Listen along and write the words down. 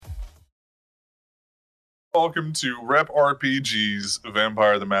Welcome to Rep RPG's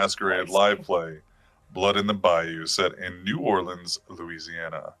Vampire the Masquerade live play, Blood in the Bayou, set in New Orleans,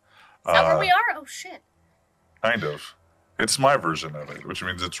 Louisiana. Is that where we are? Oh, shit. Kind of. It's my version of it, which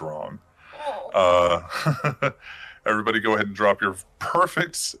means it's wrong. Oh. Everybody go ahead and drop your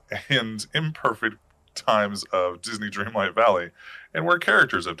perfect and imperfect times of Disney Dreamlight Valley and where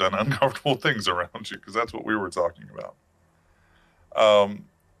characters have done uncomfortable things around you, because that's what we were talking about.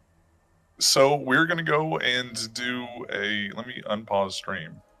 So we're going to go and do let me unpause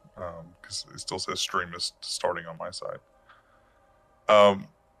stream, because it still says stream is starting on my side.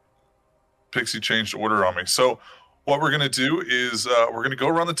 Pixie changed order on me. So what we're going to do is we're going to go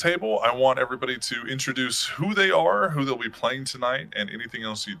around the table. I want everybody to introduce who they are, who they'll be playing tonight, and anything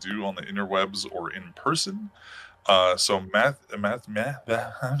else you do on the interwebs or in person. So Matthew,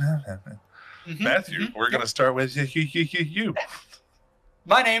 we're going to start with you.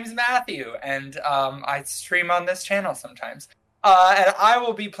 My name's Matthew, and I stream on this channel sometimes. And I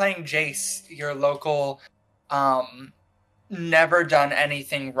will be playing Jace, your local never done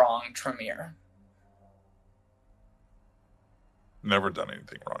anything wrong Tremere. Never done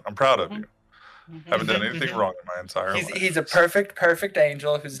anything wrong. I'm proud of you. Haven't done anything wrong in my entire life. He's a perfect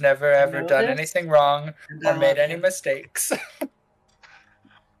angel who's never ever done anything wrong or made any mistakes.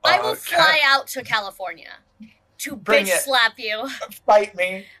 I will fly out to California to Bring bitch it. slap you. Fight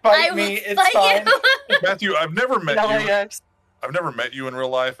me. I will It's fight fine. you. Matthew, I've never met you. LAX. I've never met you in real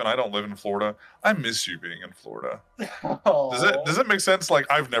life, and I don't live in Florida. I miss you being in Florida. Oh. Does that make sense? Like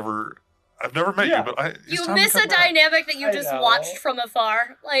I've never met you, but it's You time to miss come a back. dynamic that you I just know. watched from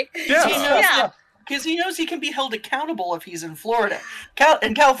afar. Like, Yeah. He knows, yeah. because he knows he can be held accountable if he's in Florida.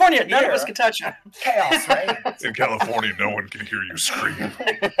 In California, none of us can touch him. Chaos, right? In California, no one can hear you scream.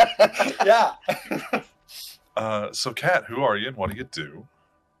 Yeah. So, Kat, who are you and what do you do?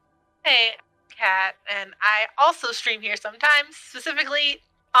 Hey, Kat, and I also stream here sometimes, specifically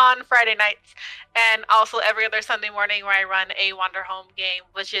on Friday nights, and also every other Sunday morning where I run a Wander Home game,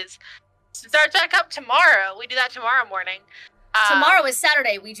 which is starts back up tomorrow. We do that tomorrow morning. Tomorrow is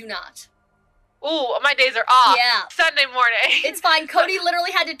Saturday. We do not. Ooh, my days are off. Yeah. Sunday morning. It's fine. Cody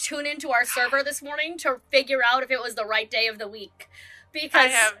literally had to tune into our server this morning to figure out if it was the right day of the week. Because I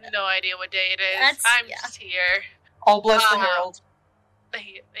have no idea what day it is. That's- I'm yeah. just here. All bless the Herald.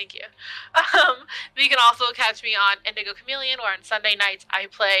 Thank you. But you can also catch me on Indigo Chameleon, where on Sunday nights I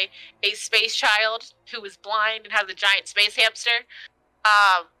play a space child who is blind and has a giant space hamster.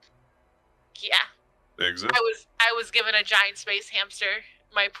 Yeah. They exist. I was given a giant space hamster.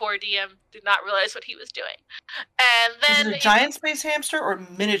 My poor DM did not realize what he was doing. And then Is it a giant space hamster or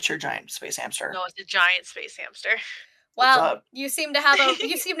miniature giant space hamster? No, it's a giant space hamster. What's well, up? you seem to have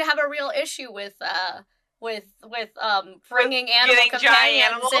a real issue with bringing animal Getting giant companions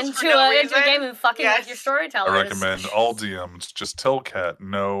animals into for no a reason. game and fucking with your Yes. storytellers. I recommend all DMs just tell Kat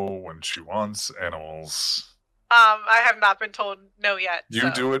no when she wants animals. I have not been told no yet. You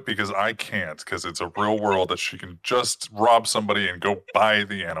so. do it because I can't, because it's a real world that she can just rob somebody and go buy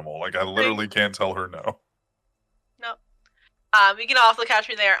the animal. Like, I literally can't tell her no. No. You can also catch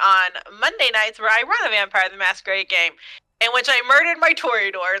me there on Monday nights where I run a Vampire the Masquerade game, in which I murdered my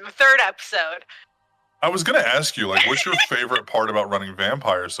Toreador in the 3rd episode. I was going to ask you, like, what's your favorite part about running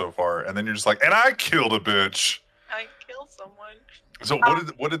vampires so far? And then you're just like, and I killed a bitch. I killed someone. So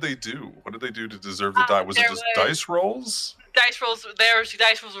what did they do? What did they do to deserve to die? Was it there just was- dice rolls? Dice rolls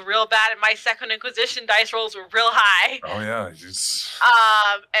were real bad, and my Second Inquisition dice rolls were real high. Oh, yeah.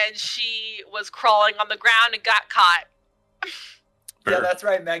 And she was crawling on the ground and got caught. Yeah, that's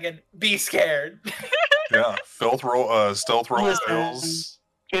right, Megan. Be scared. Yeah. Stealth roll Listen. fails.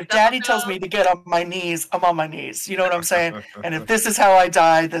 If Daddy tells me to get on my knees, I'm on my knees. You know what I'm saying? And if this is how I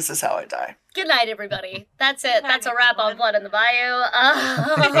die, this is how I die. Good night, everybody. That's it. That's a wrap on Blood in the Bayou.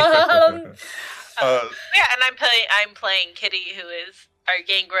 Yeah, and I'm playing Kitty, who is our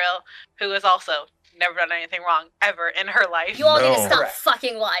gangrel, who has also never done anything wrong ever in her life. You all need to No. stop Correct.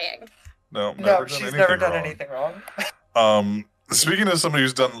 fucking lying. No, No, she's never done wrong. anything wrong. Speaking of somebody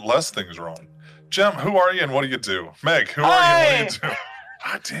who's done less things wrong, Jem, who are you and what do you do? Meg, who are you and what do you do?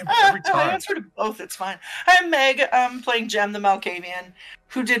 God damn it, every I time. answered both. It's fine. I'm Meg. I'm playing Jem the Malkavian,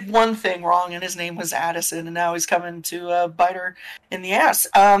 who did one thing wrong, and his name was Addison, and now he's coming to bite her in the ass.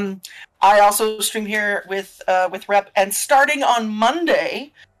 I also stream here with Rep, and starting on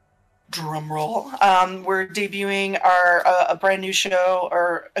Monday, drum roll, we're debuting our a brand new show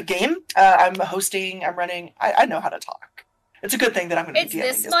or a game. I'm running. I know how to talk. It's a good thing that I'm going to It's be DMing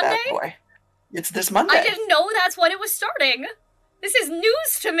this Monday? bad boy. It's this Monday. I didn't know that's when it was starting. This is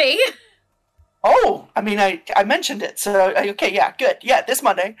news to me. Oh, I mean, I mentioned it, so okay, yeah, good, yeah. This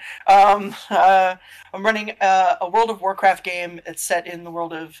Monday, I'm running a World of Warcraft game. It's set in the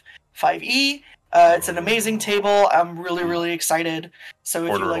world of 5e. It's an amazing table. I'm really excited. So if you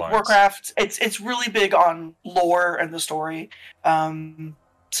like Borderlands. Warcraft, it's really big on lore and the story.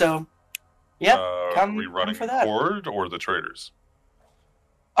 So yeah, Are we come running for that. Horde or the Traders?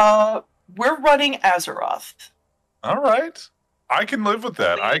 We're running Azeroth. All right. I can live with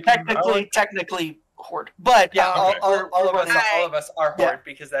that. Technically Horde, but Yeah, okay. all of I- us are Yeah. Horde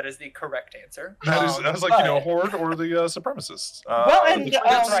because that is the correct answer. That is like, but- Horde or the supremacists. Well, and, the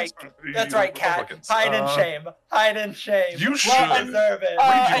that's Traders, right. That's right, Kat. Republicans. Hide in shame. Hide in shame. You You should. deserve it. Read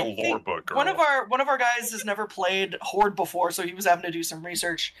I your lore think book, girl. one of our guys has never played Horde before, so he was having to do some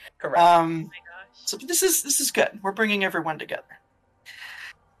research. Correct. Oh my gosh. So this is good. We're bringing everyone together.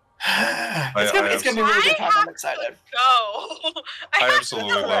 I It's gonna be really good time. I'm excited. Go. I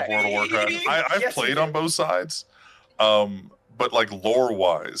absolutely love World of Warcraft. I've Yes, you played do. on both sides, but like lore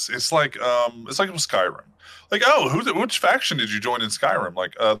wise, it's like with Skyrim. Like, which faction did you join in Skyrim?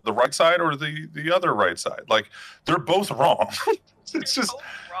 Like the right side or the other right side? Like they're both wrong. It's just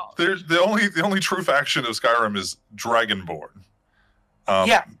Wrong. there's the only true faction of Skyrim is Dragonborn.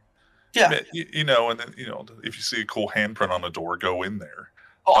 Yeah. You know, and then if you see a cool handprint on a door, go in there.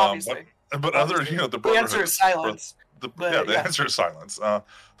 Oh, obviously. But other, the the Brotherhood. answer is silence. The But, yeah. answer is silence. The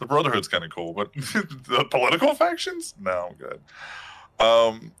Brotherhood's kind of cool, but the political factions, no, good.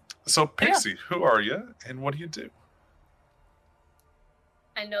 So Pixie, who are you, and what do you do?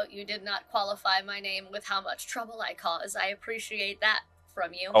 I note you did not qualify my name with how much trouble I cause. I appreciate that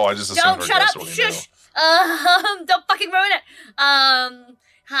from you. Oh, I just assumed Don't her shut guess up! already knew. Shush! Don't fucking ruin it.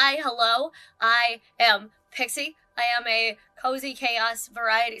 Hi, hello. I am Pixie. I am a cozy chaos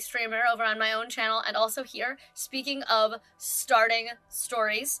variety streamer over on my own channel and also here. Speaking of starting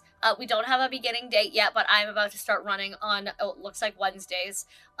stories, we don't have a beginning date yet, but I'm about to start running on, it looks like Wednesdays,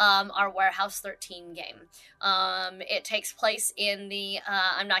 our Warehouse 13 game. It takes place in the,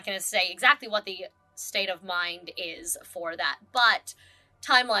 I'm not going to say exactly what the state of mind is for that, but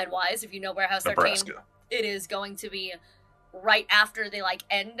timeline-wise, if you know Warehouse 13, Nebraska. it is going to be right after the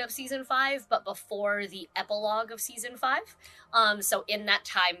end of season 5, but before the epilogue of season 5. So in that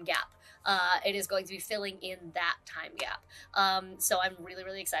time gap, it is going to be filling in that time gap. So I'm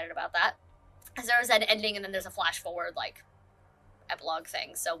really excited about that. As there is an ending and then there's a flash forward epilogue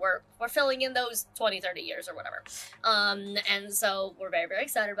thing. So we're filling in those 20-30 years or whatever. And so we're very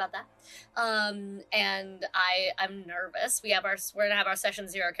excited about that. And I'm nervous. We're gonna have our session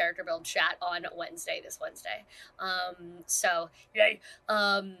 0 character build chat on this Wednesday. So yay.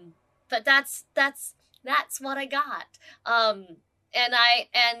 But that's what I got. And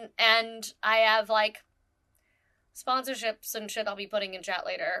I have sponsorships and shit I'll be putting in chat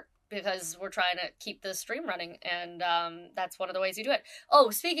later, because we're trying to keep the stream running, and that's one of the ways you do it. Oh,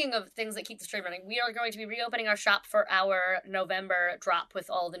 speaking of things that keep the stream running, we are going to be reopening our shop for our November drop with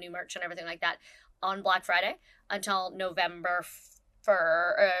all the new merch and everything like that on Black Friday until November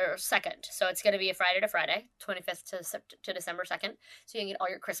 2nd. So it's going to be a Friday to Friday, 25th to December 2nd. So you can get all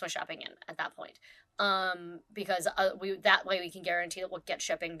your Christmas shopping in at that point. Because that way we can guarantee that we'll get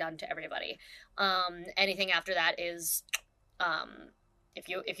shipping done to everybody. Anything after that is, if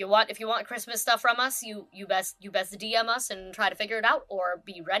you want Christmas stuff from us, you best DM us and try to figure it out, or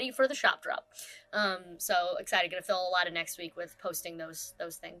be ready for the shop drop. So excited, gonna fill a lot of next week with posting those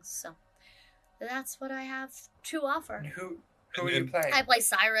things. So that's what I have to offer. And who are you playing? I play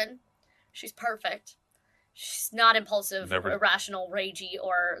Siren. She's perfect. She's not impulsive, Never- irrational, ragey,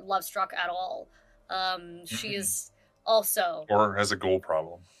 or love struck at all. She is also. Or has a goal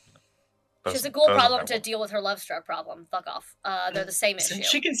problem. She has a Doesn't- goal doesn't problem have to one. deal with her love struck problem. Fuck off. They're the same issue.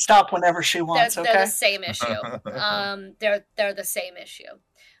 She can stop whenever she wants. They're Okay. the same issue. They're the same issue.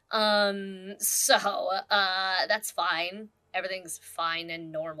 So that's fine. Everything's fine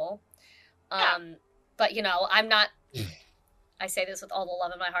and normal. But I'm not. I say this with all the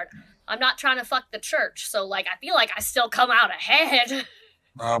love in my heart. I'm not trying to fuck the church, so I feel like I still come out ahead.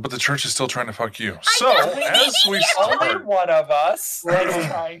 But the church is still trying to fuck you. I So know. as we Only start, one of us is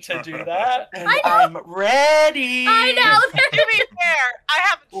trying to do that. And I I'm ready. I know. To be fair, I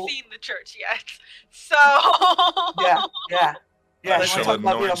haven't seen the church yet, so Yeah. Yeah. I You shall wanna talk about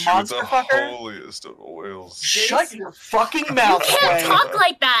being anoint a you with monster the fucker? holiest of oils. Shut your fucking You mouth, can't Sway. talk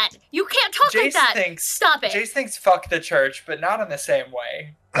like that. You can't talk like Jace that. thinks Stop it. Jace thinks fuck the church, but not in the same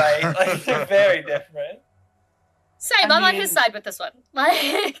way. Right? They're very different. Same. I I'm on mean- his side with this one.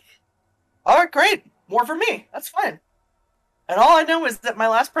 All right, great. More for me. That's fine. And all I know is that my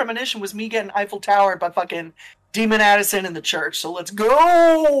last premonition was me getting Eiffel Towered by fucking Demon Addison in the church. So let's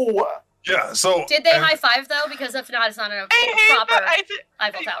go. Yeah. So Did they high five though? Because if not, it's not a I hate proper that.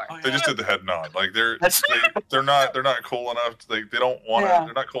 Eiffel Tower. Oh, they just did the head nod. Like they're That's- they're not cool enough. They don't want to. Yeah.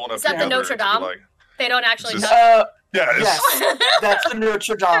 They're not cool enough. Is that the together Notre to be Dame? like, They don't actually Just- touch. yeah. It's, Yes, that's the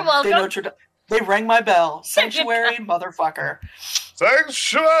Notre Dame. You're welcome. They Notre Dame. They rang my bell. Sanctuary, motherfucker.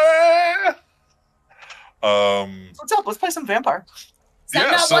 Sanctuary. What's up? Let's play some vampire. Is that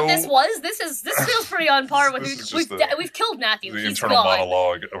yeah, not what so- this was? This feels pretty on par with This is we've just we've killed Matthew. the He's internal gone.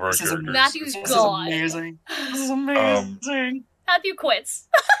 monologue of our This is characters. Matthew's This God. is amazing. This is amazing. Matthew quits.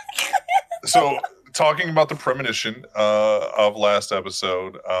 So, talking about the premonition of last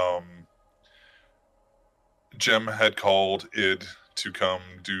episode, Jem had called Id to come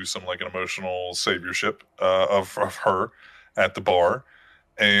do some like an emotional saviorship of her at the bar.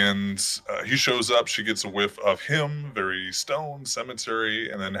 And he shows up, she gets a whiff of him, very stone, cemetery,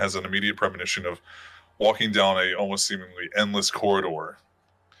 and then has an immediate premonition of walking down a almost seemingly endless corridor.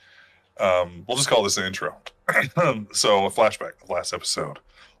 We'll just call this the intro. So, a flashback of last episode.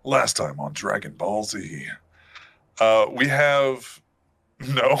 Last time on Dragon Ball Z. We have...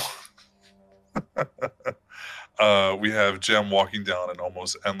 No. We have Jem walking down an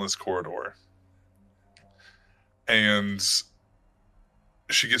almost endless corridor. And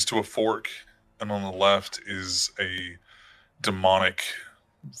she gets to a fork, and on the left is a demonic,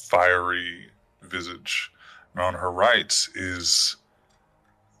 fiery visage. And on her right is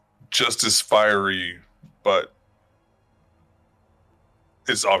just as fiery, but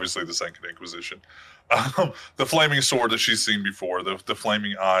it's obviously the Second Inquisition. The flaming sword that she's seen before, the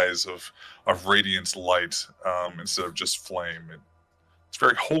flaming eyes of radiance light instead of just flame. It's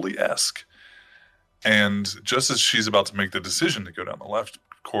very holy-esque. And just as she's about to make the decision to go down the left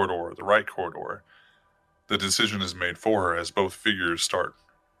corridor or the right corridor, the decision is made for her as both figures start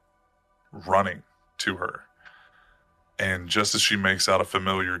running to her. And just as she makes out a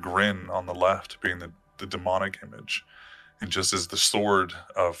familiar grin on the left, being the demonic image, and just as the sword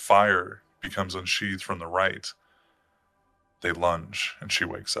of fire becomes unsheathed from the right, they lunge and she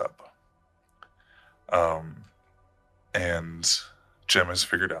wakes up. And Jem has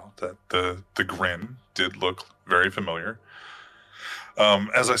figured out that the grin did look very familiar.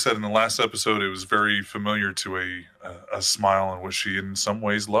 As I said in the last episode, it was very familiar to a smile in which she in some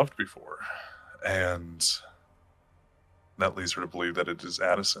ways loved before. And that leads her to believe that it is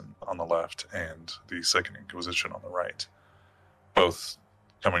Addison on the left and the Second Inquisition on the right, both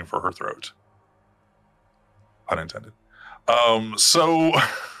coming for her throat. Pun intended. So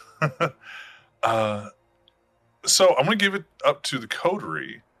I'm going to give it up to the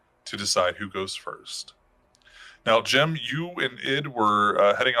coterie to decide who goes first. Now, Jem, you and Id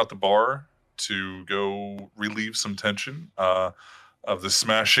were heading out the bar to go relieve some tension of the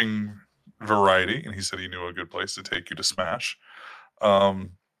smashing variety, and he said he knew a good place to take you to smash. I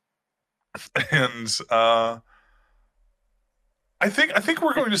think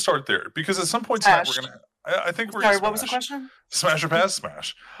we're going to start there because at some point tonight we're going to. I think we're. Sorry, gonna what was the smash. question? Smash or pass,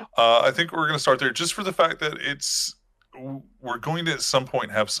 smash. I think we're going to start there just for the fact that we're going to at some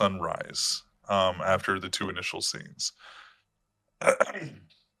point have sunrise after the two initial scenes.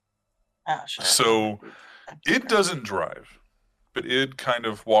 Sure. So it doesn't drive, but it kind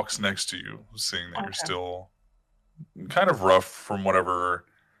of walks next to you, seeing that you're Okay. still kind of rough from whatever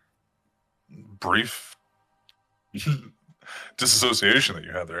brief disassociation that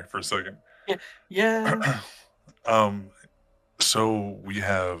you had there for a second. Yeah. So we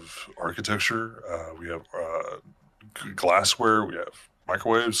have architecture, we have glassware, we have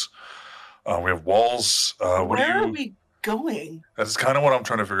microwaves, we have walls. Where are we going? That's kind of what I'm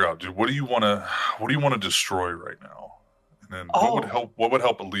trying to figure out, dude. What do you want to destroy right now? And then what would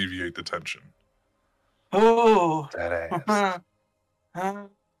help alleviate the tension? Oh. That ass.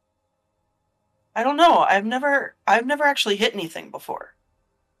 I don't know. I've never actually hit anything before.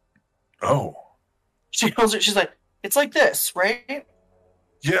 Oh. She holds it. She's like, it's like this, right?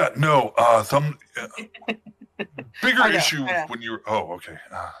 Yeah, no, bigger I know, issue I know. when you're, oh, okay.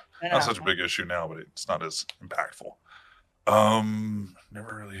 I know. Not such a big issue now, but it's not as impactful.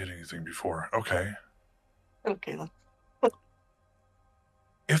 Never really hit anything before. Okay. Okay.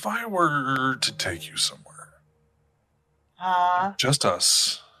 If I were to take you somewhere, just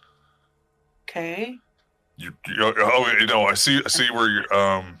us, Okay. I see where you're,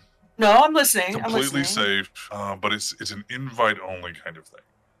 No, I'm listening. completely safe, but it's an invite only kind of thing.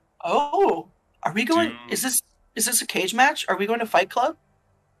 Oh, are we going? Do- Is this a cage match? Are we going to Fight Club?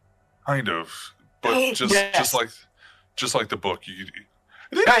 Kind of, but just Yes. like the book, they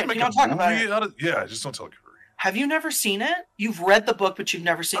Right, didn't make you a don't talk about movie it. out of. Yeah, just don't tell Curry. Have you never seen it? You've read the book, but you've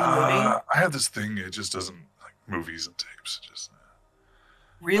never seen the movie. I have this thing. It just doesn't like movies and tapes. Just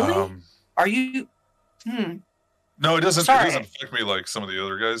Really? Are you? No, it doesn't. Sorry. It doesn't affect me like some of the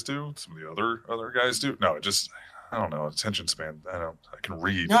other guys do. Some of the other guys do. No, it just I don't know. Attention span. I can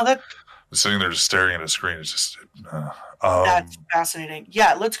read. No, I'm sitting there just staring at a screen. It's just. That's fascinating.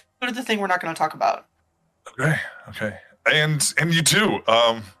 Yeah, let's go to the thing we're not going to talk about. Okay. And you too.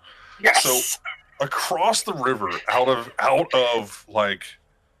 Yes. So across the river, out of like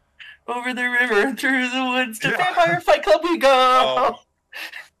over the river, through the woods to Yeah. Vampire Fight Club we go.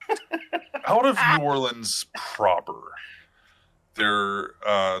 Out of New Orleans proper,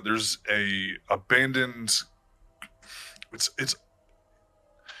 there's a abandoned. It's.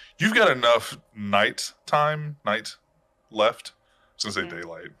 You've got enough night left. I was gonna say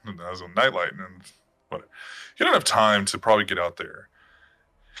daylight. I was on nightlight, and what? You don't have time to probably get out there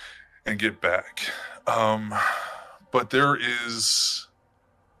and get back. But there is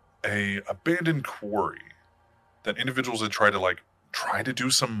a abandoned quarry that individuals had tried to do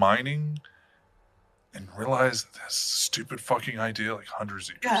some mining and realized that's a stupid fucking idea like hundreds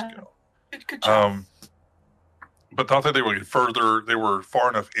of years ago. Good job. But thought that they would get further. They were far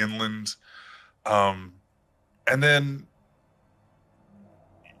enough inland. And then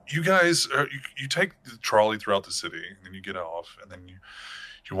you guys, you take the trolley throughout the city, and then you get off, and then you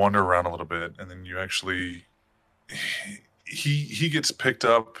wander around a little bit, and then you actually, he gets picked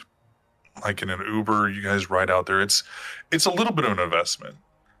up like in an Uber. You guys ride out there. It's a little bit of an investment.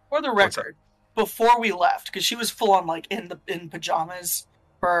 For the record, before we left, because she was full on like in pajamas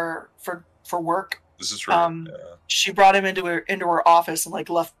for work. This is true. She brought him into her office and like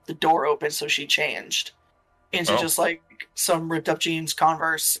left the door open so she changed into just like some ripped up jeans,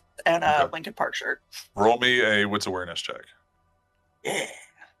 Converse, and a Linkin Park shirt. Roll me a wits awareness check. Yeah.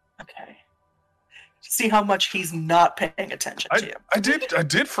 Okay. See how much he's not paying attention to you. I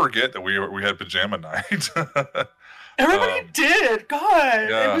did forget that we had pajama night. Everybody did. God,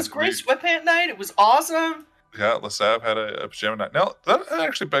 yeah, it was great sweatpant night. It was awesome. Yeah, Lasav had a pajama night. Now that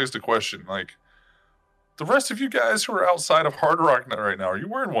actually begs the question: like, the rest of you guys who are outside of Hard Rock right now, are you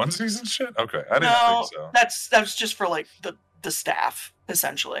wearing onesies and shit? Okay, I didn't think so. That's just for like the staff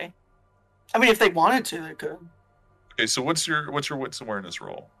essentially. I mean, if they wanted to, they could. Okay, so what's your wits awareness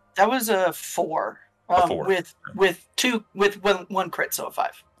roll? That was a 4. A 4. with one crit, so a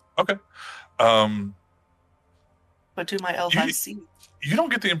 5. Okay. But to my L5C. You don't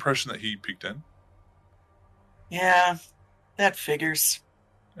get the impression that he peeked in. Yeah, that figures.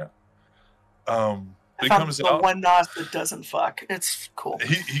 Yeah. He comes the out. One nos that doesn't fuck. It's cool.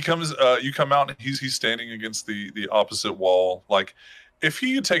 He comes. You come out, and he's standing against the opposite wall. Like, if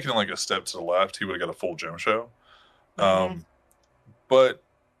he had taken like a step to the left, he would have got a full gem show. But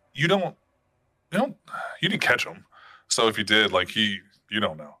you didn't catch him. So if you did, like you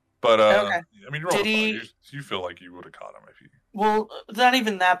don't know. But I mean, you feel like you would have caught him if he. Well, not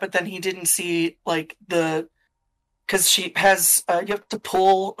even that, but then he didn't see like because she has you have to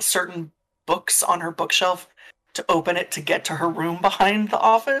pull certain books on her bookshelf to open it to get to her room behind the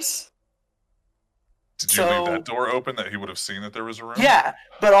office. Did you leave that door open that he would have seen that there was a room? Yeah,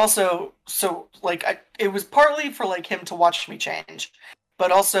 but also, it was partly for like him to watch me change,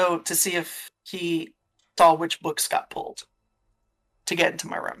 but also to see if he saw which books got pulled to get into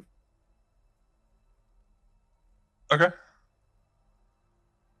my room. Okay.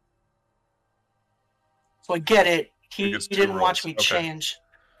 So I get it. He didn't rolls. watch me change.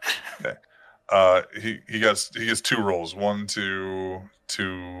 Okay. He gets 2 rolls. 1 to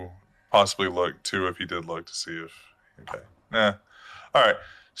possibly look. 2 if he did look to see if. Okay. Nah. All right.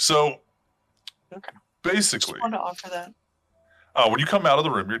 So. Okay. Basically. Just wanted to offer that. When you come out of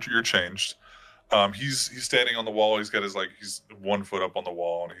the room, you're changed. He's standing on the wall. He's got he's 1 foot up on the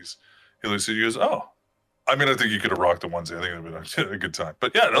wall, and he looks at you. He goes, "Oh, I mean, I think you could have rocked the onesie. I think it would have been a good time."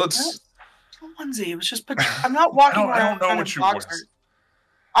 But yeah, no, it's onesie. It was just. I'm not walking around. I don't know what you wore.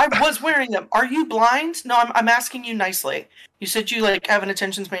 I was wearing them. Are you blind? No, I'm asking you nicely. You said you have an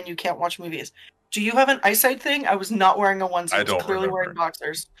attention span. You can't watch movies. Do you have an eyesight thing? I was not wearing a onesie. I was clearly wearing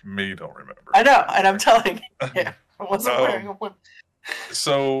boxers. Me don't remember. I know, and I'm telling you, I wasn't wearing a one.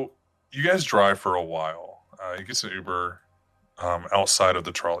 So you guys drive for a while. You get an Uber outside of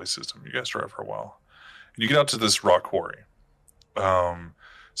the trolley system. You guys drive for a while. And you get out to this rock quarry.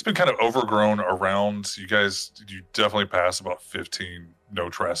 It's been kind of overgrown around. You definitely pass about 15 no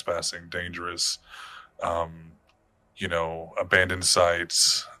trespassing, dangerous, abandoned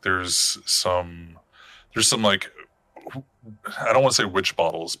sites. There's some like, I don't want to say witch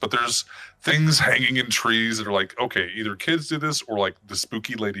bottles, but there's things hanging in trees that are like, okay, either kids did this or like the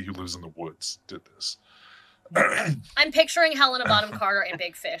spooky lady who lives in the woods did this. I'm picturing Helena Bonham Carter in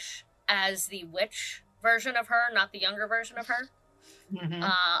Big Fish as the witch version of her, not the younger version of her. Mhm.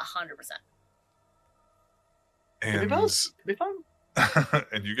 100%. Could be And both. Could be fun.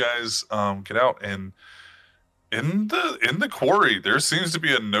 and you guys get out, and in the quarry there seems to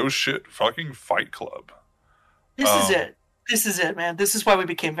be a no shit fucking fight club. This is it. This is it, man. This is why we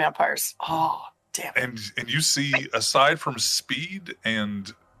became vampires. Oh, damn it. And you see, aside from speed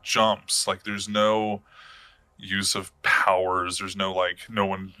and jumps, like there's no use of powers. There's no no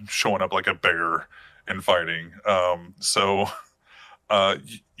one showing up like a bear and fighting. So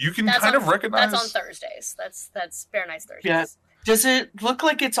you can kind of recognize that's on Thursdays. That's Bear Nights Thursdays. Yeah. Does it look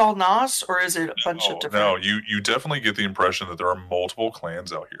like it's all Nos, or is it a bunch of different? No, you definitely get the impression that there are multiple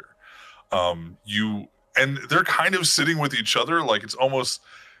clans out here. And they're kind of sitting with each other. Like it's almost,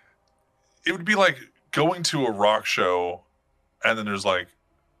 it would be like going to a rock show, and then there's like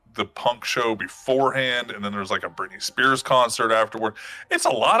the punk show beforehand, and then there's like a Britney Spears concert afterward. It's a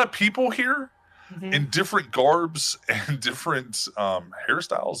lot of people here in different garbs and different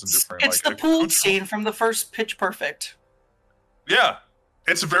hairstyles and different. It's the pool scene from the first Pitch Perfect. Yeah,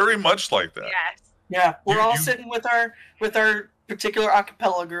 it's very much like that. Yes. Yeah, we're all sitting with our particular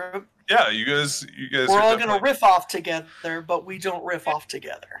acapella group. Yeah, you guys. We're all gonna riff off together, but we don't riff off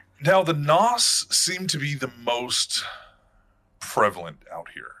together. Now the Nos seem to be the most prevalent out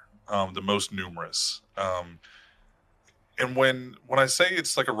here, the most numerous. And when I say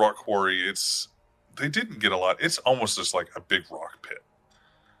it's like a rock quarry, they didn't get a lot. It's almost just like a big rock pit.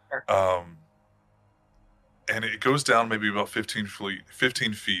 Sure. And it goes down maybe about 15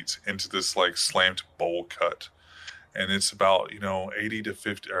 feet into this like slant bowl cut. And it's about, 80 to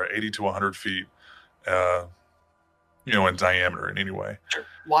 50 or 80 to 100 feet, in diameter in any way. Sure.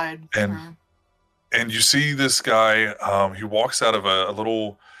 Wide. And you see this guy, he walks out of a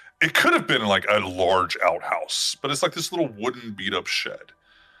little, it could have been like a large outhouse, but it's like this little wooden beat up shed.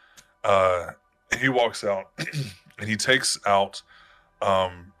 And he walks out and he takes out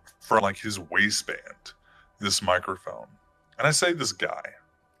from like his waistband this microphone. And I say this guy.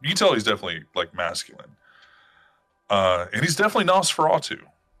 You can tell he's definitely like masculine. And he's definitely Nosferatu.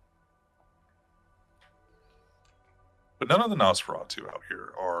 But none of the Nosferatu out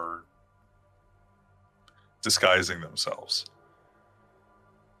here are disguising themselves.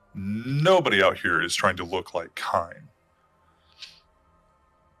 Nobody out here is trying to look like Kine.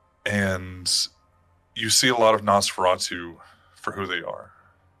 And you see a lot of Nosferatu for who they are.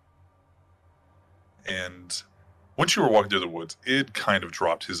 And once you were walking through the woods, Id kind of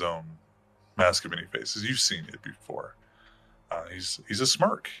dropped his own mask of many faces. You've seen it before. He's a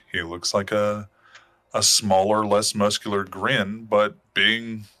smirk. He looks like a smaller, less muscular grin, but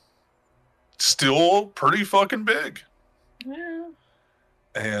being still pretty fucking big. Yeah.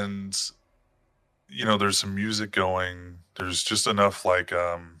 And there's some music going. There's just enough like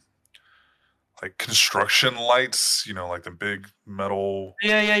construction lights, like the big metal,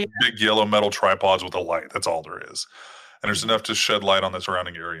 big yellow metal tripods with a light. That's all there is. And there's enough to shed light on the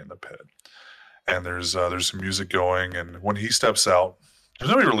surrounding area in the pit. And there's some music going, and when he steps out,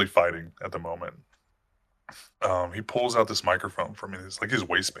 there's nobody really fighting at the moment. He pulls out this microphone from his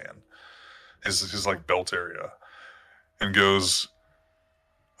waistband, his like belt area, and goes,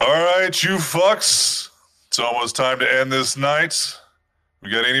 "All right, you fucks, it's almost time to end this night. We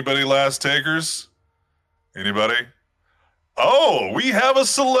got anybody last takers? Anybody? Oh, we have a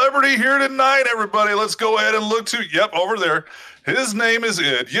celebrity here tonight, everybody. Let's go ahead and look to, yep, over there. His name is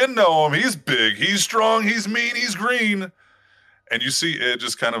Id. You know him. He's big. He's strong. He's mean. He's green." And you see Id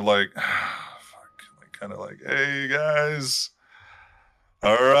just kind of like, hey, guys.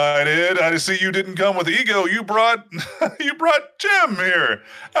 All right, Id, I see you didn't come with ego. You brought Jim here.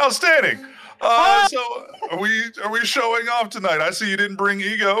 Outstanding. So are we showing off tonight? I see you didn't bring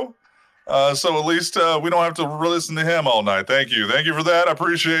ego. So at least we don't have to listen to him all night. Thank you for that. I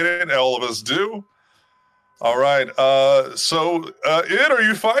appreciate it. All of us do. All right. So Id, are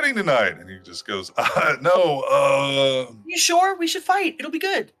you fighting tonight? And he just goes, no. You sure? We should fight. It'll be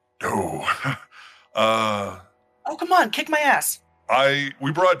good. No. Oh, come on, kick my ass.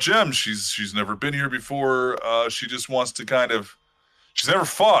 We brought Jem. She's never been here before. She just wants to she's never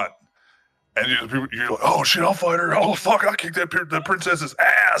fought. And you're like, oh shit, I'll fight her. Oh fuck, I'll kick that princess's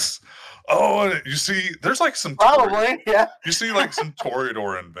ass. Oh, and you see, there's like some probably, yeah. You see like some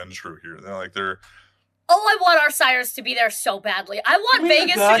Toreador and Ventrue here. They're Oh, I want our sires to be there so badly. I want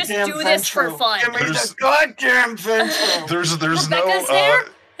Vegas to just do this for fun. Give me the goddamn Ventrue. There's Rebecca's no there?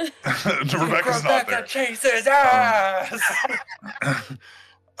 Rebecca's not there. Chases ass.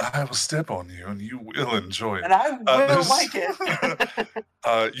 I will step on you, and you will enjoy it. And I will like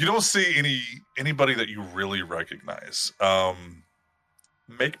it. You don't see anybody that you really recognize.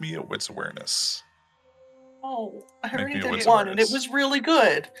 Make me a wits awareness. Oh, I Make already me a did wisdom one, and it artist. was really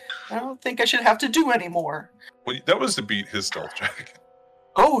good. I don't think I should have to do any more. Well, that was to beat his stealth check.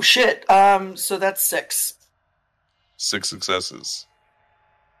 Oh shit. So that's 6. 6 successes.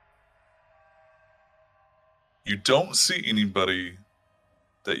 You don't see anybody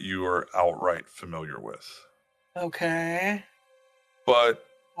that you are outright familiar with. Okay. But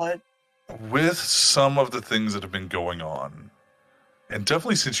What? with some of the things that have been going on, and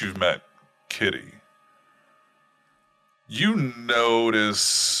definitely since you've met Kitty, you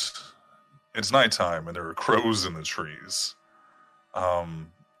notice it's nighttime and there are crows in the trees.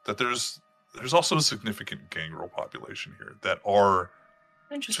 That there's also a significant gangrel population here that are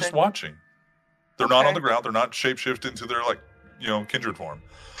Interesting. just watching. They're not on Okay. the ground. They're not shapeshift into their kindred form.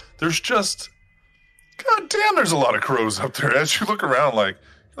 There's just, god damn, there's a lot of crows up there. As you look around, like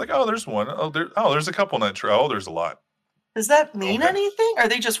oh, there's one. There's a couple in that tree. Oh, there's a lot. Does that mean Okay. anything? Are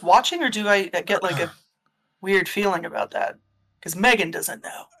they just watching, or do I get like a weird feeling about that? Because Megan doesn't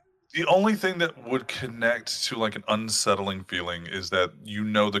know. The only thing that would connect to like an unsettling feeling is that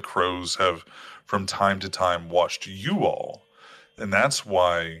the crows have from time to time watched you all. And that's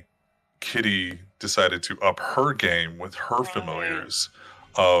why Kitty decided to up her game with her Right. familiars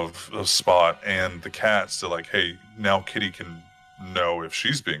of Spot and the cats to like, hey, now Kitty can know if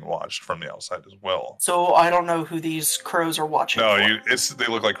she's being watched from the outside as well. So I don't know who these crows are watching. No, for. they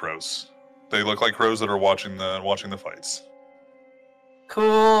look like crows. They look like crows that are watching the fights.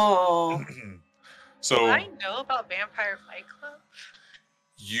 Cool. So Do I know about Vampire Fight Club?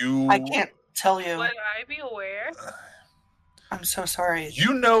 you I can't tell you. Would I be aware? I'm so sorry.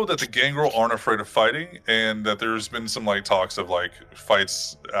 You know that the gangrel aren't afraid of fighting, and that there's been some like talks of like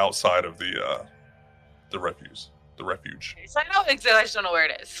fights outside of the refuge. So I know exactly. I just don't know where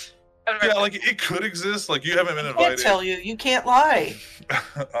it is. I've never Yeah, been. like it could exist. Like you haven't been I can't invited. tell you. You can't lie.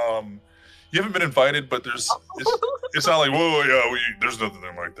 You haven't been invited, but it's not like whoa, yeah, there's nothing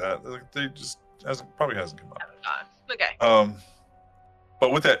like that. Like, they just probably hasn't come up. Okay.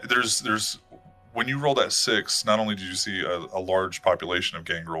 But with that, there's when you roll that 6, not only did you see a large population of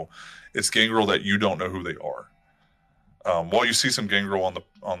gangrel, it's gangrel that you don't know who they are. While you see some gangrel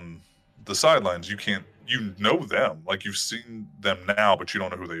on the sidelines, you know them, like you've seen them now, but you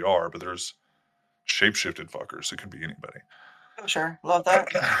don't know who they are. But there's shapeshifted fuckers. It could be anybody. Oh, sure. Love that.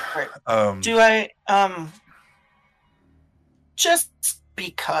 Great. Do I just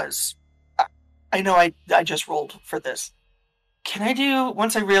because I know I just rolled for this. Can I do,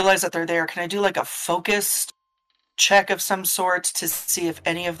 once I realize that they're there, can I do like a focused check of some sort to see if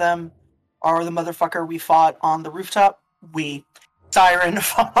any of them are the motherfucker we fought on the rooftop? Siren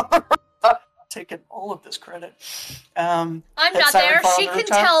fought on the rooftop. Taking all of this credit. I'm That not Siren there. fought on She the can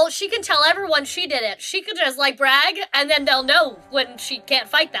rooftop? tell. She can tell everyone she did it. She could just like brag, and then they'll know when she can't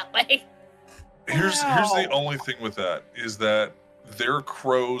fight that way. Here's the Wow. only thing with that is that they're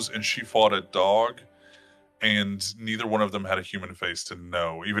crows and she fought a dog, and neither one of them had a human face to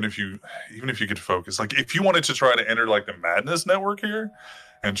know. Even if you could focus, like if you wanted to try to enter like the Madness Network here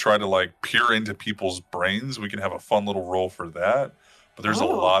and try to like peer into people's brains, we can have a fun little roll for that. But there's a Oh.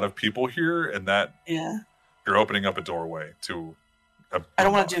 lot of people here, and that Yeah. you're opening up a doorway to. I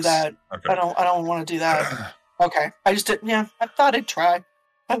don't want to do that. Okay. I don't want to do that. Okay. I just didn't. Yeah. I thought I'd try.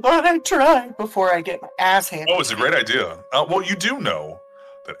 Before I get my ass handed. Oh, it's a great idea. Well, you do know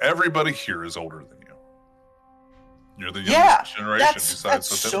that everybody here is older than you. You're the youngest Yeah, generation That's besides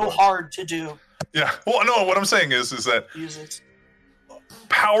so September. hard to do. Yeah. Well, no, what I'm saying is that Use it.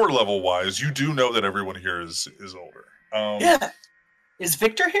 power level wise, you do know that everyone here is older. Yeah. Is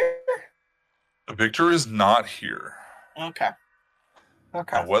Victor here? Victor is not here. Okay.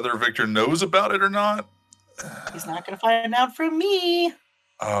 Okay. Now, whether Victor knows about it or not, He's not going to find out from me.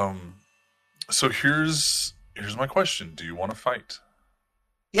 so here's my question. Do you want to fight?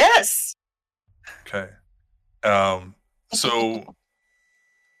 Yes. Okay. So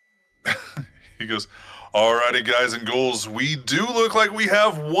he goes, alrighty, guys and ghouls, we do look like we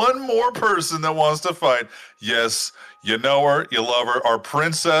have one more person that wants to fight. Yes, you know her, you love her, our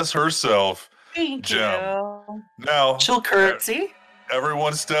princess herself. Thank Gem. you. Now, She'll curtsy.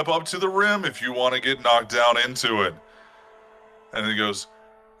 everyone step up to the rim if you want to get knocked down into it. And he goes,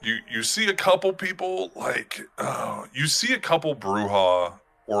 you see a couple people, like, you see a couple Bruja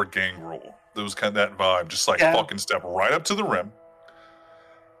or Gangrel, those kind of that vibe, just like Yeah. fucking step right up to the rim.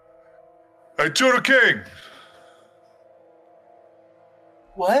 Hey, Tuna King!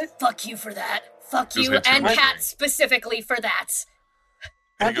 What? Fuck you for that. Fuck Just you hit and too much. Kat specifically for that.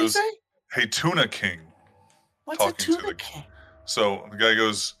 And What he did you goes, say? hey, Tuna King. What's a talking to tuna the- king? So the guy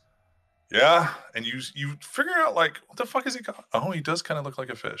goes, yeah, and you figure out like what the fuck is he called? Oh, he does kind of look like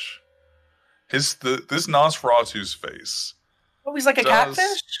a fish. this Nosferatu's face. Oh, he's like a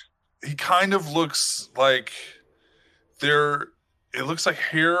catfish? He kind of looks like it looks like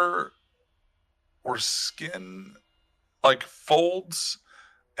hair or skin, like folds,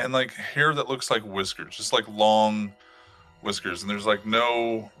 and like hair that looks like whiskers, just like long whiskers. And there's like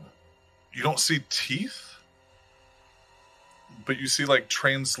you don't see teeth, but you see like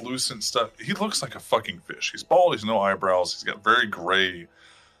translucent stuff. He looks like a fucking fish. He's bald. He's no eyebrows. He's got very gray,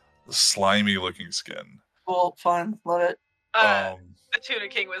 slimy looking skin. Cool, fun, love it. The Tuna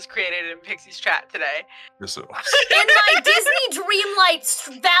King was created in Pixie's chat today. Yes, it was. In my Disney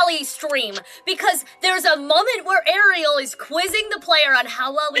Dreamlight Valley stream, because there's a moment where Ariel is quizzing the player on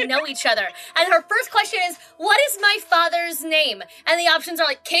how well we know each other, and her first question is, "What is my father's name?" And the options are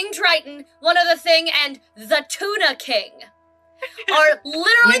like King Triton, One Other Thing, and the Tuna King. Are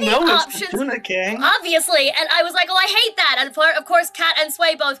literally We the know it's options. the Tuna King. Obviously, and I was like, "Oh, I hate that." And of course, Kat and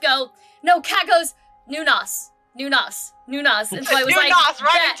Sway both go, "No." Kat goes, Nunas. And so I was like, Nunas,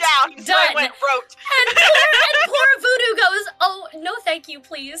 write it down. So I done. went wrote. And poor Voodoo goes, "Oh, no thank you,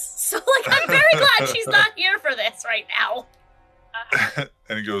 please." So, like, I'm very glad she's not here for this right now.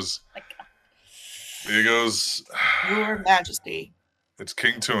 And he goes, Your Majesty. "It's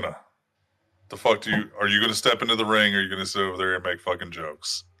King Tuna. The fuck are you going to step into the ring, or are you going to sit over there and make fucking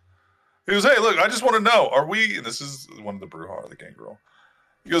jokes?" He goes, "Hey, look, I just want to know, are we," and this is one of the Bruja, the gangrel.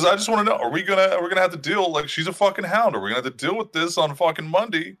 He goes, "I just want to know, are we gonna have to deal, like, she's a fucking hound, are we gonna have to deal with this on fucking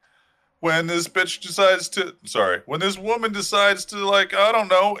Monday when this when this woman decides to, like, I don't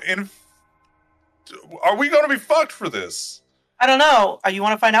know, are we gonna be fucked for this?" I don't know. You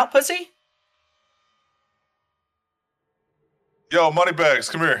want to find out, pussy? "Yo, Moneybags,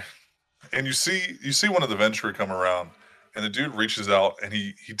 come here." And you see one of the Venture come around, and the dude reaches out and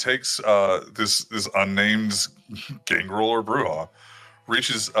he takes this unnamed gangrel or Bruja,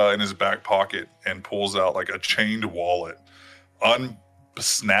 reaches in his back pocket and pulls out like a chained wallet,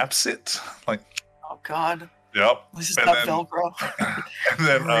 snaps it, like, Oh God. yep. This is And not then- Velcro. And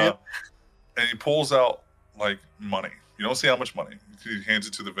then and he pulls out like money. You don't see how much money. He hands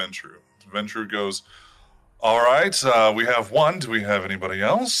it to the Venture. The Venture goes, "All right, we have one. Do we have anybody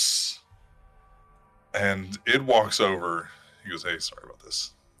else?" And Id walks over. He goes, "Hey, sorry about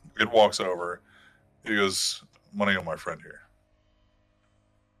this." Id walks over. He goes, "Money on my friend here."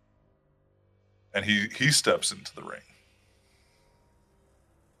 And he steps into the ring.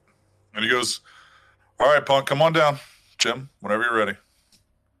 And he goes, "All right, punk, come on down. Jim, whenever you're ready."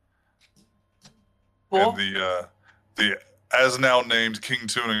 Cool. And the as now named King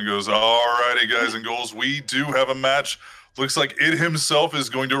Tuna goes, "All righty, guys and girls, we do have a match. Looks like Id himself is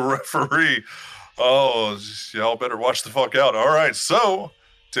going to referee. Oh, y'all better watch the fuck out. All right, so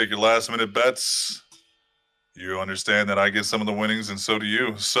take your last minute bets. You understand that I get some of the winnings, and so do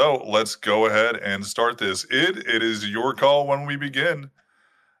you. So let's go ahead and start this. It is your call when we begin."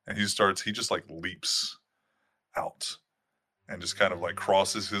 And he just like leaps out and just kind of like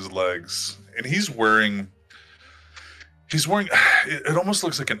crosses his legs. And he's wearing, it almost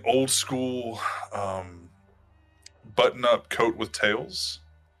looks like an old school button-up coat with tails.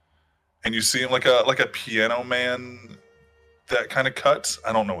 And you see him like a piano man, that kind of cut.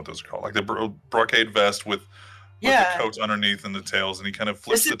 I don't know what those are called. Like the brocade vest with the coats underneath and the tails, and he kind of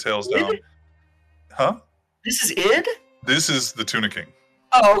flips the tails down. Huh? This is Id? This is the Tuna King.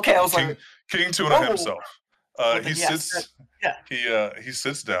 Oh, okay. I was like, King Tuna himself. He yes, sits. yeah. He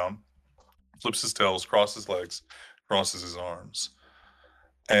sits down, flips his tails, crosses his legs, crosses his arms,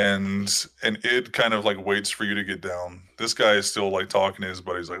 and Id kind of like waits for you to get down. This guy is still like talking to his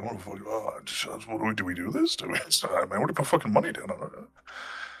buddy. He's like, "What the fuck? Do we do this? Man, what do we put fucking money down on it?"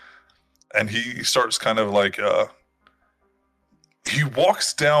 And he starts kind of like he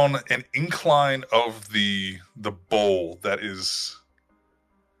walks down an incline of the bowl that is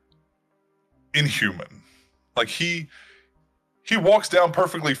inhuman. Like he walks down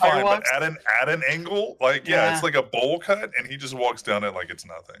perfectly fine, but at an angle, like it's like a bowl cut, and he just walks down it like it's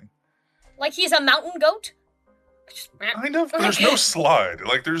nothing. Like he's a mountain goat? Kind of. There's no slide.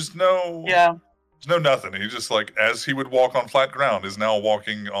 Like there's no nothing. He just, like, as he would walk on flat ground, is now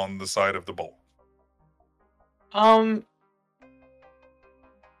walking on the side of the bowl.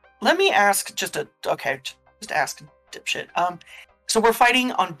 Let me ask just ask dipshit. So we're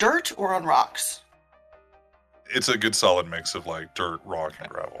fighting on dirt or on rocks? It's a good solid mix of like dirt, rock, and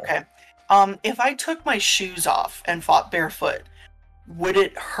gravel. Okay. If I took my shoes off and fought barefoot, would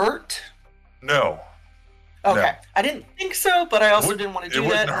it hurt? No. Okay. No. I didn't think so, but I also didn't want to do that. It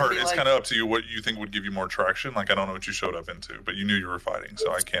wouldn't hurt. Be It's like, kind of up to you what you think would give you more traction. Like, I don't know what you showed up into, but you knew you were fighting,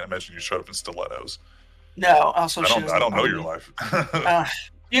 so I can't imagine you showed up in stilettos. No, also I don't know your life.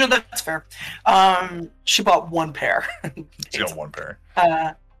 That's fair. She bought one pair. She got one pair.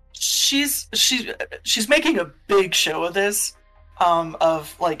 She's making a big show of this,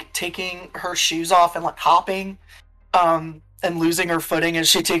 of like taking her shoes off and like hopping, and losing her footing, and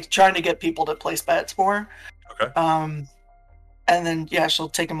trying to get people to place bets more. Okay. And then she'll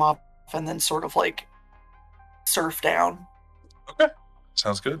take them off and then sort of like surf down. Okay,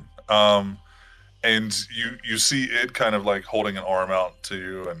 sounds good. And you see it kind of like holding an arm out to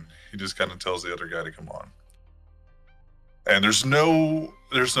you, and he just kind of tells the other guy to come on. And there's no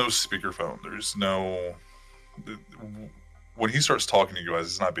speakerphone. There's no. When he starts talking to you guys,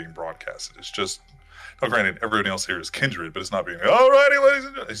 it's not being broadcasted. It's just. Now, granted, everybody else here is kindred, but it's not being. Alrighty, ladies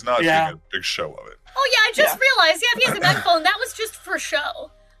and gentlemen. He's not doing a big show of it. Oh yeah, I just realized. Yeah, if he has a megaphone, that was just for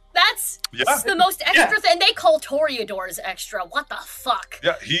show. That's the most extra thing. And they call Toreadors extra. What the fuck?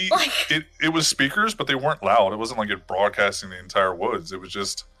 Yeah, it was speakers, but they weren't loud. It wasn't like it broadcasting the entire woods. It was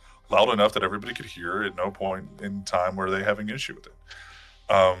just loud enough that everybody could hear. At no point in time were they having issue with it.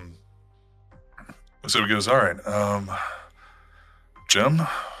 So he goes, all right, Jim,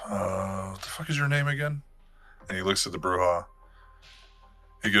 what the fuck is your name again? And he looks at the Brujah.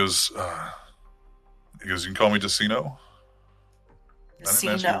 He goes, you can call me Decino.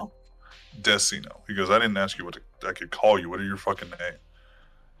 Decino. Decino. He goes, I didn't ask you what I could call you. What are your fucking name?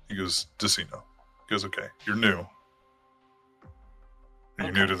 He goes, Decino. He goes, okay, you're new. Are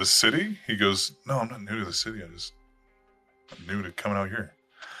you new to the city? He goes, no, I'm not new to the city. I'm new to coming out here.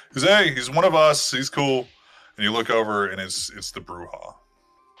 He goes, hey, he's one of us. He's cool. And you look over, and it's the Brujah.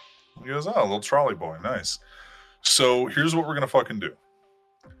 He goes, oh, a little trolley boy. Nice. So here's what we're going to fucking do.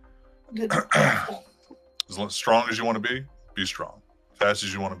 As strong as you want to be strong. Fast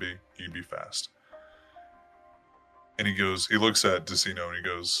as you want to be, you can be fast. And he looks at Decino and he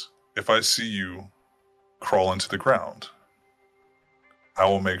goes, if I see you crawl into the ground, I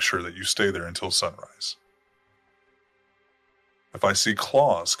will make sure that you stay there until sunrise. If I see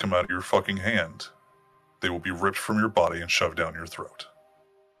claws come out of your fucking hand, they will be ripped from your body and shoved down your throat.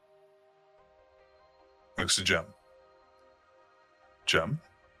 Looks to Jem. Jem?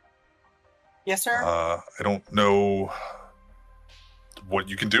 Yes, sir? I don't know what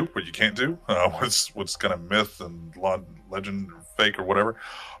you can do, what you can't do, what's kind of myth and legend or fake or whatever.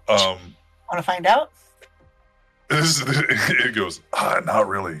 Want to find out? It goes, not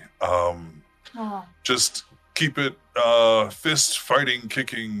really. Just keep it fist fighting,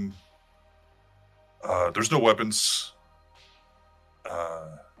 kicking. There's no weapons.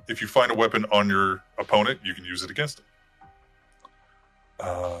 If you find a weapon on your opponent, you can use it against him.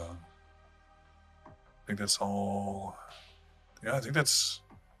 I think that's all. Yeah, I think that's.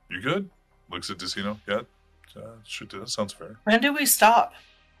 You good? Looks at Decino. Yeah, should do. That sounds fair. When do we stop?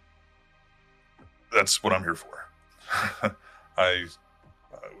 That's what I'm here for.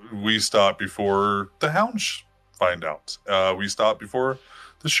 We stop before the hounds find out. We stop before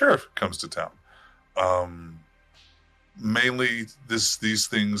the sheriff comes to town. Mainly, these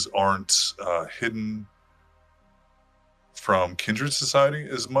things aren't hidden from Kindred Society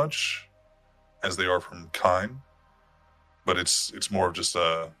as much as they are from Kine. But it's more of just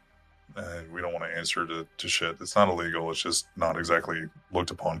we don't want to answer to shit. It's not illegal. It's just not exactly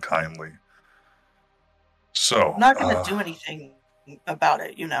looked upon kindly. So I'm not going to do anything about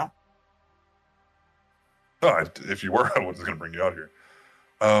it, No, if you were, I wasn't going to bring you out here.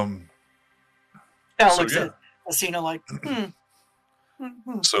 Looks at Decino like,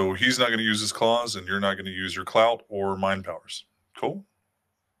 So he's not going to use his claws, and you're not going to use your clout or mind powers. Cool?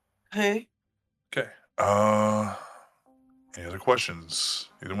 Hey. Okay. Any other questions?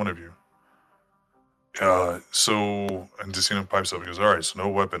 Either one of you? And Decino pipes up and goes, all right, so no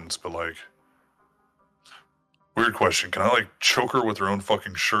weapons, but like, weird question. Can I like choke her with her own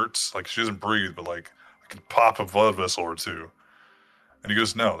fucking shirts? Like, she doesn't breathe, but like, I can pop a blood vessel or two. And he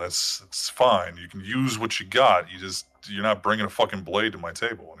goes, no, that's fine. You can use what you got. You're not bringing a fucking blade to my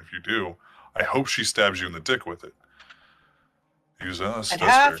table. And if you do, I hope she stabs you in the dick with it. He goes, I'd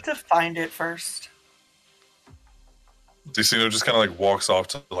have to find it first. Decino just kind of like walks off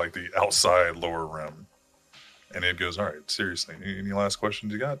to like the outside lower rim. And it goes, all right, seriously, any last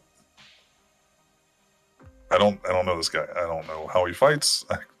questions you got? I don't know this guy. I don't know how he fights.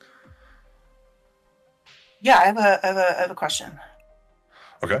 Yeah, I have a question.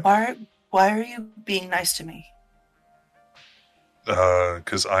 Okay. Why are you being nice to me?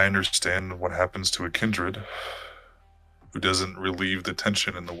 Because I understand what happens to a kindred who doesn't relieve the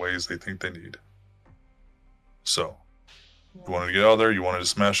tension in the ways they think they need. So, you wanted to get out there, you wanted to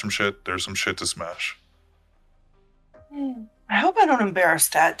smash some shit, there's some shit to smash. I hope I don't embarrass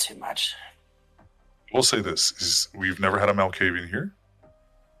Dad too much. We'll say this, is we've never had a Malkavian here.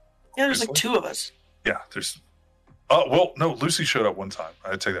 Yeah, there's like Basically. 2 of us. Yeah, there's. Oh well, no. Lucy showed up one time.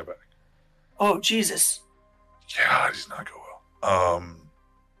 I take that back. Oh, Jesus. Yeah, it did not go well.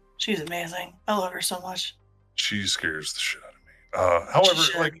 She's amazing. I love her so much. She scares the shit out of me. However,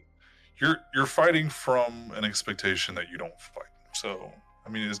 should. like you're fighting from an expectation that you don't fight. So I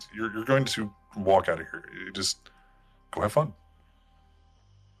mean, you're going to walk out of here. You just go have fun.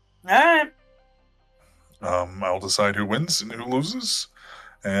 All right. I'll decide who wins and who loses,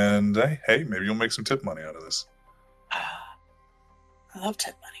 and hey, maybe you'll make some tip money out of this. I love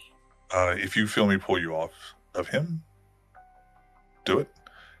tip money. If you feel me pull you off of him, do it.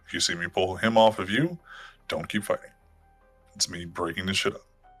 If you see me pull him off of you, don't keep fighting. It's me breaking this shit up.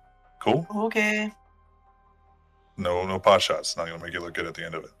 Cool? Okay. No pot shots. Not gonna make you look good at the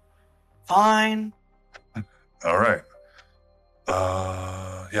end of it. Fine. All right.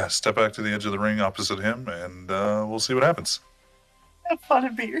 Yeah, step back to the edge of the ring opposite him, and we'll see what happens. Have fun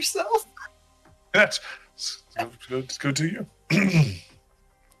and be yourself. Yes. It's good to you. He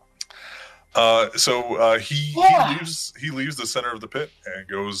leaves the center of the pit and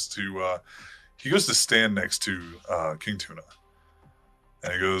goes to stand next to King Tuna.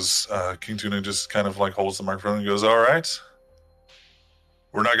 And he goes, King Tuna just kind of like holds the microphone and goes, all right,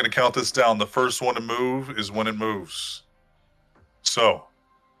 we're not going to count this down. The first one to move is when it moves. So,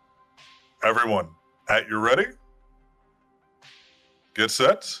 everyone, at your ready, get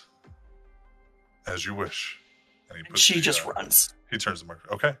set, as you wish. And he puts She the, just runs. He turns the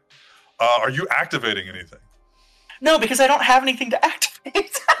microphone. Okay. Are you activating anything? No, because I don't have anything to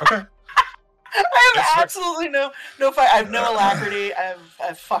activate. Okay. I Yes, have sir. absolutely no fight. I have no alacrity. I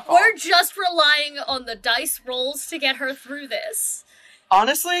have fuck off. We're just relying on the dice rolls to get her through this.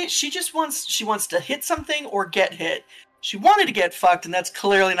 Honestly, she wants to hit something or get hit. She wanted to get fucked, and that's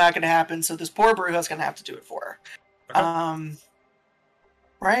clearly not going to happen. So this poor Bruja's going to have to do it for her. Okay.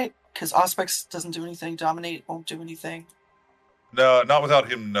 Right? Because Auspex doesn't do anything. Dominate won't do anything. No, not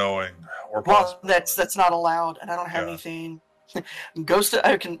without him knowing or Well, possibly. that's not allowed, and I don't have Yeah. anything. Ghost,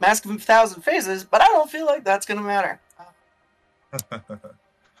 I can mask of 1,000 faces, but I don't feel like that's going to matter.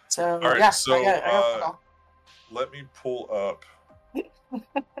 So All right, yeah, so, I got fuck off. Let me pull up.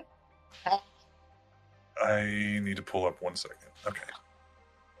 I need to pull up 1 second. Okay.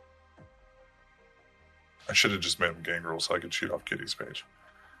 I should have just made him gangrel so I could shoot off Kitty's page.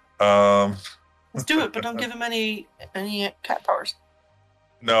 Let's do it, but don't give him any cat powers.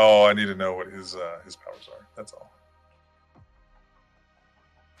 No, I need to know what his powers are. That's all.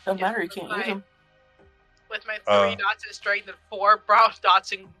 Doesn't Yeah, matter, you can't use right. them. With my Uh, 3 dots in strength and 4 brow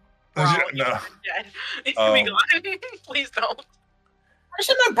dots in brawl, No. I'm dead. He's gonna be gone. Please don't.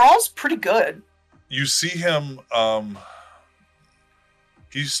 Actually, my brawl's pretty good. You see him.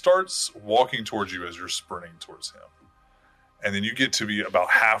 He starts walking towards you as you're sprinting towards him, and then you get to be about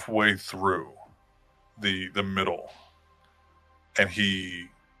halfway through the middle, and he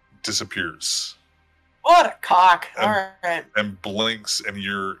disappears What a cock! All right, and blinks, and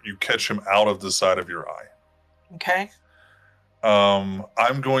you catch him out of the side of your eye. okay.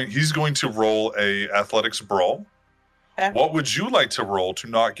 He's going to roll a athletics brawl. Okay. What would you like to roll to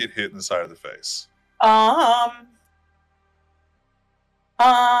not get hit in the side of the face? A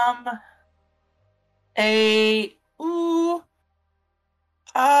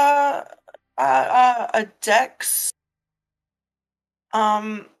dex.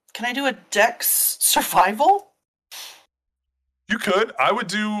 Can I do a dex survival? You could. I would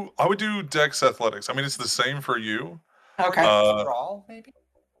do Dex Athletics. I mean, it's the same for you. Okay. Brawl, maybe?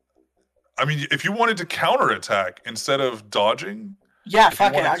 I mean, if you wanted to counterattack instead of dodging, Yeah, if you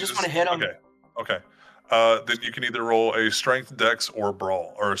fuck it. wanted I just want to hit him. Okay. Then you can either roll a Strength Dex or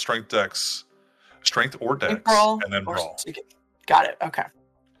Brawl, or a Strength Dex, Strength or Dex, and then or Brawl. Got it. Okay.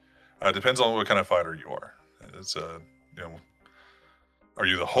 Depends on what kind of fighter you are. It's are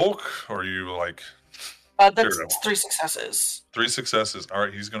you the Hulk, or are you like That's Daredevil? 3 successes 3 successes? All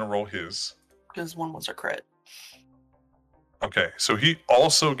right, he's gonna roll his. because 1 was a crit. Okay, so he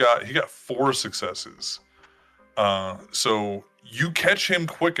also got 4 successes. So you catch him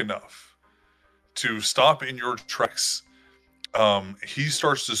quick enough to stop in your tracks. He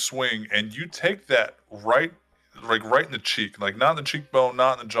starts to swing, and you take that right in the cheek, like not in the cheekbone,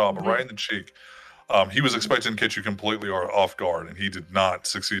 not in the jaw, but right in the cheek. He was expecting to catch you completely off guard, and he did not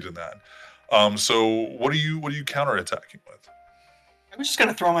succeed in that. So what are you counterattacking with? I'm just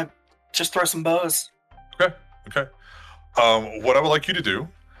gonna throw some bows. Okay. What I would like you to do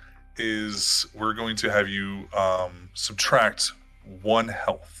is we're going to have you subtract 1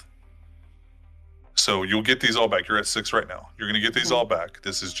 health. So you'll get these all back. You're at 6 right now. You're going to get these all back.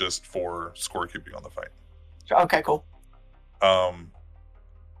 This is just for scorekeeping on the fight. Okay, cool.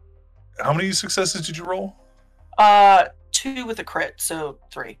 How many successes did you roll? 2 with a crit, so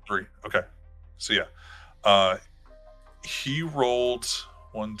 3. 3. Okay. So yeah, he rolled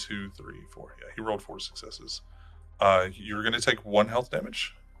 1, 2, 3, 4. Yeah, he rolled 4 successes. You're going to take 1 health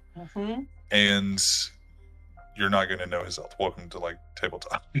damage, and you're not going to know his health. Welcome to like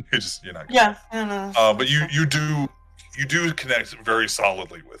tabletop. You're not. Yeah. I know. But you do connect very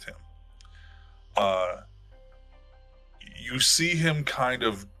solidly with him. You see him kind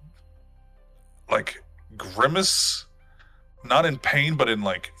of like grimace, not in pain, but in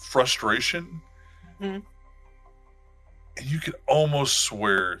like frustration. Mhm. And you could almost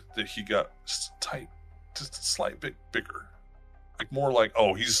swear that he got tight, just a slight bit bigger. Like more like,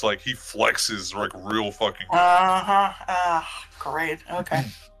 oh, he's like, he flexes like real fucking good. Great. Okay.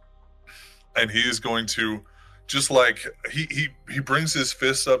 And he is going to just like, he brings his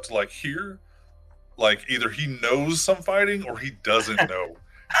fist up to like here. Like either he knows some fighting or he doesn't know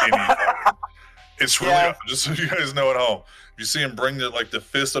any fighting. It's really, just so you guys know at home, if you see him bring the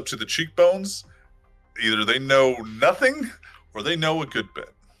fist up to the cheekbones, either they know nothing or they know a good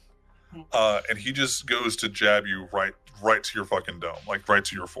bit. And he just goes to jab you right to your fucking dome, like right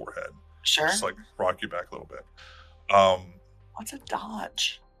to your forehead. Sure. Just like rock you back a little bit. What's a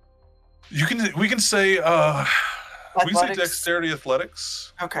dodge? We can say Athletics? dexterity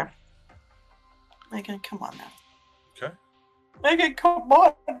athletics. Okay. Megan, come on now. Okay. Megan, come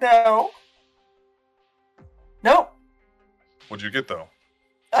on now. Nope. What'd you get though?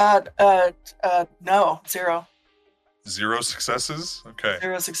 No. 0. 0 successes? Okay.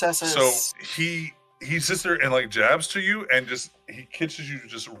 0 successes. So he sits there and like jabs to you and just he catches you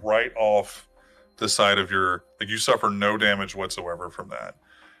just right off the side of your, like you suffer no damage whatsoever from that.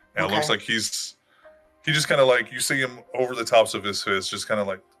 And it looks like he just kind of like, you see him over the tops of his fist, just kind of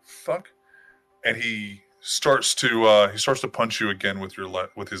like, fuck. And he starts to punch you again with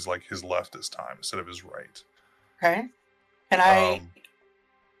his left this time instead of his right. Okay. Can I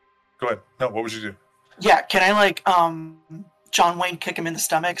go ahead. No, what would you do? Yeah, can I like John Wayne kick him in the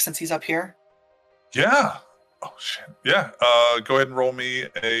stomach since he's up here? Yeah. Oh shit. Yeah. Go ahead and roll me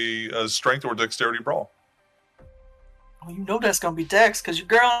a strength or dexterity brawl. Oh, you know that's gonna be dex because your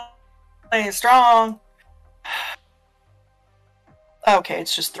girl ain't strong. Okay,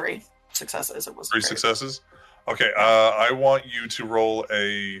 it's just 3 successes. It was 3 successes. Okay. I want you to roll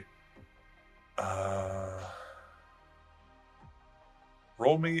a.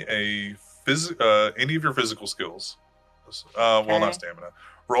 Roll me a any of your physical skills. Well, not stamina.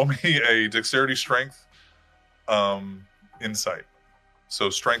 Roll me a dexterity, strength, insight. So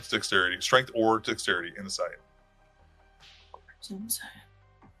strength or dexterity, insight.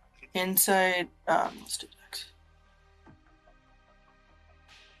 Insight. Let's do dex.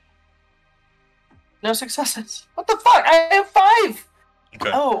 No successes. What the fuck? I have 5.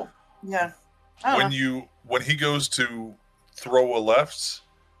 Okay. Oh, yeah. When he goes to throw a left,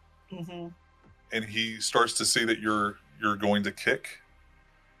 and he starts to see that you're going to kick,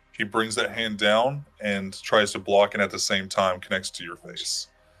 he brings that hand down and tries to block, and at the same time connects to your face.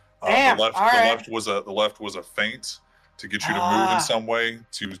 Damn, the left was a feint to get you to move in some way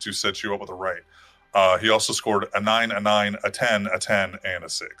to set you up with a right. He also scored a 9, a 9, a 10, a 10, and a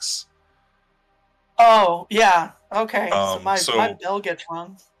 6. Oh yeah, okay. So my bell gets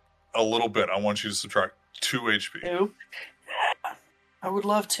rung. A little bit. I want you to subtract 2 HP. 2. I would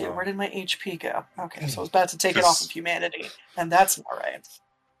love to. Where did my HP go? Okay, so I was about to take it off of humanity, and that's not right.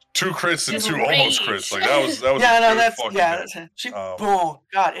 2 crits and 2 almost crits. Like that was yeah, no, that's she, boom.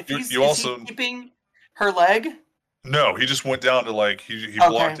 God, if he's is he keeping her leg? No, he just went down to like he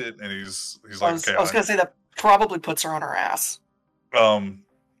blocked it, and he's like, I was gonna say that probably puts her on her ass.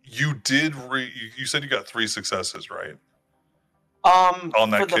 You did you said you got 3 successes, right? On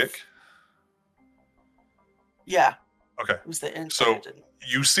that kick? Yeah. Okay. It was the so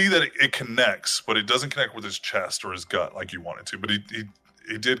you see that it connects, but it doesn't connect with his chest or his gut like you wanted to. But he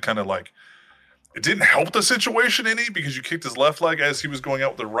did kind of like, it didn't help the situation any because you kicked his left leg as he was going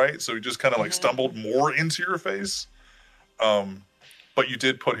out with the right, so he just kind of like stumbled more into your face. But you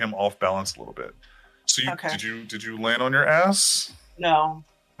did put him off balance a little bit. So did you land on your ass? No.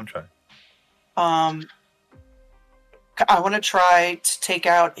 Okay. I want to try to take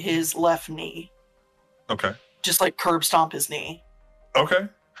out his left knee. Okay. Just like curb stomp his knee. Okay.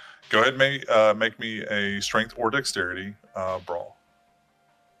 Go ahead and make me a strength or dexterity brawl.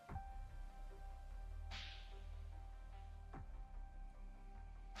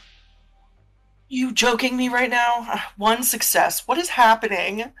 You joking me right now? 1 success. What is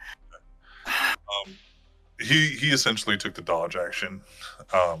happening? He essentially took the dodge action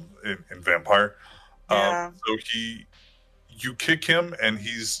in Vampire. Yeah. So you kick him, and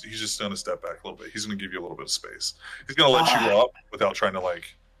he's just going to step back a little bit. He's going to give you a little bit of space. He's going to let you up without trying to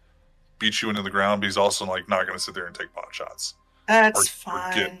like beat you into the ground, but he's also like not going to sit there and take pot shots. That's or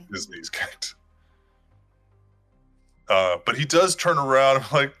fine. get his knees kicked. But he does turn around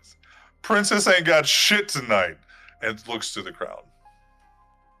and like, Princess ain't got shit tonight, and looks to the crowd.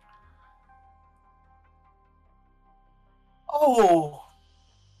 Oh,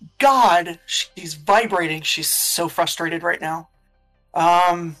 God, she's vibrating. She's so frustrated right now.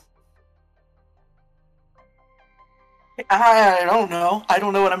 I don't know. I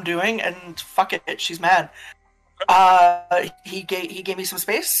don't know what I'm doing, and fuck it, she's mad. He gave me some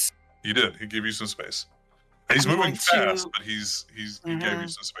space. He did. He gave you some space. He's I'm moving going to- fast, but he gave you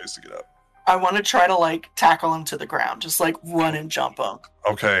some space to get up. I want to try to like tackle him to the ground, just like run and jump him.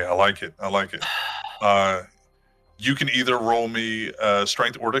 Okay, I like it. You can either roll me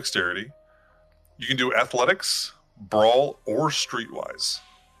strength or dexterity. You can do athletics, brawl, or streetwise.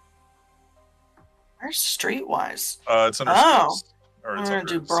 Where's streetwise? It's under Oh. skills. Or I'm it's gonna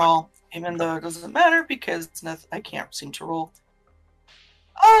under do brawl, even though it doesn't matter because I can't seem to roll.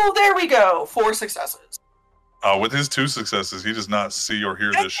 Oh, there we go. 4 successes. With his 2 successes, he does not see or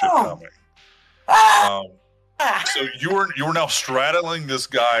hear this shit Damn. coming. Ah! So you're now straddling this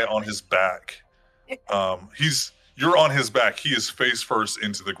guy on his back. You're on his back. He is face first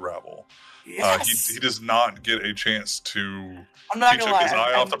into the gravel. Yes. He does not get a chance to. I'm not He gonna took lie. his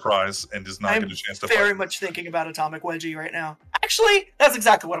eye off I'm the prize and does not I'm get a chance to very fight. much thinking about Atomic Wedgie right now. Actually, that's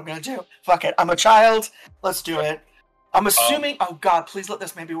exactly what I'm gonna do. Fuck it. I'm a child. Let's do it. I'm assuming. Oh God, please let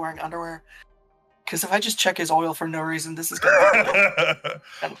this man be wearing underwear. Because if I just check his oil for no reason, this is gonna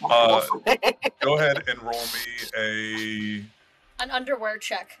be Go ahead and roll me An underwear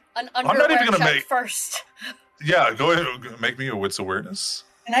check. An not underwear even gonna check make- first. Yeah, go ahead and make me a wits awareness.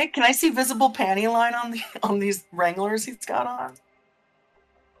 Can I see visible panty line on these Wranglers he's got on?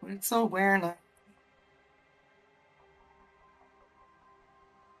 Wits awareness.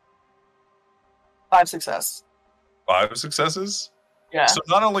 Five success. 5 successes. Yeah. So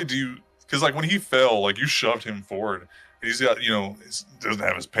not only do you, because like when he fell, like you shoved him forward. He's got, he doesn't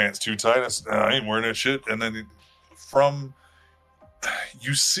have his pants too tight. I ain't wearing that shit. And then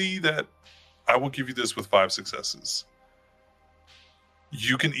you see that I will give you this with 5 successes.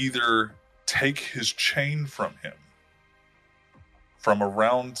 You can either take his chain from him, from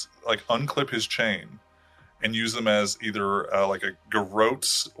around, like unclip his chain, and use them as either like a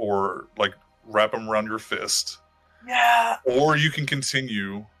garrote or like wrap them around your fist. Yeah. Or you can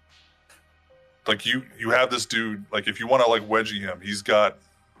continue, like you have this dude, like if you want to like wedgie him, he's got,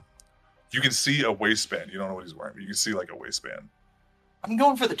 you can see a waistband. You don't know what he's wearing, but you can see like a waistband. I'm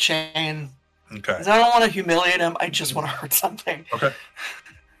going for the chain. Okay. 'Cause I don't want to humiliate him. I just want to hurt something. Okay.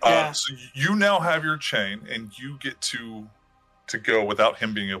 Yeah. So you now have your chain, and you get to go without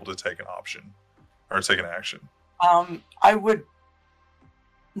him being able to take an option or take an action. I would.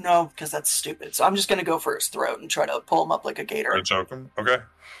 No, because that's stupid. So I'm just gonna go for his throat and try to pull him up like a gator. Try to choke him. Okay.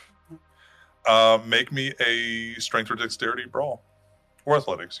 Make me a strength or dexterity brawl, or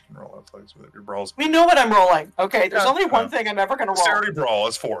athletics. You can roll athletics with it. Your brawls. We know what I'm rolling. Okay, there's Yeah, only one yeah. thing I'm ever gonna roll. Dexterity brawl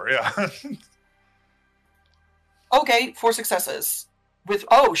is 4. Yeah. Okay, 4 successes. With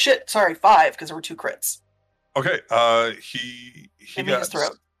oh shit, sorry, 5 because there were 2 crits. Okay. He Give me his got.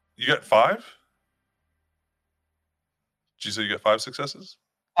 throat. You got 5. Did you say you got 5 successes?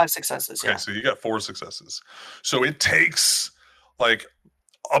 5 successes. Okay, Yeah. so you got 4 successes. So it takes like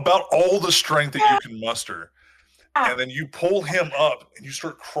about all the strength that you can muster. And then you pull him up and you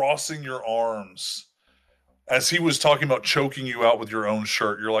start crossing your arms. As he was talking about choking you out with your own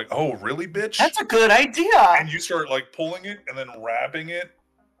shirt, you're like, oh, really, bitch? That's a good idea. And you start like pulling it and then wrapping it.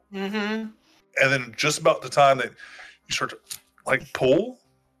 Mm-hmm. And then just about the time that you start to like pull,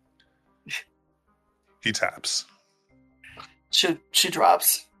 he taps. She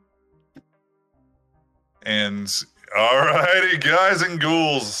drops. And alrighty, guys and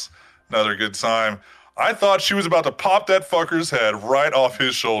ghouls, another good time. I thought she was about to pop that fucker's head right off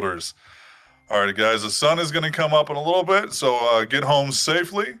his shoulders. Alrighty, guys, the sun is going to come up in a little bit, so get home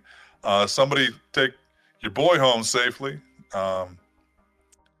safely. Somebody take your boy home safely. We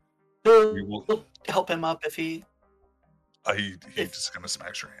will- We'll help him up if he. he just kind of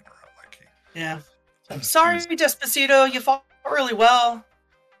smacks your hand around like Yeah. I'm sorry, Despacito. You fought really well.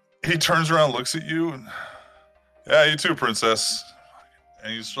 he turns around, looks at you, and yeah, you too, princess.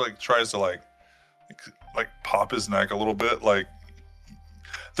 And he just like tries to like pop his neck a little bit. Like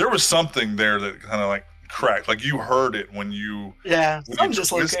there was something there that kind of like cracked. Like you heard it when you Yeah. when I'm you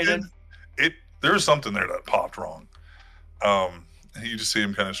dislocated. twisted. There's something there that popped wrong. And you just see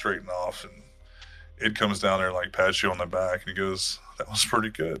him kind of straighten off, and It comes down there and like pats you on the back, and he goes, "That was pretty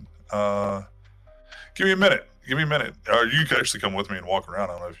good. Give me a minute. Give me a minute. You can actually come with me and walk around.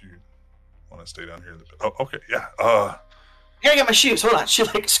 I don't know if you want to stay down here. Oh, okay, yeah. I gotta get my shoes. Hold on." She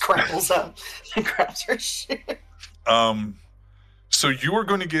like scrambles up and grabs her shoe. So you are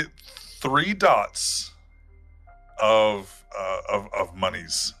going to get 3 dots of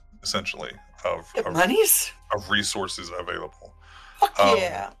monies, essentially, of Monies? resources available. Fuck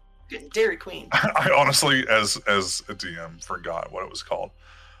yeah. Getting Dairy Queen. I honestly, as a DM, forgot what it was called.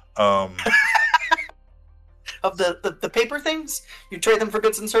 Of the paper things? You trade them for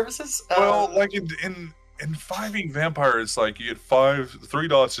goods and services? Well, like in 5e Vampire, it's like you get 3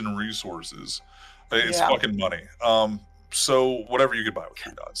 dots in resources. It's fucking money. So whatever you could buy with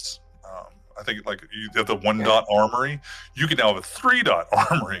 3 dots. I think like you have the 1 dot armory. You can now have a 3 dot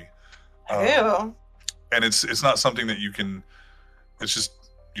armory. Ew. And it's not something that you can. It's just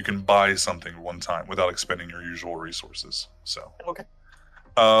you can buy something one time without expending your usual resources. So okay.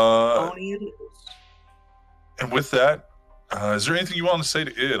 And with that, is there anything you want to say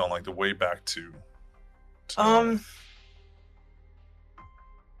to Id on like the way back to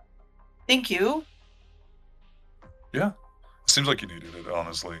Thank you. Yeah. It seems like you needed it,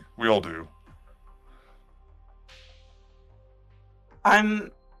 honestly. We all do.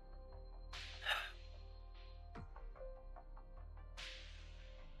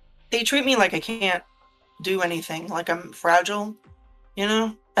 They treat me like I can't do anything, like I'm fragile, you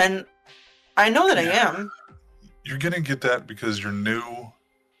know? And I know that I am. You're gonna get that because you're new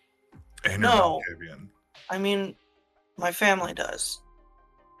and you're Malkavian. I mean, my family does.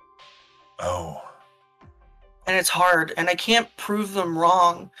 Oh. And it's hard, and I can't prove them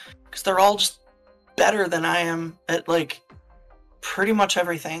wrong because they're all just better than I am at like pretty much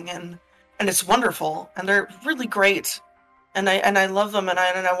everything, and it's wonderful, and they're really great, and I love them, and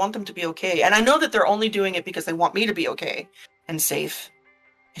I want them to be okay, and I know that they're only doing it because they want me to be okay and safe.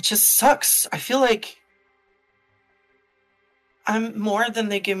 It just sucks. I feel like I'm more than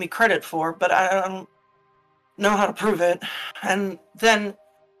they give me credit for, but I don't know how to prove it, and then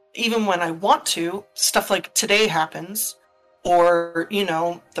even when I want to, stuff like today happens, or, you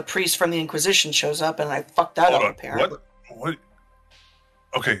know, the priest from the Inquisition shows up and I fucked that up, apparently. What?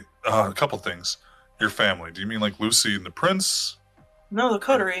 Okay, a couple things. Your family. Do you mean like Lucy and the prince? No, the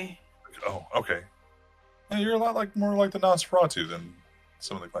coterie. Oh, okay. Yeah, you're a lot more like the Nosferatu than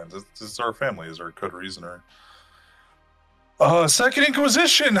some of the clans. This is our family, is our coteries and our... Second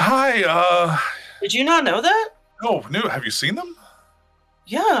Inquisition, hi! Did you not know that? No, have you seen them?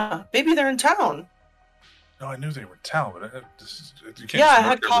 Yeah, maybe they're in town. No, I knew they were in town, but you can't. Yeah, I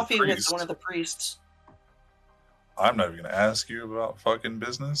had coffee with one of the priests. I'm not even going to ask you about fucking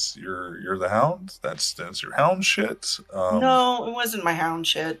business. You're the hound. That's your hound shit. No, it wasn't my hound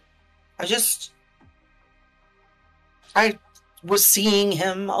shit. I was seeing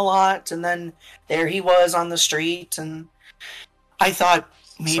him a lot, and then there he was on the street, and I thought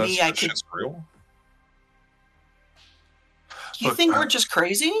maybe I could. Shit's real. You think we're just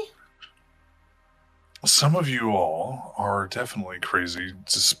crazy? Some of you all are definitely crazy,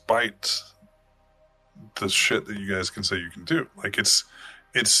 despite the shit that you guys can say you can do. Like it's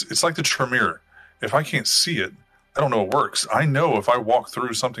like the Tremere. If I can't see it, I don't know it works. I know if I walk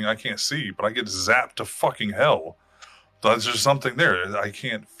through something I can't see, but I get zapped to fucking hell. There's just something there I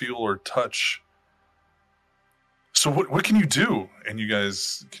can't feel or touch. So what can you do? And you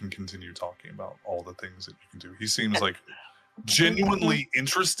guys can continue talking about all the things that you can do. He seems like genuinely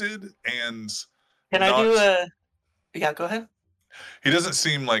interested and can I do a... Yeah, go ahead. He doesn't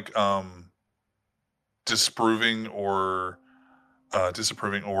seem like disapproving or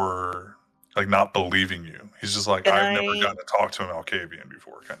like not believing you. He's just like, I've never gotten to talk to an Malkavian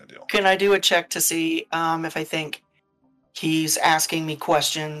before kind of deal. Can I do a check to see if I think he's asking me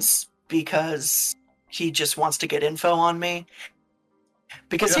questions because he just wants to get info on me?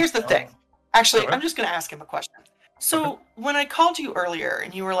 Because here's the thing. Actually, I'm just going to ask him a question. So when I called you earlier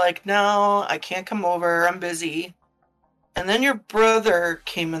and you were like, no, I can't come over, I'm busy. And then your brother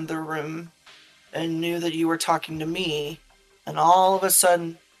came in the room and knew that you were talking to me. And all of a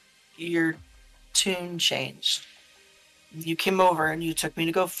sudden, your tune changed. You came over and you took me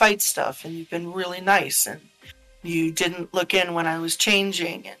to go fight stuff. And you've been really nice. And you didn't look in when I was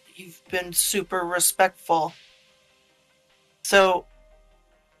changing. And you've been super respectful. So...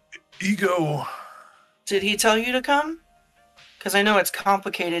 Ego... Did he tell you to come? Because I know it's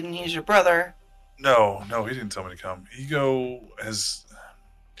complicated and he's your brother. No, he didn't tell me to come. Ego has...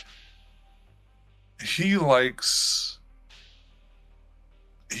 He wants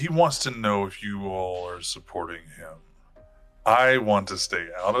to know if you all are supporting him. I want to stay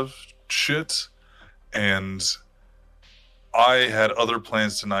out of shit, And I had other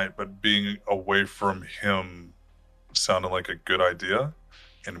plans tonight, but being away from him sounded like a good idea.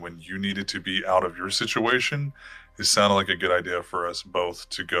 And when you needed to be out of your situation, it sounded like a good idea for us both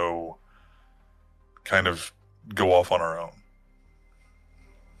to go off on our own.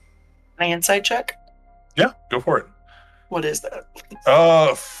 An insight check? Yeah, go for it. What is that?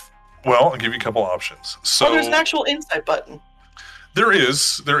 Well, I'll give you a couple options. So there's an actual insight button. There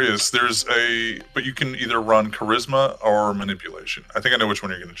is, but you can either run charisma or manipulation. I think I know which one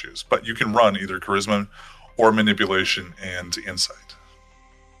you're going to choose, but you can run either charisma or manipulation and insight.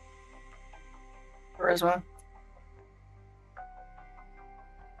 Charisma.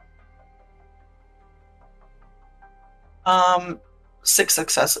 Six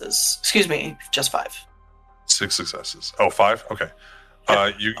successes. Excuse me, just 5. 6 successes. Oh, 5? Okay.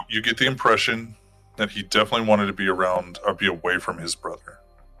 Yep. You get the impression that he definitely wanted to be around or be away from his brother.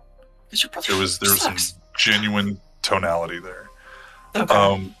 Is your brother There was some sucks. genuine tonality there.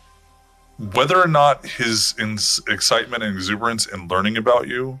 Okay. Whether or not his excitement and exuberance in learning about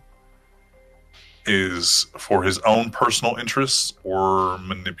you is for his own personal interests or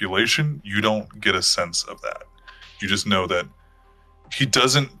manipulation, you don't get a sense of that. You just know that he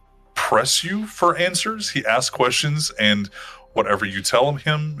doesn't press you for answers. He asks questions, and whatever you tell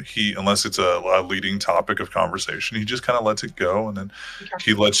him, unless it's a leading topic of conversation, he just kind of lets it go, and then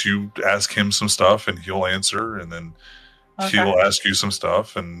he lets you ask him some stuff, and he'll answer, and then he'll ask you some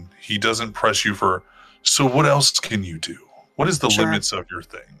stuff, and he doesn't press you for, so what else can you do? What is the limits of your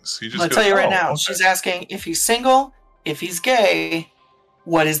things? He just I'll goes, tell you right "Oh, now, okay." she's asking if he's single, if he's gay,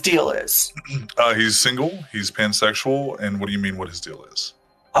 what his deal is. He's single, he's pansexual, and what do you mean what his deal is?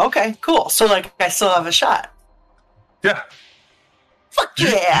 Okay, cool. So, like, I still have a shot. Yeah. Fuck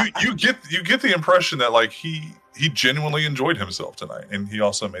yeah! You get the impression that, like, he genuinely enjoyed himself tonight, and he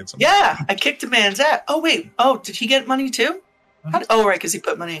also made some. Yeah, I kicked a man's ass. Oh, wait. Oh, did he get money too? Oh, right, because he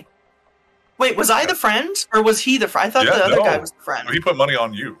put money. Wait, was I the friend? Or was he the friend? I thought the other guy was the friend. He put money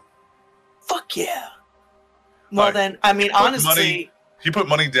on you. Fuck yeah. Well, Like, then, I mean, honestly... He put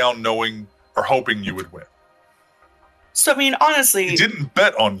money down knowing or hoping you would win. So, I mean, honestly... He didn't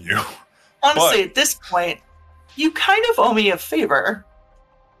bet on you. Honestly, at this point, you kind of owe me a favor.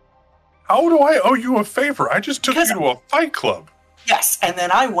 How do I owe you a favor? I just took Because- you to a fight club. Yes, and then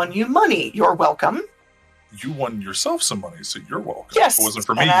I won you money. You're welcome. You won yourself some money, so you're welcome. Yes, If it wasn't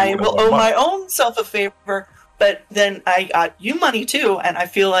for me, and you I would've will won owe money. my own self a favor, but then I got you money too, and I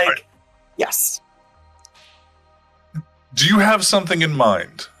feel like, Right. yes. Do you have something in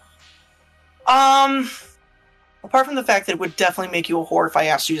mind? Apart from the fact that it would definitely make you a whore if I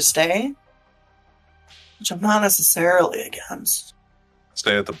asked you to stay, which I'm not necessarily against.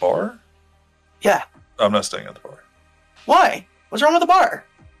 Stay at the bar? Yeah. I'm not staying at the bar. Why? What's wrong with the bar?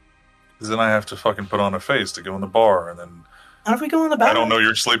 Because then I have to fucking put on a face to go in the bar, and then How if we go in the back? I don't know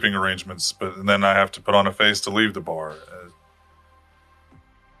your sleeping arrangements, but then I have to put on a face to leave the bar.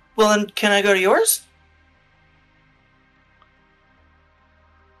 Well, then, can I go to yours?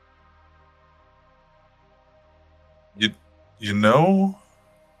 You know,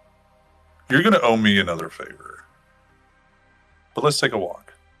 you're going to owe me another favor. But let's take a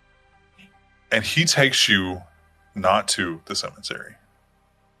walk. And he takes you not to the cemetery.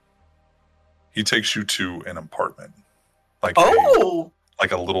 He takes you to an apartment. Like Oh!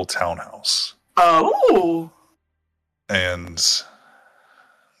 like a little townhouse. Oh! And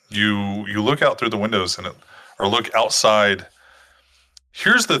you look out through the windows or look outside.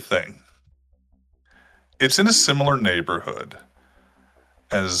 Here's the thing. It's in a similar neighborhood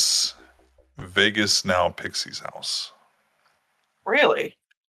as Vegas Now Pixie's house. Really?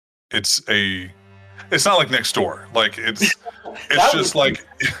 It's not like next door. Like it's That just would- like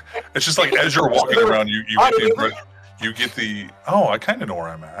it's just like as you're walking around, you get the impression, I kind of know where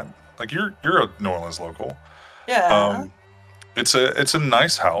I'm at. Like you're a New Orleans local. Yeah. It's a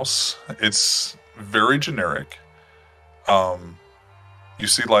nice house. It's very generic. You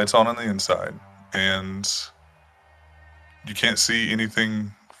see lights on the inside, and you can't see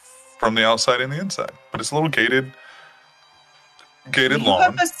anything from the outside and the inside. But it's a little gated you lawn.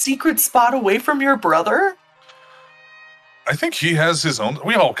 have a secret spot away from your brother? I think he has his own.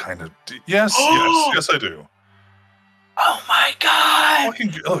 We all kind of. Yes, yes, I do. Oh my god!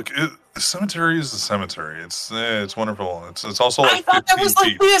 Look, the cemetery is the cemetery. It's wonderful. It's also like I thought that 15 was like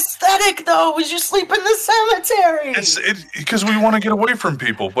feet. the aesthetic, though. Was you sleep in the cemetery? It's because we want to get away from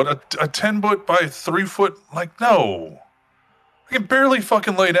people. But a 10-foot by 3-foot, like no, I can barely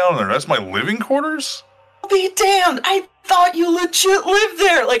fucking lay down there. That's my living quarters. Be damned! I thought you legit lived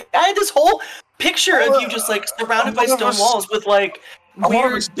there. Like I had this whole picture of you just like surrounded by stone walls with like A lot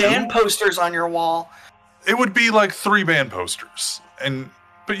of us weird band do. posters on your wall. It would be like 3 band posters.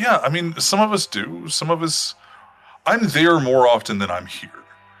 But yeah, I mean, some of us do. Some of us, I'm there more often than I'm here.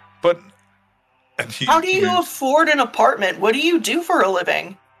 How do you afford an apartment? What do you do for a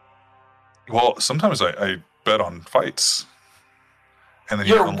living? Well, sometimes I bet on fights. And then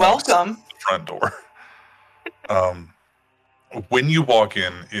You're he unlocks welcome. the front door. When you walk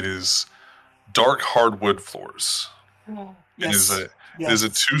in, it is dark hardwood floors. Yes. It is a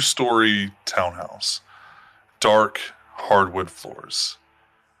 2-story townhouse. Dark hardwood floors.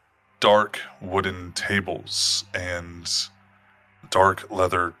 Dark wooden tables and dark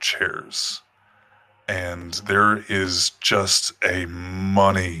leather chairs. And there is just a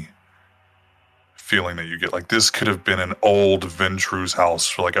money feeling that you get. Like, this could have been an old Ventru's house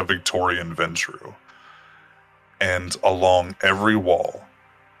for like a Victorian Ventru. And along every wall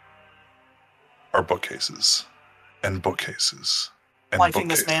are bookcases and bookcases and Wiping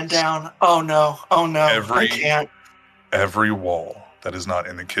this man down. Oh no. I can't. Every wall that is not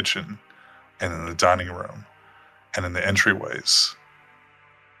in the kitchen and in the dining room and in the entryways.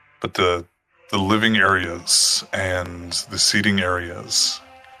 But the living areas and the seating areas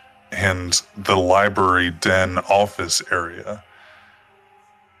and the library den office area.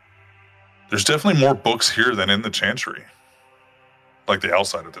 There's definitely more books here than in the Chantry. Like the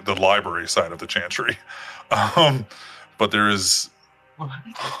outside of the library side of the Chantry. But there is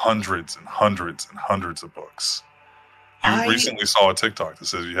hundreds and hundreds and hundreds of books. You recently saw a TikTok that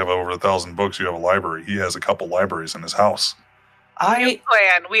says you have over 1,000 books, you have a library. He has a couple libraries in his house. Plan.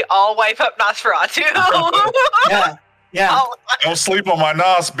 We all wipe up Nosferatu. Yeah. Don't sleep on my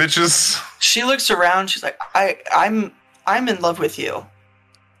nos, bitches. She looks around. She's like, I'm in love with you.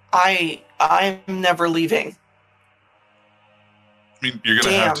 I'm never leaving. I mean, you're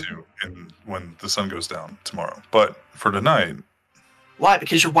gonna have to when the sun goes down tomorrow. But for tonight, why?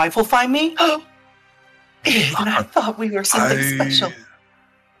 Because your wife will find me. And I thought we were something special.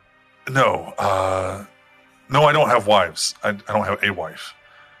 No, I don't have wives. I don't have a wife.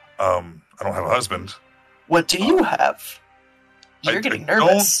 I don't have a husband. What do you have? You're getting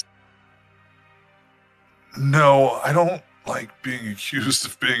nervous. No, I don't like being accused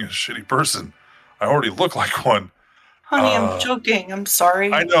of being a shitty person. I already look like one. Honey, I'm joking. I'm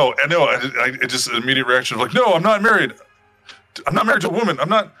sorry. I know. I just an immediate reaction of like, no, I'm not married. I'm not married to a woman. I'm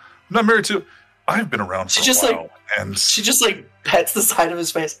not married to. I've been around for a while, and she just like pets the side of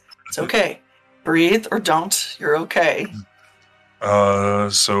his face. It's okay. Breathe or don't. You're okay.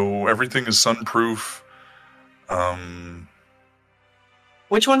 So everything is sunproof.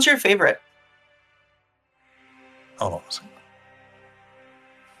 Which one's your favorite? Hold on a second.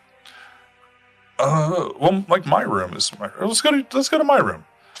 Well, like my room is my. Let's go to my room.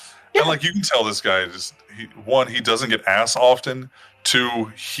 Yeah. And like you can tell, this guy he doesn't get ass often.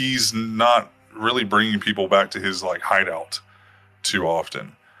 2, he's not really bringing people back to his like hideout too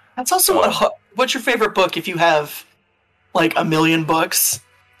often. That's also what's your favorite book? If you have like 1 million books,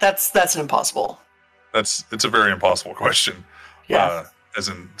 that's an impossible. It's a very impossible question. Yeah. As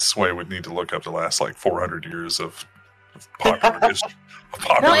in, Sway would need to look up the last like 400 years of popular history.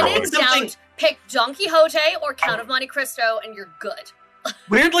 Pick Don Quixote or Count of Monte Cristo, and you're good.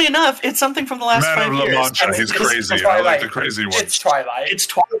 Weirdly enough, it's something from the last 5 years. La Mancha, he's crazy. I like the crazy one. It's Twilight. It's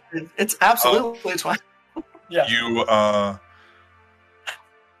Twilight. It's absolutely Twilight. Yeah.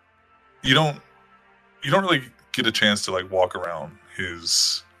 You don't really get a chance to like walk around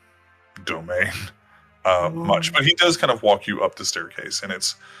his domain much, but he does kind of walk you up the staircase, and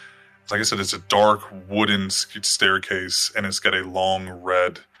it's like I said, it's a dark wooden staircase, and it's got a long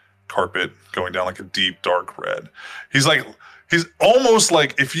red carpet going down, like a deep dark red. He's almost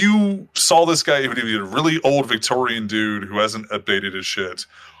like, if you saw this guy, he would be a really old Victorian dude who hasn't updated his shit,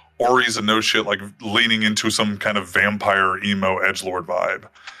 or he's a no shit like leaning into some kind of vampire emo edgelord vibe.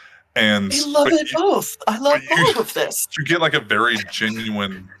 And I love it both. I love both of this. You get like a very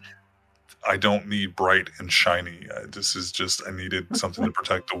genuine, I don't need bright and shiny. This is just, I needed something to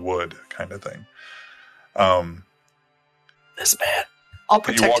protect the wood kind of thing. This man. I'll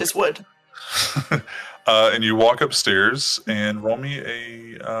protect his wood. And you walk upstairs and roll me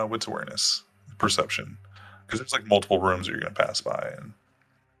a wits awareness perception. Because there's like multiple rooms that you're going to pass by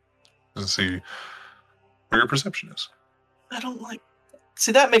and see where your perception is. I don't like...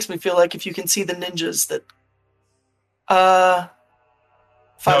 See, that makes me feel like if you can see the ninjas that...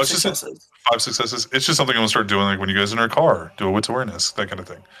 5 successes. 5 successes. It's just something I'm going to start doing, like when you guys are in a car, do a wits awareness, that kind of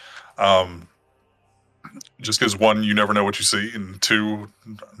thing. Just because 1, you never know what you see, and 2,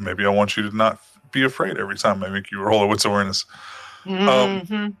 maybe I want you to not be afraid every time I make you roll a wits awareness.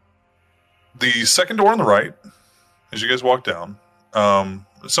 Mm-hmm. The second door on the right, as you guys walk down,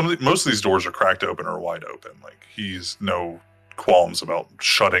 Most of these doors are cracked open or wide open. Like, he's no qualms about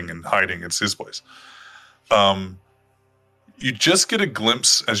shutting and hiding. It's his place. You just get a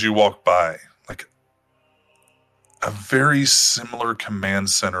glimpse as you walk by, like a very similar command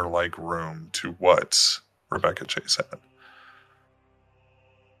center like room to what Rebecca Chase had.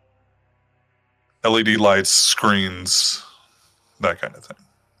 LED lights, screens, that kind of thing.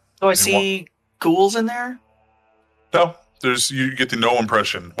 Do I see ghouls in there? No, you get no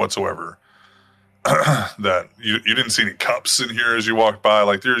impression whatsoever that you didn't see any cups in here as you walk by.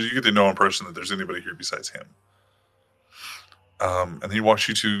 Like, you get no impression that there's anybody here besides him. And then he walks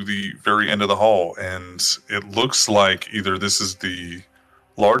you to the very end of the hall, and it looks like either this is the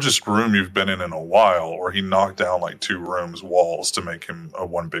largest room you've been in a while, or he knocked down like 2 rooms walls to make him a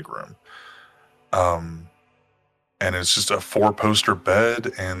one big room. And it's just a 4-poster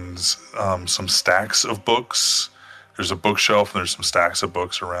bed and some stacks of books. There's a bookshelf and there's some stacks of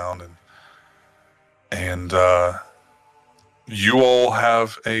books around, and you all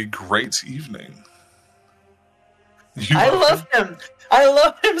have a great evening. I love him. I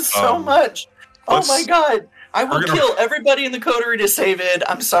love him so much. Oh my god! I will kill everybody in the coterie to save it.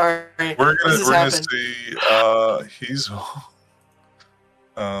 I'm sorry. We're gonna see. He's. All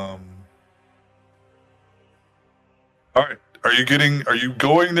right. Are you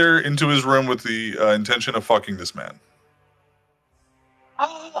going there into his room with the intention of fucking this man?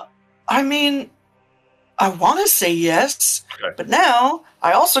 I mean, I want to say yes, okay. But now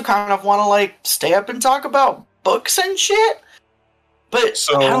I also kind of want to like stay up and talk about books and shit. But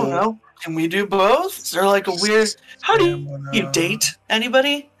I don't know. Can we do both? Is there like a weird? How do you date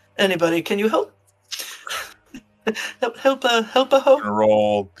anybody? Anybody? Can you help? help a hoe? I'm gonna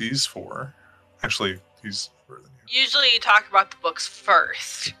roll these 4. Actually, he's. Usually you talk about the books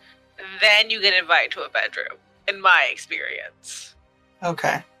first, then you get invited to a bedroom, in my experience.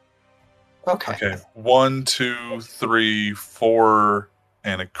 Okay. 1, 2, 3, 4,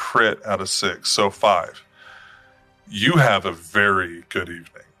 and a crit out of 6, so 5. You have a very good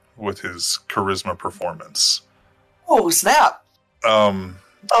evening with his charisma performance. Oh, snap. You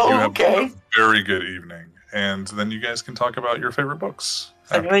have okay. a very good evening, and then you guys can talk about your favorite books.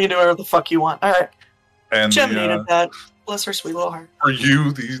 I know you do whatever the fuck you want. All right. And Jem needed that. Bless her sweet little heart. For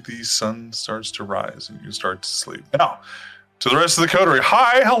you, the sun starts to rise and you start to sleep. Now, to the rest of the coterie,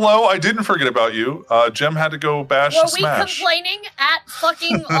 hi, hello, I didn't forget about you. Jem had to go bash and smash. Were we complaining at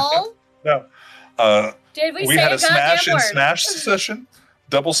fucking all? No. Did we say had a smash and word? smash session.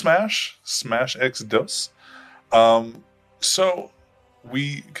 Double smash. Smash X dos. So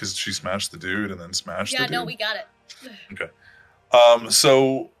because she smashed the dude and then smashed the dude. Yeah, no, we got it. Okay.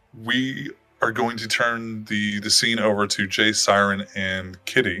 So we are going to turn the scene over to Jay, Siren, and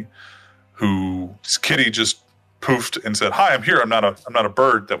Kitty, Kitty just poofed and said, "Hi, I'm here. I'm not a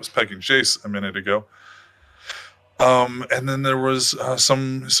bird that was pecking Jace a minute ago." And then there was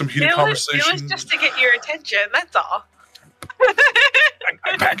some heated conversation. It was just to get your attention. That's all.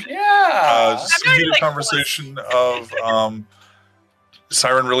 Some heated conversation of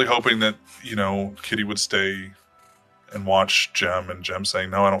Siren really hoping that Kitty would stay and watch Jem, and Jem saying,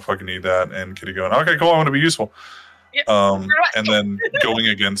 "No, I don't fucking need that," and Kitty going, "Okay, cool, I want to be useful." Yep. And then going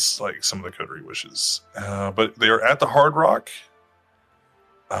against like some of the coterie wishes. But they are at the Hard Rock.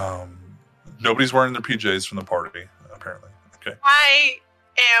 Nobody's wearing their PJs from the party, apparently. Okay. I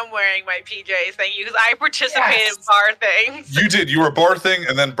am wearing my PJs, thank you, because I participated in bar things. You did. You were bar thing,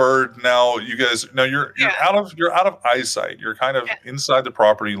 and then bird. Now you guys. Now you're out of eyesight. You're kind of inside the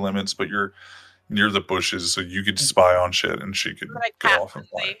property limits, but you're near the bushes, so you could spy on shit, and she could go off and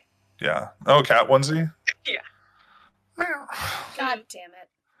fly. Yeah. Oh, cat onesie. Yeah. God damn it.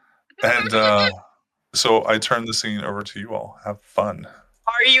 And so I turn the scene over to you all. Have fun.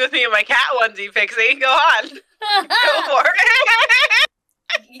 Are you with me in my cat onesie, Pixie? Go on. Go for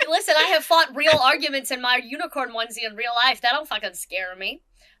it. Listen, I have fought real arguments in my unicorn onesie in real life. That don't fucking scare me.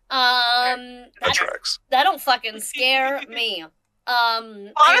 That tracks. That don't fucking scare me.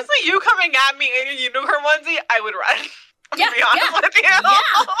 Honestly, you coming at me in a unicorn onesie, I would run. Yeah, to be honest with you. Yeah,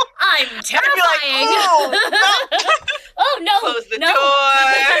 I'm terrifying. Oh no! Close the door.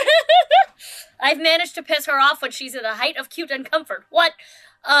 I've managed to piss her off when she's in the height of cute and comfort. What?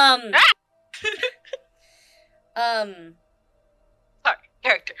 Sorry,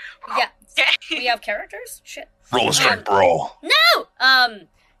 character. Yeah. We have characters? Shit. Roll a strength brawl. No!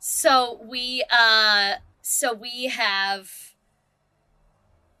 So we have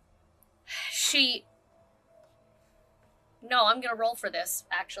No, I'm gonna roll for this,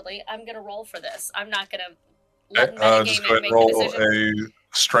 actually. I'm not gonna let metagame just go ahead make and roll the decision.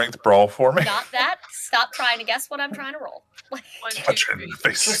 a strength brawl for me. Not that. Stop trying to guess what I'm trying to roll. Like, 1, 2, Punch her in 3. the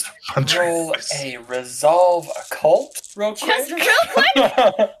face. Just Punch her in roll the face. a resolve occult real quick. just real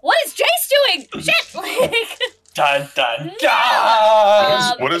quick. What is Jace doing? Shit! Like, Dun dun No.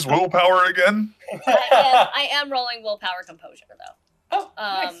 dun. What is willpower again? I am rolling willpower composure though.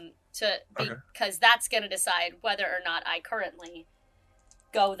 Oh, nice. Because that's gonna decide whether or not I currently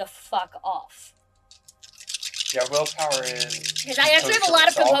go the fuck off. Yeah, willpower is. Because I actually have a lot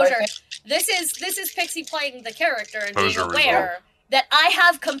of Resolve, I composure. think. This is Pixie playing the character and Composure being aware that I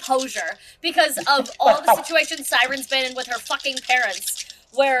have composure because of all the situations Siren's been in with her fucking parents,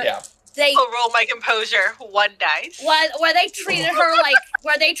 where Yeah. they I'll roll my composure 1 dice. where they treated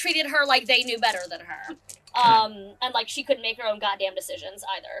her like they knew better than her. And like she couldn't make her own goddamn decisions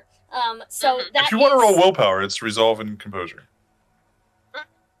either. So Mhm. that If you want to is- roll willpower, it's resolve and composure.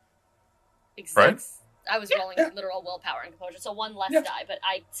 Right? I was rolling literal willpower and composure, so 1 less Yeah. die, but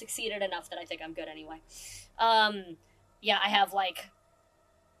I succeeded enough that I think I'm good anyway. Yeah, I have like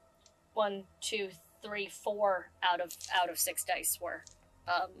 1, 2, 3, 4 out of 6 dice were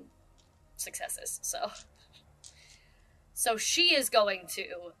successes. So she is going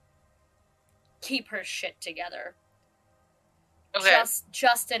to keep her shit together. Okay.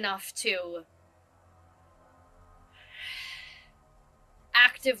 Just enough to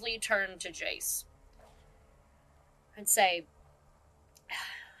actively turn to Jace and say,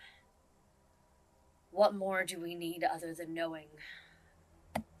 what more do we need other than knowing?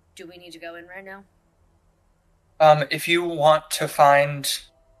 Do we need to go in right now? If you want to find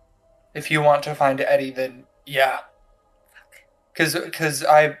Eddie, then yeah. Because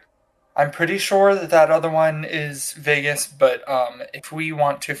I'm pretty sure that other one is Vegas, but if we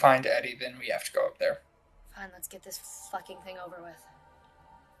want to find Eddie, then we have to go up there. Fine, let's get this fucking thing over with.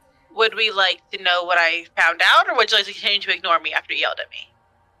 Would we like to know what I found out, or would you like to continue to ignore me after you yelled at me?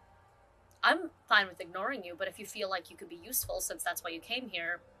 I'm fine with ignoring you, but if you feel like you could be useful since that's why you came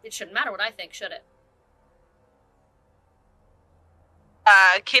here, it shouldn't matter what I think, should it?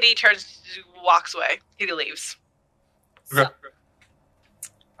 Kitty walks away. Kitty leaves. Okay.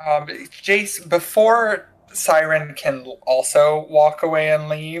 Jace, before Siren can also walk away and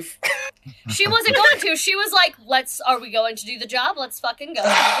leave. She wasn't going to. She was like, are we going to do the job? Let's fucking go do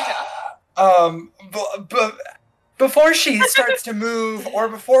the job. But before she starts to move, or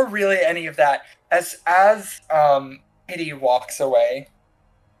before really any of that, as Kitty walks away,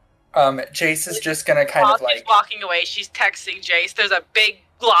 Jace is just gonna kind While of like she's walking away, she's texting Jace. There's a big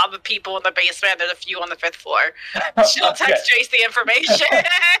glob of people in the basement. There's a few on the 5th floor. She'll text Jace the information.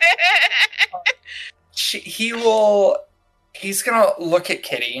 He's gonna look at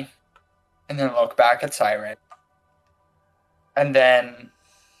Kitty, and then look back at Siren, and then,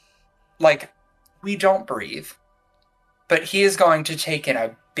 like, we don't breathe, but he is going to take in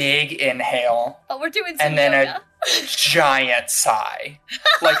a big inhale Oh, we're doing some and then yoga. a giant sigh,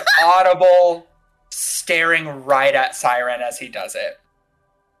 like audible, staring right at Siren as he does it.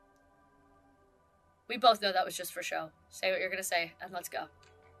 We both know that was just for show. Say what you're gonna say, and let's go.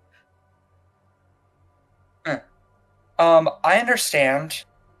 I understand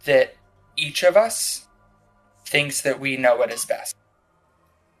that each of us thinks that we know what is best.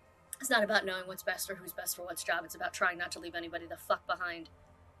 It's not about knowing what's best or who's best for what's job. It's about trying not to leave anybody the fuck behind.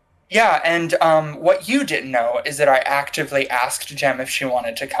 Yeah, and what you didn't know is that I actively asked Jem if she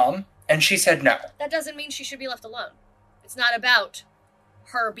wanted to come, and she said no. That doesn't mean she should be left alone. It's not about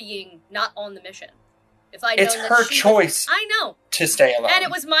her being not on the mission. If I It's her choice I know. to stay alone. And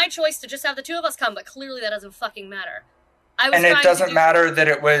it was my choice to just have the two of us come, but clearly that doesn't fucking matter. And it doesn't matter that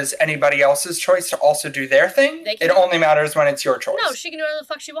it was anybody else's choice to also do their thing. They can It do- only matters when it's your choice. No, she can do whatever the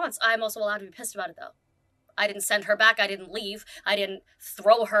fuck she wants. I'm also allowed to be pissed about it, though. I didn't send her back. I didn't leave. I didn't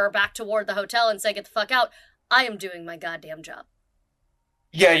throw her back toward the hotel and say, get the fuck out. I am doing my goddamn job.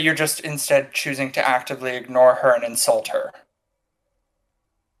 Yeah, you're just instead choosing to actively ignore her and insult her.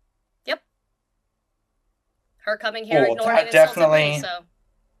 Yep. Her coming here, Cool, ignoring that and insulting me, definitely- so...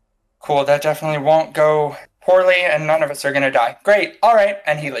 Cool, that definitely won't go poorly, and none of us are gonna die. Great, alright,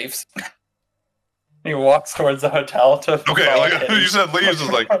 and he leaves. He walks towards the hotel to Okay, follow like Kitty. you said, leaves is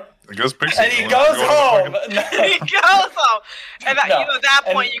like I guess Pixie. And he You goes wanna home! He goes home. And No, at that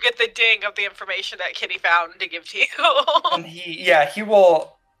point, and- you get the ding of the information that Kitty found to give to you. And he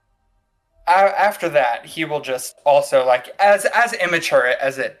will after that he will just also, like, as immature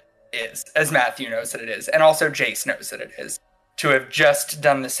as it is, as Matthew knows that it is, and also Jace knows that it is, to have just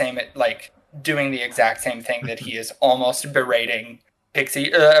done the same, like doing the exact same thing that he is almost berating Pixie,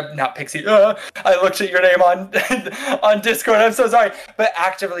 not Pixie, I looked at your name on Discord, I'm so sorry, but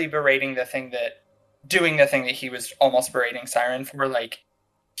actively doing the thing that he was almost berating Siren for. Like,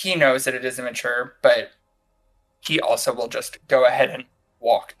 he knows that it is immature, but he also will just go ahead and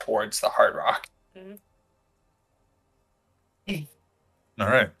walk towards the Hard Rock. All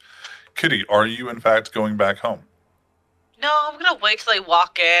right. Kitty, are you in fact going back home? No, I'm gonna wait till they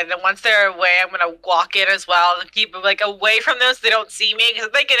walk in, and once they're away, I'm gonna walk in as well and keep them like away from them so they don't see me. Because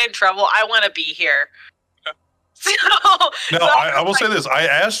if they get in trouble, I want to be here. So, Now, I will say this. I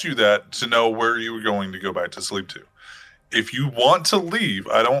asked you that to know where you were going to go back to sleep to. If you want to leave,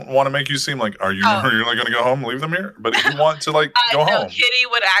 I don't want to make you seem like, are you really going to go home and leave them here? But if you want to, like, go home. Kitty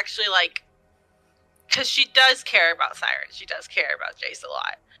would actually, like, because she does care about Siren. She does care about Jace a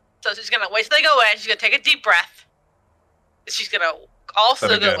lot. So she's going to wait till they go in. She's going to take a deep breath. She's going to also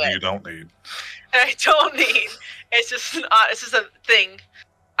that again, go in. You don't need. I don't need. It's just a thing.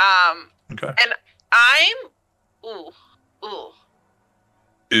 Okay. And I'm... Ooh.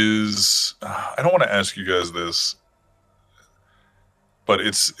 I don't want to ask you guys this, but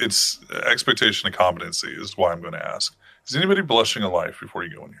it's expectation of competency is why I'm going to ask. Is anybody blushing a life before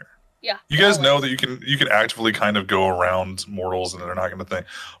you go in here? Yeah. You guys know that you can actively kind of go around mortals and they're not going to think.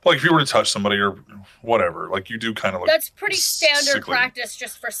 Like if you were to touch somebody or whatever, like you do kind of look. That's pretty standard sickly. Practice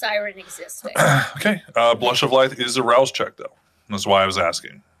just for Siren existing. Okay. Blush of life is a rouse check though. That's why I was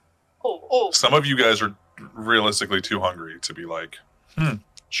asking. Oh. Some of you guys are realistically too hungry to be like,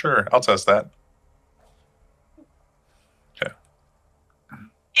 sure, I'll test that. Okay.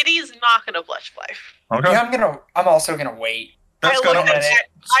 Kitty's not gonna blush life. Okay. Yeah, I'm also gonna wait. That's I looked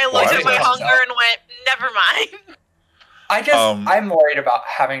at my Why? hunger and went, never mind. I'm worried about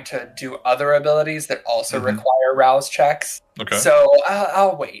having to do other abilities that also Mhm. require rouse checks. Okay. So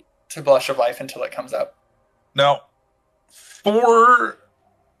I'll wait to Blush of Life until it comes up. Now, for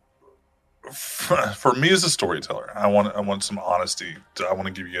me as a storyteller, I want some honesty. I want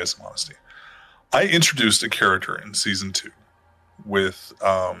to give you guys some honesty. I introduced a character in season 2 with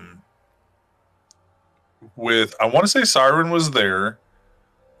I want to say Siren was there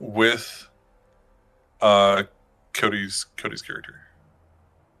with Cody's character.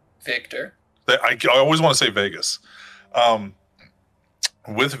 Victor. I always want to say Vegas.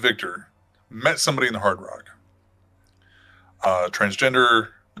 With Victor, met somebody in the Hard Rock. Transgender,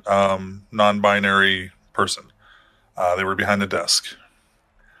 non-binary person. They were behind the desk.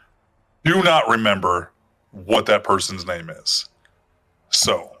 Do not remember what that person's name is.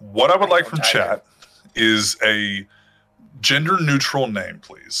 So, what I would like from chat is a gender-neutral name,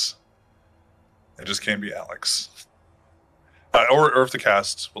 please. It just can't be Alex. Or if the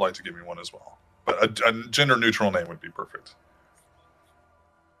cast would like to give me one as well. But a gender-neutral name would be perfect.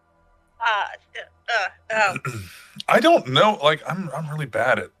 I don't know. Like, I'm really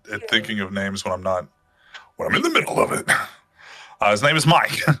bad at thinking of names when I'm in the middle of it. His name is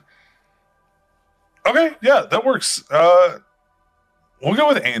Mike. Okay, yeah, that works. We'll go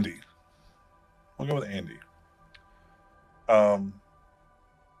with Andy.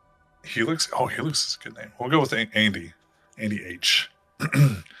 Helix is a good name. We'll go with Andy. Andy H.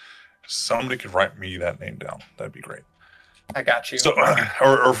 Somebody could write me that name down. That'd be great. I got you. So,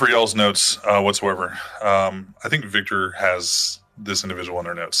 or for y'all's notes whatsoever. I think Victor has this individual in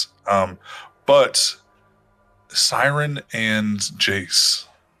their notes. But Siren and Jace,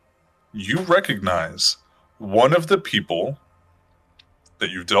 you recognize one of the people that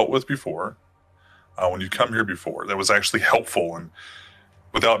you've dealt with before, when you come here before, that was actually helpful and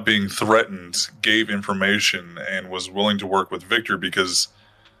without being threatened, gave information and was willing to work with Victor because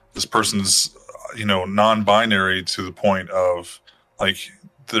this person's, non-binary to the point of like,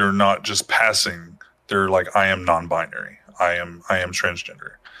 they're not just passing. They're like, I am non-binary. I am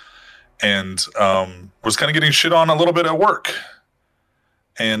transgender. And was kind of getting shit on a little bit at work.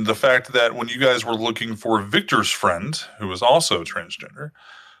 And the fact that when you guys were looking for Victor's friend, who was also transgender,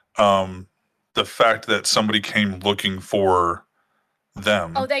 the fact that somebody came looking for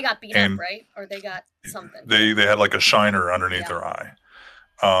them. Oh, they got beat up, right? Or they got something. They had like a shiner underneath their eye.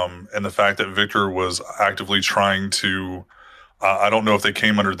 And the fact that Victor was actively trying to, I don't know if they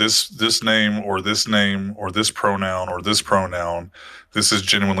came under this name or this pronoun or this pronoun. This is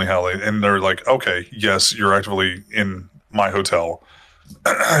genuinely how and they're like, okay, yes, you're actively in my hotel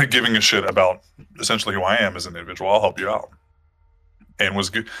giving a shit about essentially who I am as an individual. I'll help you out. And was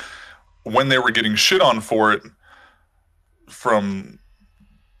good. When they were getting shit on for it from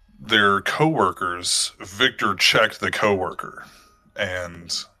their coworkers, Victor checked the coworker.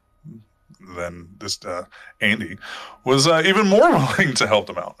 And then this Andy was even more willing to help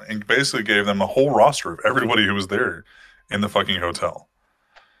them out and basically gave them a whole roster of everybody who was there in the fucking hotel.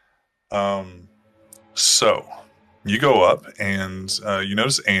 So you go up and you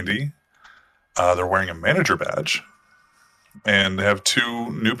notice Andy. They're wearing a manager badge and they have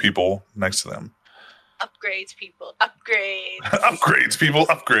 2 new people next to them. Upgrades, people. Upgrades. Upgrades, people,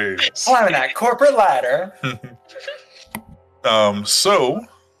 upgrades. Climbing that corporate ladder. So,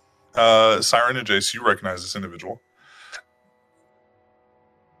 Siren and Jace, you recognize this individual.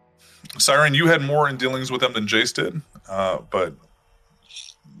 Siren, you had more in dealings with them than Jace did, but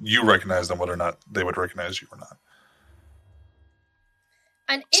you recognize them whether or not they would recognize you or not.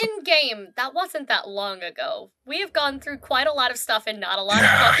 And in game, that wasn't that long ago. We have gone through quite a lot of stuff and not a lot of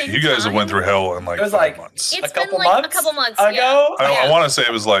Yeah, fucking you guys have went time. through hell in like It was 5 like- months. It's A been couple like months a couple months ago? Yeah. I want to say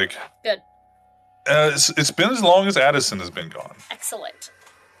it was like Good. it's been as long as Addison has been gone. Excellent.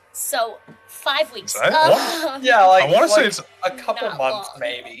 So 5 weeks. Is that Yeah, like, I want to say like it's. a couple Not months, long.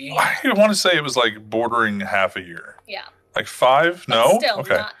 maybe. I want to say it was like bordering half a year. Yeah. Like 5? But No. Still,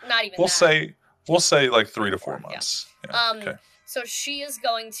 Okay. not even We'll that. say like 3 to 4 months. Yeah. Okay. So she is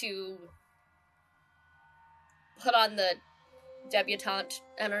going to put on the debutante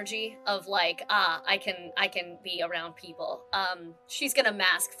energy of like, I can be around people. She's gonna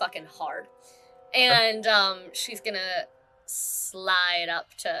mask fucking hard. And she's gonna slide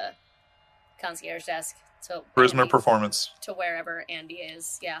up to concierge desk to Charisma Andy, performance to wherever Andy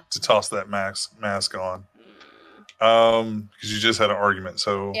is. Yeah. to toss that mask on. Because you just had an argument.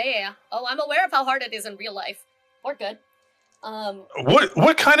 So Yeah. Oh, I'm aware of how hard it is in real life. We're good.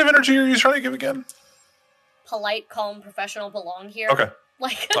 what kind of energy are you trying to give again? Polite, calm, professional belong here. Okay.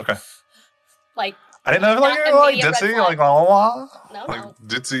 Like, Okay. like, I didn't know Not like immediate red ditzy, flag. like la la la. no, Like no.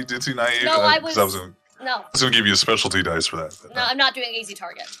 ditzy naive. No, I 'cause was- gonna, No. I was gonna give you a specialty dice for that. but No, I'm not doing easy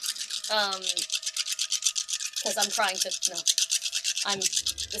target. Because I'm trying to, no. I'm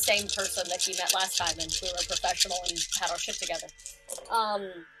the same person that he met last time, and we were professional and had our shit together.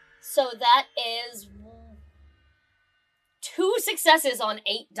 So that is 2 successes on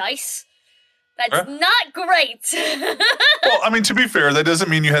 8 dice. That's Okay. not great. Well, I mean, to be fair, that doesn't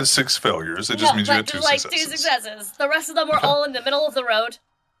mean you had 6 failures. It just No, means you but had 2 like successes. 2 successes. The rest of them were Okay. all in the middle of the road.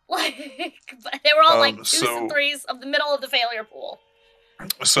 Like, but they were all like 2s so- and 3s of the middle of the failure pool.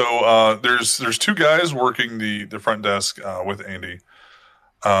 So there's 2 guys working the front desk with Andy.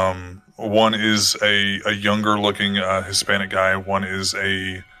 One is a younger looking Hispanic guy. One is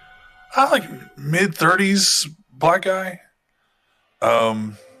a like mid-30s black guy.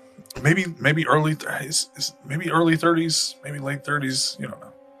 Maybe early 30s, maybe early 30s, maybe late 30s. You don't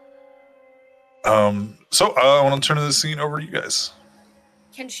know. So I want to turn the scene over to you guys.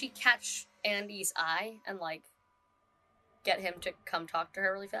 Can she catch Andy's eye and like get him to come talk to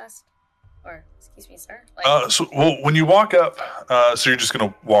her really fast? Or excuse me, sir. Like, Well, when you walk up, so you're just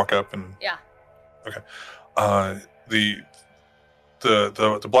gonna walk up and yeah. Okay.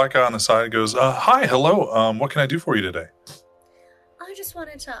 The black guy on the side goes, "Hi, hello. What can I do for you today?" I just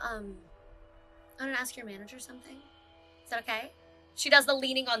wanted to ask your manager something. Is that okay? She does the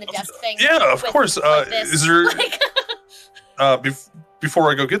leaning on the desk thing. Yeah, of with- course. like this. Is there Like,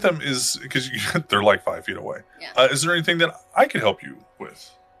 before I go get them? Is because they're like 5 feet away. Yeah. Is there anything that I could help you with?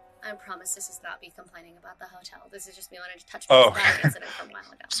 I promise this is not me complaining about the hotel. This is just me wanting to touch Oh, base about an incident from a while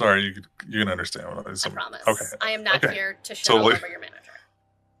ago. Sorry, you can understand what I promise. Okay. I am not Okay. here to shit So, all like- over your manager.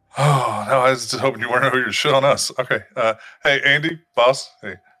 Oh no, I was just hoping you weren't here to shit on us. Okay. Hey, Andy, boss.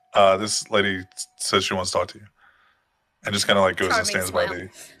 Hey, this lady says she wants to talk to you, and just kind of like goes and Charming stands by smile.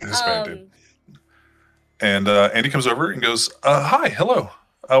 the Hispanic dude. And Andy comes over and goes, "Hi, hello.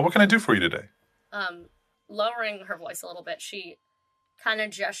 What can I do for you today?" Lowering her voice a little bit, she kind of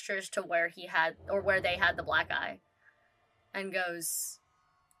gestures to where they had the black eye, and goes,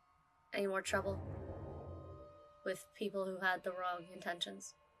 "Any more trouble with people who had the wrong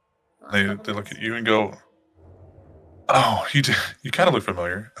intentions?" the last They couple look months?" at you and go, "Oh, you kind of look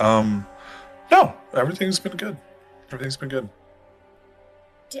familiar." No, everything's been good. Everything's been good.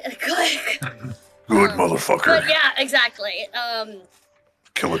 Good. Good Um, motherfucker. But yeah, exactly.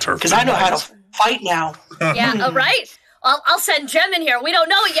 Kill a turf. Because I know how to fight now. Yeah, right. I'll send Jem in here. We don't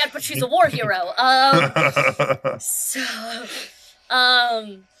know it yet, but she's a war hero. So,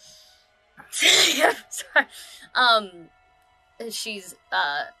 sorry. She's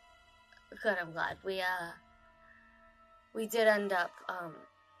good. I'm glad we did end up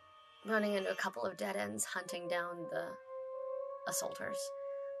running into a couple of dead ends hunting down the assaulters.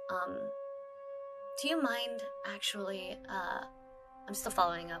 Do you mind actually? I'm still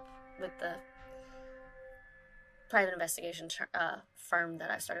following up with the private investigation firm that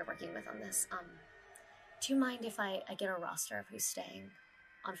I started working with on this. Do you mind if I get a roster of who's staying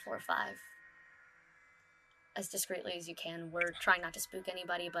on floor 5? As discreetly as you can. We're trying not to spook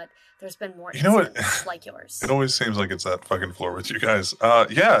anybody, but there's been more You know what? incidents like yours. It always seems like it's that fucking floor with you guys.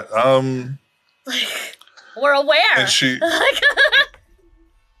 Yeah. Like, we're aware. And she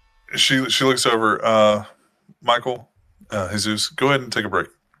she looks over. Michael, Jesus, go ahead and take a break.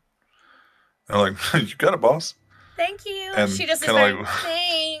 And they're like, you got it, boss. Thank you. And She just is kinda very, like-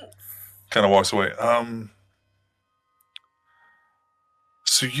 thanks. Kind of walks away.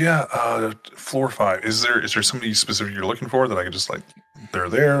 So yeah, floor 5. Is there somebody specific you're looking for that I could just like they're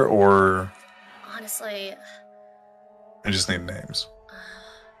there, or Honestly, I just need names?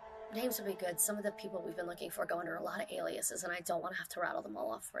 names would be good. Some of the people we've been looking for go under a lot of aliases, and I don't want to have to rattle them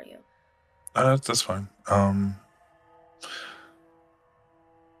all off for you. That's fine.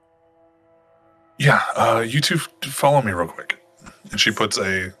 Yeah, you two follow me real quick. And she puts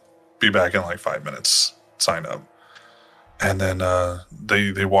a be back in like 5 minutes sign up. And then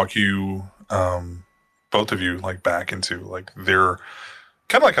they walk you, both of you, like back into like their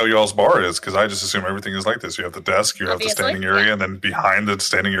kind of like how y'all's bar is, because I just assume everything is like this. You have the desk, you have the Obviously, standing area, yeah. and then behind the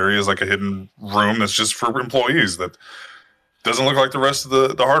standing area is like a hidden room that's just for employees that doesn't look like the rest of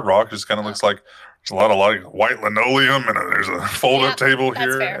the Hard Rock. It just kind of looks like there's a lot of like white linoleum, and there's a fold-up Yeah, table that's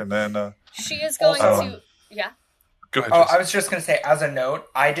here, fair. and then She is going Also- to. Yeah. go ahead. Oh, Jason. I was just going to say, as a note,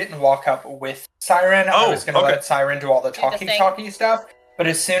 I didn't walk up with Siren. I Oh, was going to okay. let Siren do all the Do the thing. talky stuff. But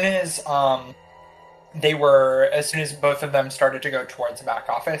as soon as as soon as both of them started to go towards the back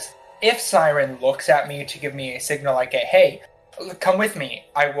office, if Siren looks at me to give me a signal like, hey, come with me,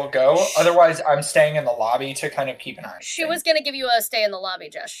 I will go. Otherwise, I'm staying in the lobby to kind of keep an eye on She things. was gonna give you a stay in the lobby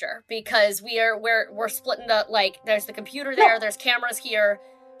gesture because we're splitting up. Like, there's the computer there, there's cameras here.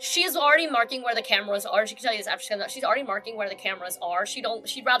 She's already marking where the cameras are. She can tell you this after she's already marking where the cameras are. She'd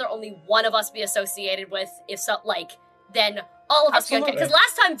rather only one of us be associated with, if so, like, then all of us be Absolutely. because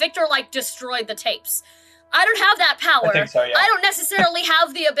last time Victor like destroyed the tapes. I don't have that power. I think so, yeah. I don't necessarily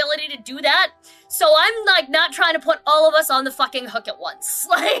have the ability to do that. So I'm like not trying to put all of us on the fucking hook at once.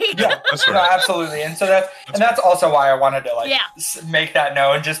 Like, Yeah, That's no, right. absolutely. And so that's also why I wanted to like Yeah. make that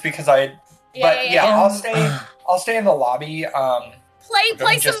known, just because I. But yeah, I'll stay in the lobby. Play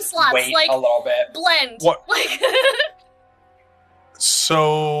Let me some just slots, wait like a little bit. blend. What? Like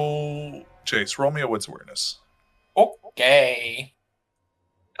So, Jace, roll me a wits awareness. Okay.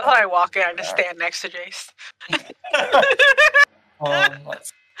 Before I walk in, I just stand next to Jace.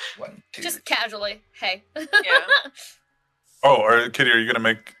 Let's 1, 2. just casually. Hey. Yeah. Kitty, are you going to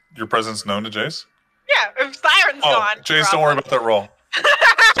make your presence known to Jace? Yeah, if Siren's Oh, gone. Jace, don't worry about that roll.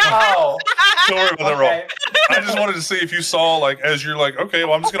 Oh, Don't worry about that roll. okay. I just wanted to see if you saw, like, as you're like, okay,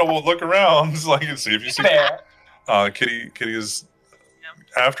 well, I'm just gonna look around, just like, and see if you see. Fair. Kitty is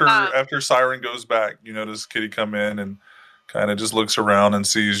after Siren goes back. You notice Kitty come in and kind of just looks around and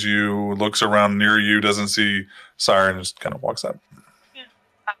sees you, looks around near you, doesn't see Siren, and just kind of walks up.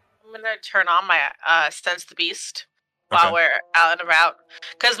 I'm gonna turn on my Sense the Beast Okay. while we're out and about,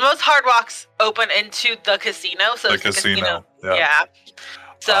 because most Hard Rocks open into the casino. So The it's casino, Yeah. yeah.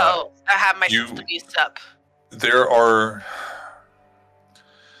 So I have my you- Sense the Beast up. There are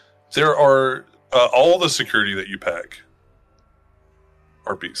all the security that you pack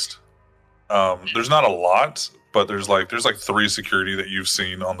are beast. There's not a lot, but there's like 3 security that you've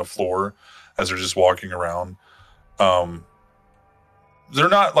seen on the floor as they're just walking around. They're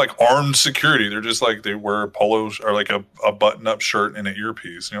not like armed security. They're just like they wear polos or like a button-up shirt and an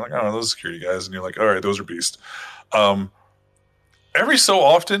earpiece. And you're like, oh, those security guys. And you're like, all right, those are beast. Every so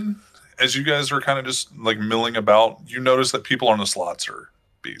often, as you guys are kind of just like milling about, you notice that people on the slots are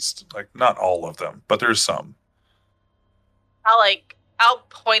beast. Like not all of them, but there's some. I'll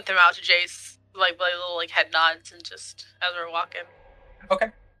point them out to Jace, like little like head nods, and just as we're walking, Okay.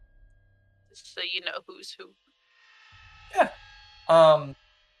 just so you know who's who.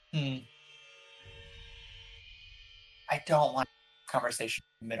 I don't want a conversation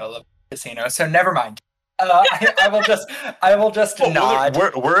in the middle of the casino, so never mind. I will just Well, nod.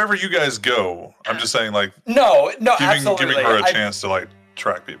 wherever you guys go, I'm just saying like No, giving her a I- chance to like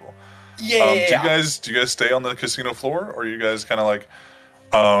track people. Yeah, Do you guys stay on the casino floor, or are you guys kind of like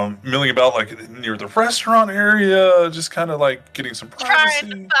milling about like near the restaurant area, just kind of like getting some Trying privacy?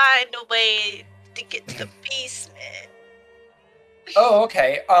 to find a way to get to the basement. Oh,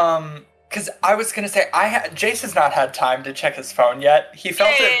 okay. Because I was gonna say Jace has not had time to check his phone yet. He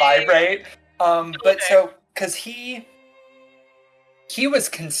felt it Yay. vibrate. But Okay. so because he was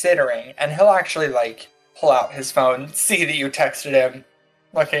considering, and he'll actually like pull out his phone, see that you texted him,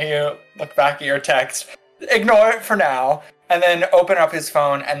 look at you, look back at your text, ignore it for now, and then open up his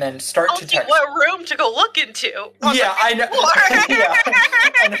phone and then start I'll to see text. what room to go look into. on Yeah, the I know. floor.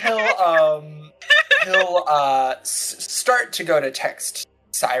 And he'll start to go to text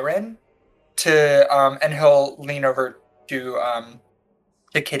Siren to and he'll lean over to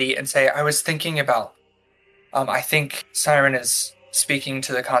Kitty and say, I was thinking about I think Siren is speaking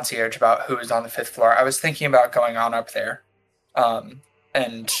to the concierge about who is on the 5th floor. I was thinking about going on up there,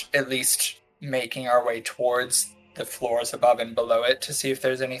 and at least making our way towards the floors above and below it to see if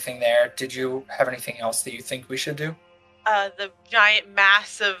there's anything there. Did you have anything else that you think we should do? The giant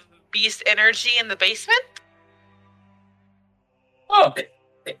mass of beast energy in the basement? Oh,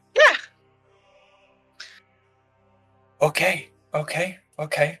 Yeah. okay.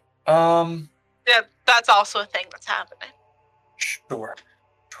 Yeah, that's also a thing that's happening. Sure.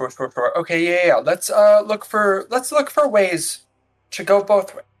 Okay, yeah. Let's look for ways to go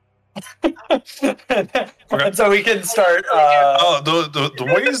both ways. And so we can start.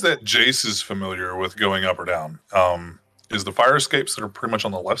 The ways that Jace is familiar with going up or down is the fire escapes that are pretty much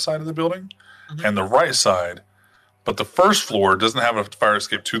on the left side of the building and the right side. But the first floor doesn't have a fire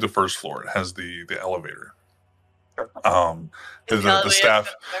escape to the first floor. It has the elevator. The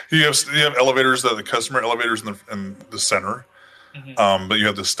staff. You have elevators, the customer elevators in the center. But you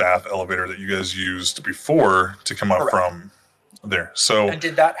have the staff elevator that you guys used before to come up from there. So, and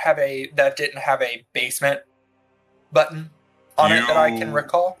did that didn't have a basement button on it that I can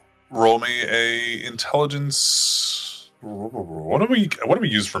recall? Roll me a intelligence. What do we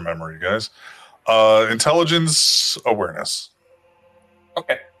use for memory, guys? Intelligence awareness.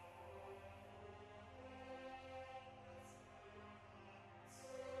 Okay.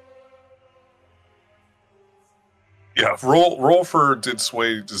 Yeah, roll for did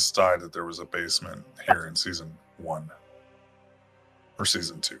Sway decide that there was a basement here in season 1 or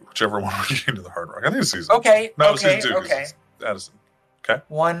season 2, whichever one we're getting to the Hard Rock. I think it's season. Okay. No, okay. season 2. Okay. Addison. Okay.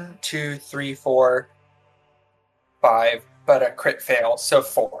 1, 2, 3, 4, 5, but a crit fail, so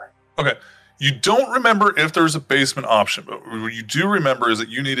 4. Okay. You don't remember if there's a basement option, but what you do remember is that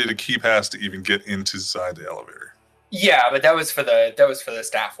you needed a key pass to even get inside the elevator. Yeah, but that was for the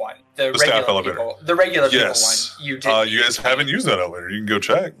staff one. The regular staff elevator. People, the regular Yes. people one. You did. You guys haven't used that elevator. You can go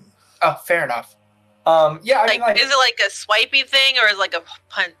check. Oh, fair enough. Yeah, I mean, Is it like a swipey thing or is it like a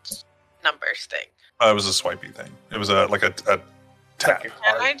punch numbers thing? It was a swipey thing. It was a tap. Can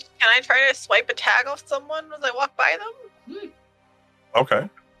I try to swipe a tag off someone as I walk by them? Okay.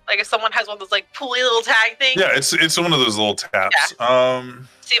 Like if someone has one of those like pulley little tag things. Yeah, it's one of those little taps.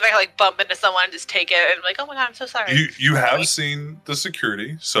 See if I can like bump into someone and just take it and be like, oh my god, I'm so sorry. You have seen the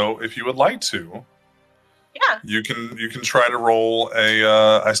security, so if you would like to, Yeah. you can try to roll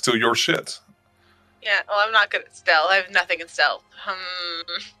a I steal your shit. Yeah. Well, I'm not good at stealth. I have nothing in stealth.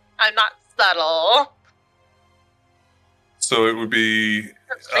 I'm not subtle. So it would be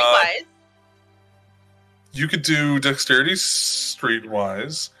Streetwise. you could do dexterity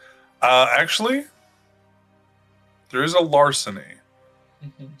streetwise. Actually, there is a larceny.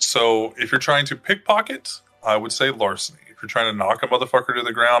 So if you're trying to pickpocket, I would say larceny. If you're trying to knock a motherfucker to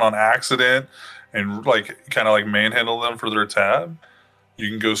the ground on accident and like kind of like manhandle them for their tab, you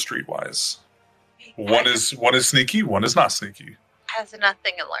can go streetwise. One is sneaky, one is not sneaky. Has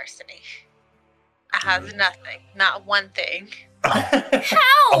nothing in larceny. Has nothing. Not one thing. How?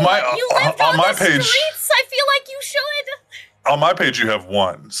 On my- You lived on on my the page- streets? I feel like you should. On my page, you have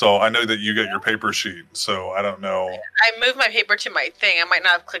one, so I know that you got your paper sheet. So I don't know. I moved my paper to my thing. I might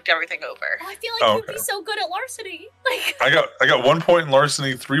not have clicked everything over. Oh, I feel like you'd Okay. be so good at larceny. Like, I got 1 point in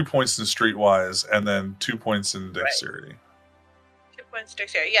larceny, 3 points in streetwise, and then 2 points in dexterity. 2 points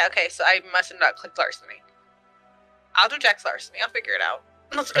dexterity. Yeah, okay, so I must have not clicked larceny. I'll do Jack's larceny. I'll figure it out.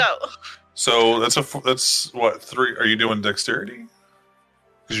 Let's go. So that's what 3? Are you doing dexterity?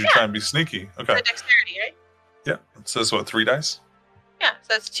 Because you're trying to be sneaky. Okay. For dexterity, right? Yeah. It says what 3 dice? Yeah,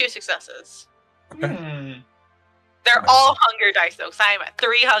 so that's 2 successes. Okay. They're Nice. all hunger dice though, because I'm at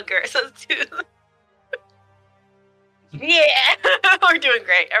 3 hunger, so it's 2. Yeah, we're doing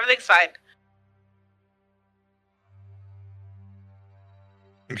great. Everything's fine.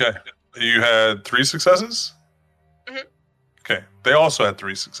 Okay. You had 3 successes? Mhm. Okay. They also had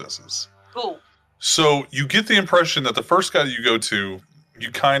 3 successes. Ooh. So you get the impression that the first guy that you go to,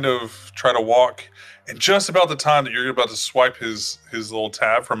 you kind of try to walk, and just about the time that you're about to swipe his little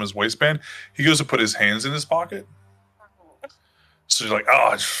tab from his waistband, he goes to put his hands in his pocket. So you're like,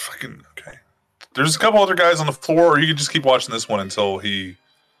 oh, it's fucking okay. There's a couple other guys on the floor, or you can just keep watching this one until he.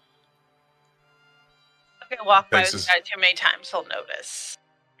 I'm gonna walk by This this is- guy too many times, he'll notice.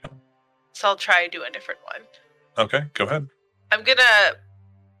 So I'll try to do a different one. Okay, go ahead. I'm gonna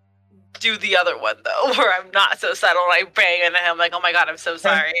do the other one though, where I'm not so subtle and I bang into him like, oh my god, I'm so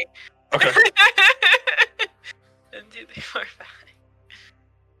sorry. Okay. And 2, 3, 4, 5.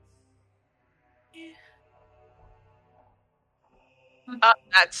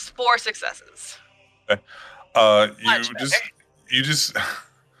 That's 4 successes. You Much better. just.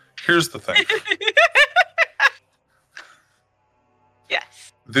 Here's the thing.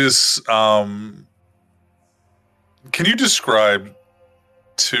 Yes. This, can you describe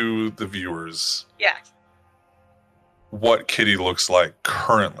to the viewers Yes. what Kitty looks like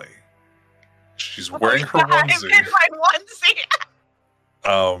currently? She's wearing her I'm in onesie. my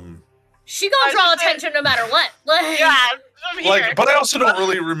onesie. She gonna draw attention no matter what. Yeah, I'm here. Like, but I also don't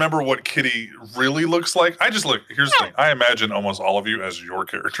really remember what Kitty really looks like. I just look. Here's the thing. I imagine almost all of you as your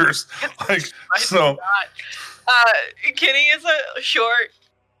characters. Like, so. Kitty is a short,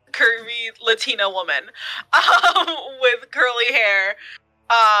 curvy Latina woman with curly hair.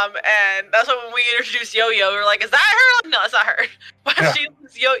 And that's why when we introduced Yo-Yo, we were like, "Is that her?" No, it's not her. But Yeah.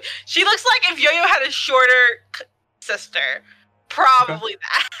 she looks like if Yo-Yo had a shorter sister. Probably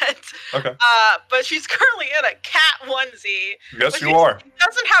that. Okay. But she's currently in a cat onesie. Yes, but you are. She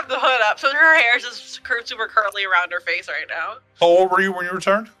doesn't have the hood up, so her hair is just super curly around her face right now. How old were you when you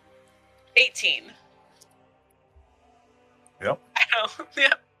returned? 18. Yep. I know.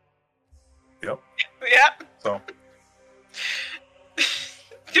 Yep. Yep. Yep. So.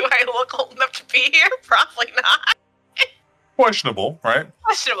 Do I look old enough to be here? Probably not. Questionable, right?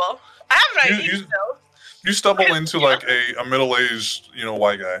 Questionable. I have an ID You- still. You stumble into like a middle-aged,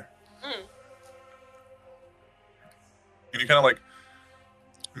 white guy. Mm. And you kind of like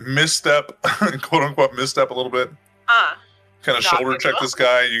misstep, quote unquote, misstep a little bit. Kind of Not shoulder check good. this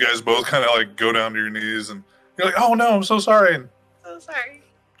guy. You guys both kind of like go down to your knees and you're like, oh no, I'm so sorry. And So sorry.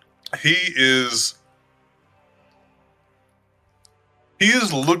 he is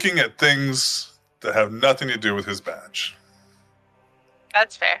looking at things that have nothing to do with his badge.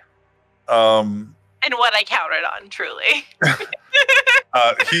 That's fair. And what I counted on, truly.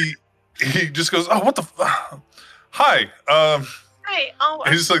 He just goes, oh, what the hi. Hi. Oh,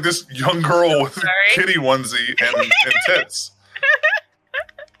 He's just like this young girl with a sorry. kitty onesie and tits.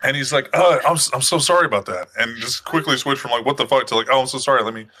 And he's like, I'm so sorry about that. And just quickly switch from like, what the fuck to like, oh, I'm so sorry.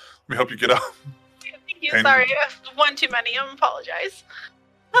 Let me help you get up. thank you. and- Sorry. One too many. I apologize.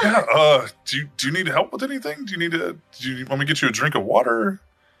 Yeah. Do you need help with anything? Do you want me to get you a drink of water?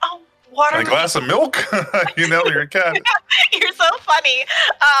 Oh, water. And a glass of milk? You're a cat. You're so funny.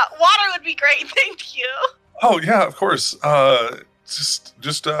 Water would be great. Thank you. Oh yeah, of course. Well,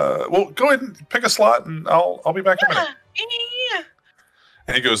 go ahead and pick a slot, and I'll be back in a minute. Yeah.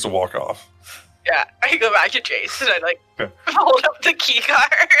 And he goes to walk off. Yeah, I go back to Jace and I Okay. hold up the key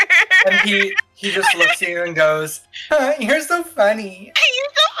card. And he just looks at you and goes, "You're so funny."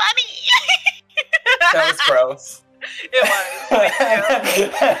 You're so funny. That was gross. It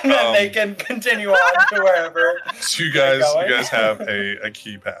was. And then they can continue on to wherever. So you Where guys, you going? have a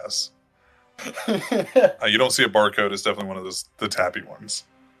key pass. You don't see a barcode. It's definitely one of the tappy ones.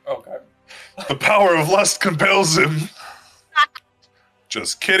 Okay. The power of lust compels him.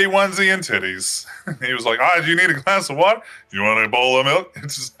 Just kitty onesie and titties. He was like, do you need a glass of water? You want a bowl of milk?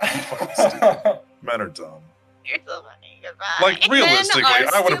 It's just men are dumb. You're so funny. Goodbye. Like realistically,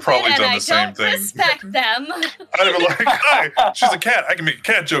 I would have probably done the same thing. Respect them. I'd have been like, hi, she's a cat. I can make a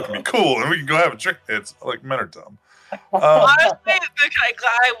cat joke and be cool, and we can go have a drink. It's like men are dumb. Honestly,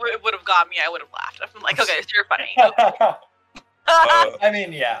 I would have got me. I would have laughed. I'm like, okay, so you're funny. I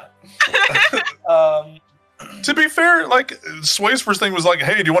mean, yeah. To be fair, like Sway's first thing was like,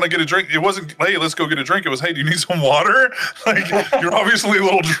 "Hey, do you want to get a drink?" It wasn't, "Hey, let's go get a drink." It was, "Hey, do you need some water?" Like, you're obviously a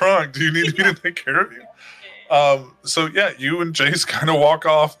little drunk. Do you need me to take care of you? So yeah, you and Jace kind of walk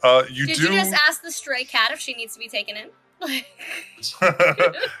off. Did you just ask the stray cat if she needs to be taken in?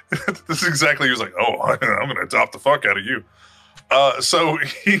 This is exactly. He was like, "Oh, I'm gonna adopt the fuck out of you." So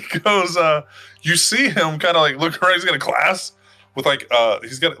he goes. You see him kind of like look around. He's got a glass with like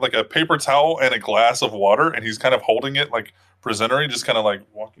he's got like a paper towel and a glass of water, and he's kind of holding it like presentary, just kind of like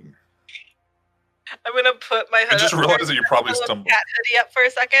walking. I'm gonna put my hood I just up realized first, that you probably pull a stumbled. cat hoodie up for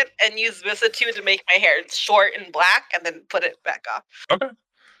a second and use Vicitude to make my hair short and black, and then put it back off. Okay.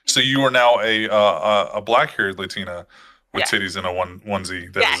 So you are now a black-haired Latina with Yeah. titties in a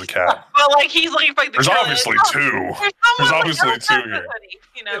onesie that is Yes. a cat. But like he's looking for like, the There's curly- obviously Oh, two. There's obviously someone two with a here. hoodie,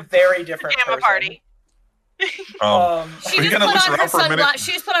 you know, Very different pajama person. party. She Are you just gonna put listen on her around for a minute? sunglasses.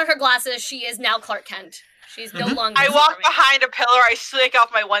 She just put on her glasses. She is now Clark Kent. She's no longer. I walk Superman. behind a pillar, I shake off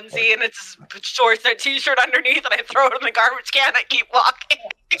my onesie, and it's just shorts and a t-shirt underneath, and I throw it in the garbage can. I keep walking.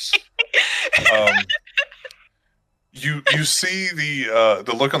 You see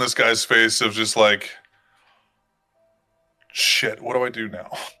the look on this guy's face of just like, shit, what do I do now?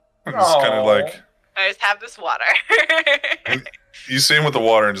 And just kind of Aw. like, I just have this water. you see him with the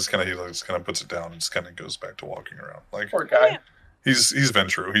water and just kind of puts it down and just kind of goes back to walking around. Like, Poor guy. he's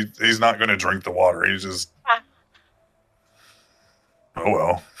Ventru. He's not going to drink the water. He's just Oh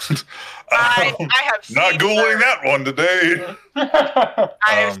well. I have seen Not Googling where, that one today. I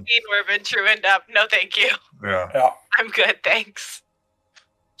have Um, seen where Ventrue end up. No, thank you. Yeah. Yeah. I'm good, thanks.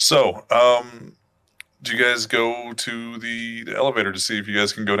 So, do you guys go to the elevator to see if you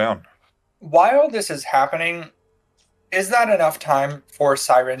guys can go down? While this is happening, is that enough time for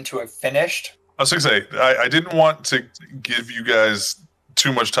Siren to have finished? I was going to say, I didn't want to give you guys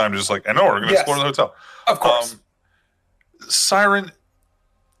too much time to just like, I know we're going to Yes. explore the hotel. Of course. Siren,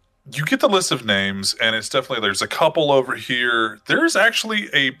 you get the list of names, and it's definitely, there's a couple over here. There's actually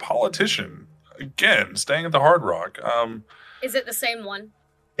a politician, again, staying at the Hard Rock. Is it the same one?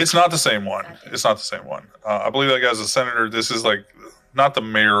 It's not the same one. Gotcha. It's not the same one. I believe that guy's a senator. This is like, not the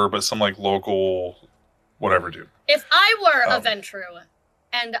mayor, but some like local, whatever dude. If I were a Um, Ventrue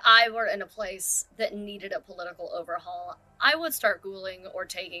and I were in a place that needed a political overhaul, I would start Googling or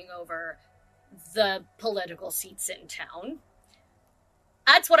taking over the political seats in town.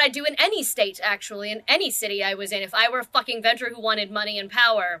 That's what I do in any state, actually, in any city I was in. If I were a fucking Ventrue who wanted money and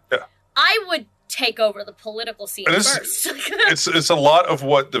power, Yeah. I would take over the political seat And it's- first. It's a lot of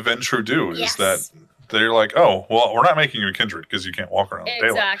what the Ventrue do is Yes. that they're like, oh, well, we're not making you a kindred because you can't walk around in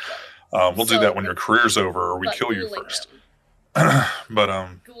daylight. Exactly. We'll do So- that when your career's over or we But kill you ghouling first. them- But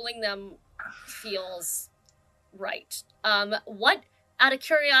Ghouling them feels right. What, out of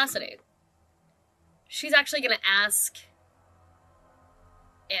curiosity, she's actually going to ask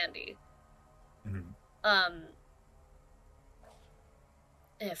Andy. Mhm.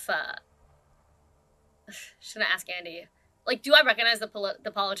 If she's gonna ask Andy, like, do I recognize the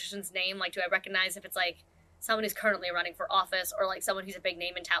politician's name? Like, do I recognize if it's like someone who's currently running for office or like someone who's a big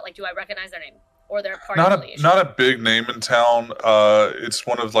name in town? Like, do I recognize their name or their party affiliation? not a big name in town. It's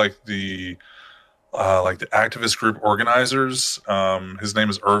one of like the activist group organizers. His name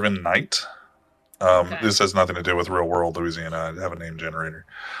is Irvin Knight. Okay. This has nothing to do with real world Louisiana. I have a name generator.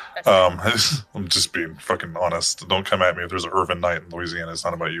 That's fine. I'm just being fucking honest. Don't come at me if there's an Irvin Knight in Louisiana. It's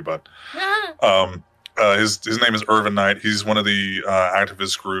not about you, bud. Ah, His name is Irvin Knight. He's one of the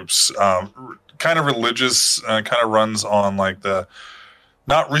activist groups, kind of religious, kind of runs on like the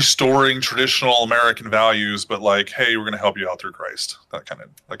not restoring traditional American values, but like, hey, we're going to help you out through Christ. That kind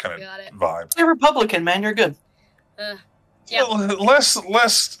of got it. vibe. You're Republican, man. You're good. Yeah. Well,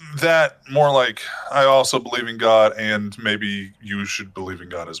 less that, more like I also believe in God, and maybe you should believe in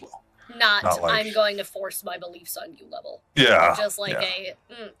God as well. Not Not like- I'm going to force my beliefs on you level. Yeah, Just like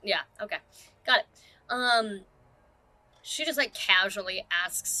yeah. okay. Got it. She just like casually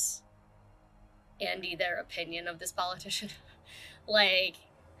asks Andy their opinion of this politician. Like,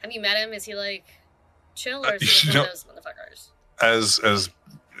 have you met him? Is he like chill or is he You one know- of those motherfuckers?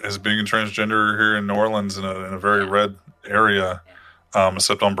 As being a transgender here in New Orleans in a very Yeah. red area,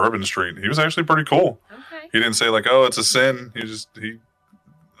 except on Bourbon Street, he was actually pretty cool. Okay. He didn't say like, oh, it's a sin. He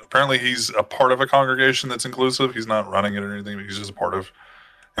apparently he's a part of a congregation that's inclusive. He's not running it or anything, but he's just a part of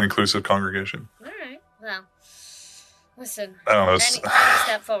an inclusive congregation. All right. Well, listen. I don't know. Any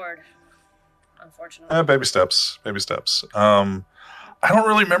step forward. Unfortunately. Baby steps. Baby steps. I don't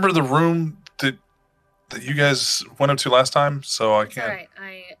really remember the room that you guys went up to last time, so I It's can't. all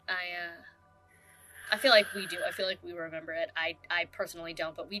right. I feel like we do. I feel like we remember it. I personally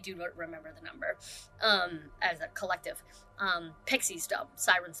don't, but we do remember the number. As a collective. Pixie's dumb.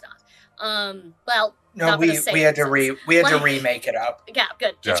 Siren's not. Well, No, not we gonna say had to it, we had to Like- remake it up. Yeah,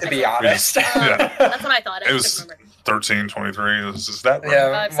 good. Yeah. To be Excellent. honest. Yeah. That's what I thought. I It just was couldn't remember. 13, 23. Is that room? Yeah,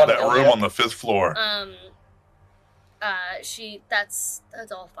 I've one That of room them. on the 5th floor.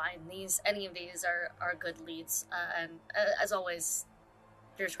 That's all fine. Any of these are good leads, and as always,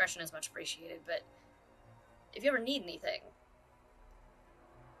 your discretion is much appreciated. But if you ever need anything,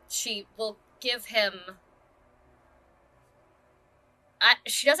 she will give him.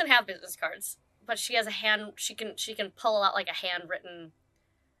 She doesn't have business cards, but she has a hand. She can pull out like a handwritten,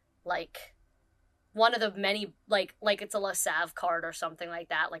 like one of the many like it's a La Sav card or something like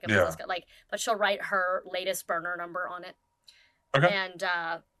that, like a Yeah. business card. Like, but she'll write her latest burner number on it. Okay. And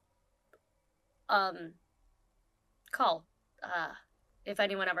call if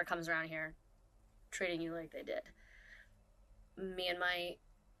anyone ever comes around here treating you like they did. Me and my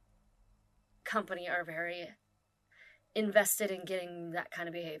company are very invested in getting that kind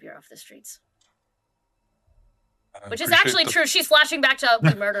of behavior off the streets. I Which is appreciate actually the- true. She's flashing back to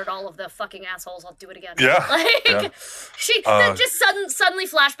we murdered all of the fucking assholes. I'll do it again. Yeah, Like yeah. she just suddenly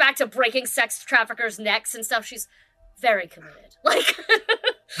flashed back to breaking sex traffickers' necks and stuff. She's very committed. Like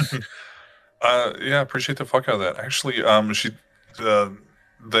Yeah, appreciate the fuck out of that. Actually,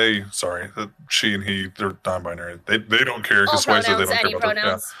 she and he, they're non-binary. They don't care all because ways that they pronouns, don't care any about that.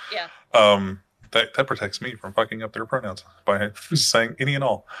 pronouns. Yeah. that protects me from fucking up their pronouns by saying any and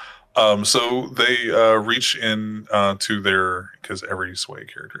all. So they reach in to their, because every Sway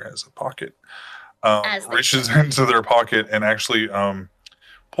character has a pocket, reaches into their pocket and actually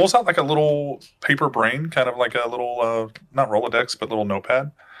pulls out like a little paper brain, kind of like a little, not Rolodex, but little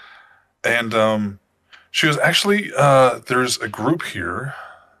notepad. And she goes, actually, there's a group here.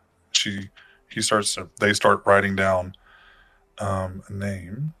 They start writing down a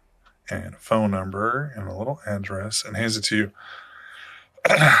name and a phone number and a little address and hands it to you.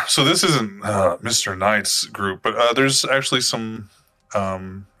 So this isn't Mr. Knight's group, but there's actually some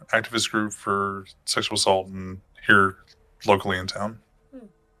activist group for sexual assault here locally in town.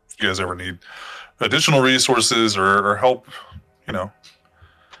 If you guys ever need additional resources or help, I know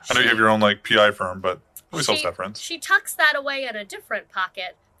you have your own like PI firm, but we still have friends. She tucks that away in a different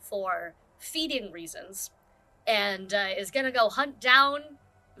pocket for feeding reasons, and is gonna go hunt down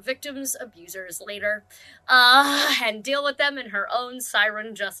victims' abusers later, and deal with them in her own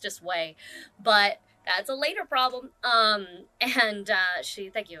siren justice way. But that's a later problem. Thank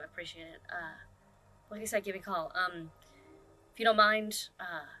you, I appreciate it. Like I said, give me a call. If you don't mind,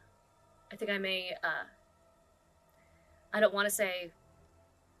 I think I may, I don't want to say,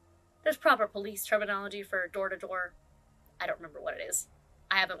 there's proper police terminology for door-to-door. I don't remember what it is.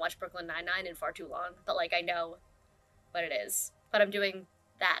 I haven't watched Brooklyn Nine-Nine in far too long, but, like, I know what it is. But I'm doing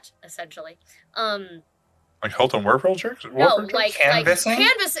that, essentially. Like Hilton Warfare checks? No, like canvassing?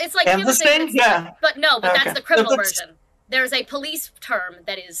 It's like canvassing, yeah. But Okay. that's the criminal version. There's a police term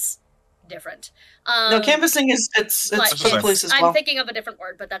that is different. No, canvassing is it's for the police as well. I'm thinking of a different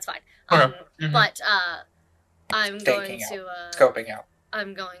word, but that's fine. Okay. But I'm Staking going to scoping out.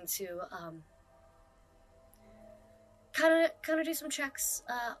 I'm going to kind of do some checks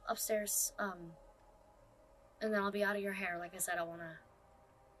upstairs, and then I'll be out of your hair. Like I said, I'm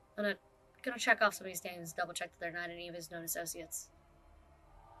gonna check off some of these names, double check that they're not any of his known associates.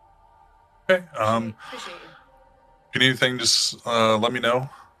 Okay. Appreciate you. If you need anything, just let me know.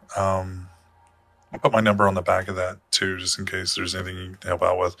 I'll put my number on the back of that too, just in case there's anything you can help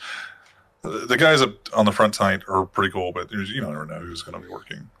out with. The guys up on the front tonight are pretty cool, but you never know who's going to be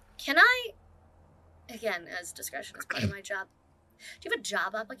working. Can I, again, as discretion is part of my job, do you have a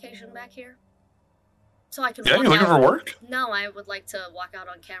job application back here? So I can Yeah, walk you looking out. for work? No, I would like to walk out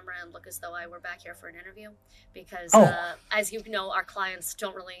on camera and look as though I were back here for an interview, because as you know, our clients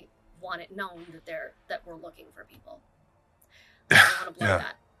don't really want it known that we're looking for people. I don't want to blow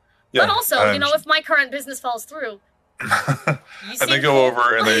that. Yeah, but also, if my current business falls through, and they go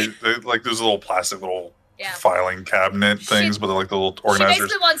over and they like those little plastic little filing cabinet things, but they're like the little organizers. She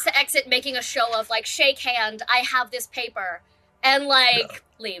basically wants to exit making a show of like, shake hand, I have this paper, and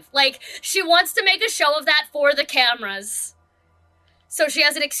leave. Like, she wants to make a show of that for the cameras. So she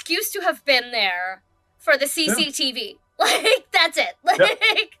has an excuse to have been there for the CCTV. Like, that's it. Like,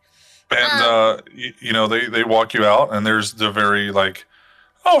 and they walk you out, and there's the very like,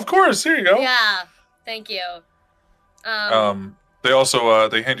 oh, of course, here you go. Yeah, thank you. They also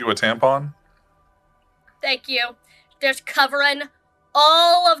they hand you a tampon. Thank you. There's covering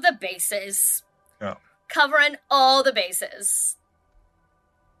all of the bases. Yeah. Covering all the bases.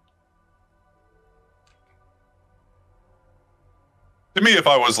 To me, if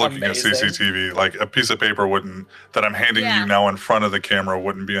I was looking Amazing. at CCTV, like a piece of paper that I'm handing you now in front of the camera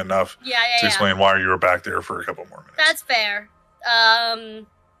wouldn't be enough to explain why you were back there for a couple more minutes. That's fair. And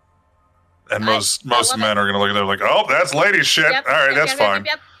most men are going to look at it like, oh, that's lady shit. Yep, All right, that's fine.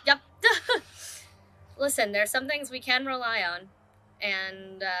 Yep. Listen, there's some things we can rely on.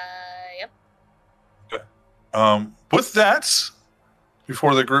 And, yep. Okay. With that,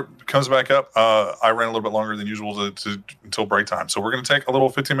 before the group comes back up, I ran a little bit longer than usual until break time. So we're going to take a little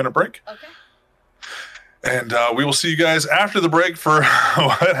 15-minute break. Okay. And we will see you guys after the break for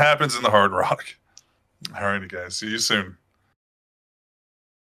what happens in the Hard Rock. All righty, guys. See you soon.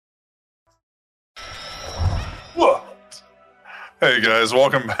 What? Hey, guys.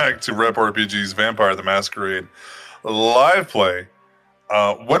 Welcome back to Rep RPG's Vampire the Masquerade live play.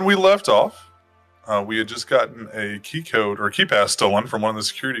 When we left off, we had just gotten a key code or key pass stolen from one of the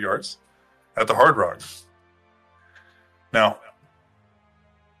security guards at the Hard Rock. Now,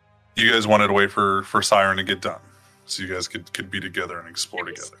 you guys wanted to wait for Siren to get done, so you guys could be together and explore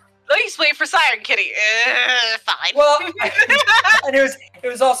together. At least wait for Siren Kitty. Fine. Well, and it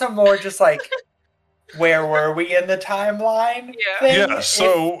was also more just like, where were we in the timeline? Thing? Yeah.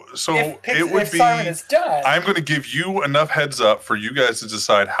 So it would if be. Siren is done. I'm going to give you enough heads up for you guys to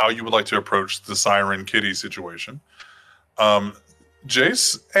decide how you would like to approach the Siren Kitty situation.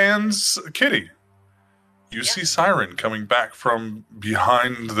 Jace and Kitty, you see Siren coming back from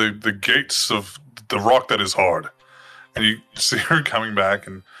behind the gates of the rock that is hard. And you see her coming back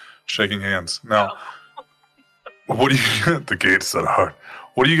and shaking hands. Now, what do you the gates that are hard?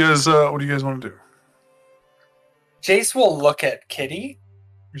 What do you guys want to do? Jace will look at Kitty.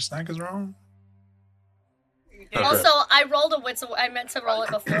 Your snack is wrong? Okay. Also, I rolled a wits. I meant to roll it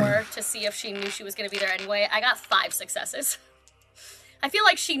before to see if she knew she was going to be there anyway. I got 5 successes. I feel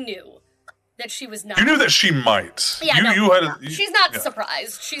like she knew that she was not. You knew that she might. Yeah, she's not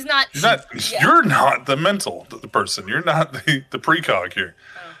surprised. She's not. You're not the mental the person. You're not the precog here.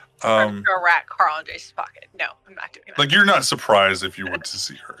 I'm gonna rat Carl in Jace's pocket. No, I'm not doing that. Like, you're not surprised if you were to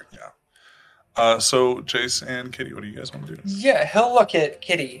see her. Yeah. So Jace and Kitty, what do you guys want to do? Yeah, he'll look at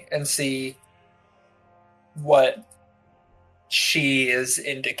Kitty and see what she is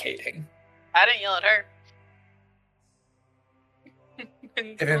indicating. I didn't yell at her.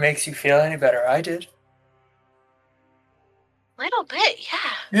 If it makes you feel any better, I did. Little bit, yeah.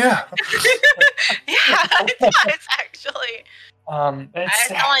 Yeah. Yeah, it does actually.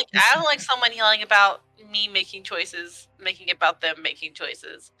 It's, I don't like someone yelling about me making choices, making it about them making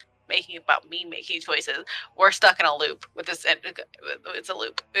choices, making it about me making choices. We're stuck in a loop with this. It's a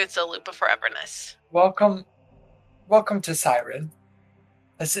loop. It's a loop of foreverness. Welcome to Siren.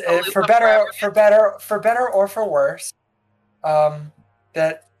 loop For of better foreverness. or for worse.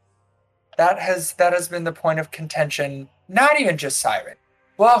 That has been the point of contention. Not even just Siren.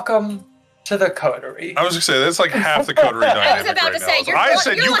 Welcome to the coterie. I was gonna say that's like half the coterie dynamic. I was about right to say, now. I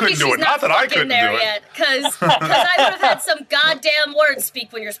said you lucky couldn't do she's it, not that I couldn't do there it. yet, because I would have had some goddamn words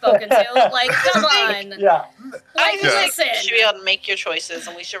speak when you're spoken to. Like, come on. Yeah. I Like, just think listen. you should be able to make your choices,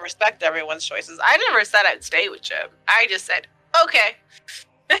 and we should respect everyone's choices. I never said I'd stay with Jim. I just said, okay.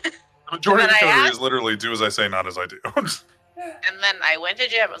 The majority of the And then I coterie asked- is literally do as I say, not as I do. And then I went to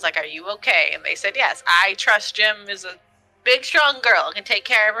Jim. I was like, are you okay? And they said, yes. I trust Jim is a big, strong girl and can take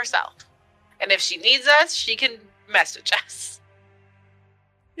care of herself. And if she needs us, she can message us.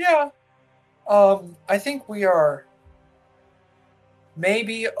 Yeah. I think we are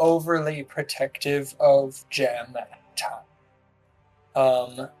maybe overly protective of Jam at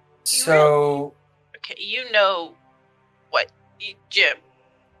time. So Okay, you know what, Jim.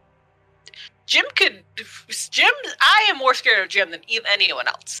 I am more scared of Jim than anyone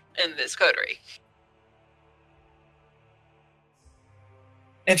else in this coterie.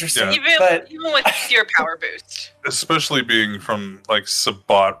 interesting. Yeah. Even with your power boost. Especially being from like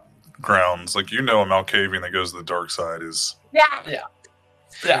Sabbat grounds, like a Malkavian that goes to the dark side is Yeah.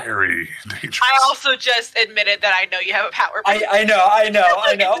 very dangerous. I also just admitted that I know you have a power boost. I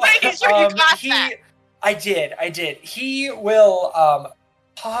know. Making sure you got that. I did. He will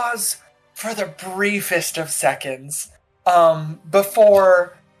pause for the briefest of seconds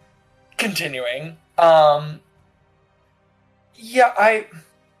before continuing.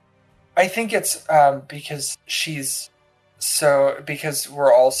 I think it's because because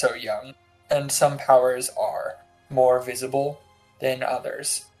we're all so young, and some powers are more visible than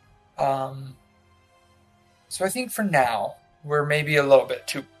others. So I think for now we're maybe a little bit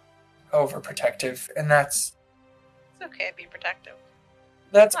too overprotective, and that's It's okay to be protective.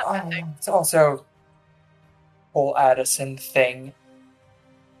 That's Not bad thing. it's also whole Addison thing,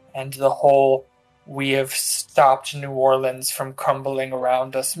 and the whole we have stopped New Orleans from crumbling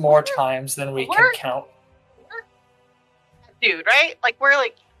around us more times than we can We're- count. Dude, right? Like, we're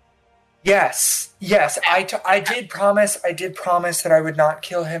like, Yes. I did promise that I would not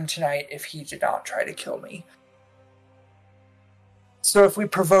kill him tonight if he did not try to kill me. So if we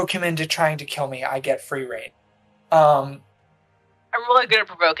provoke him into trying to kill me, I get free reign. I'm really good at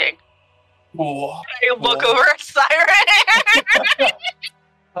provoking. Cool. I look over at Siren.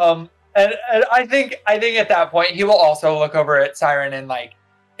 And I think at that point he will also look over at Siren, and like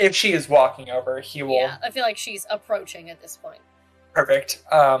if she is walking over, he will Yeah, I feel like she's approaching at this point. perfect.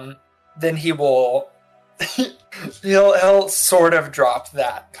 Then he will he'll sort of drop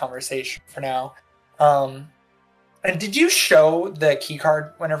that conversation for now. And did you show the key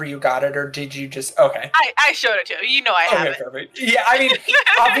card whenever you got it, or did you just okay? I showed it to you. You know I have Okay, it. perfect. Yeah, I mean,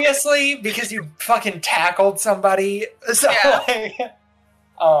 obviously because you fucking tackled somebody. So Yeah.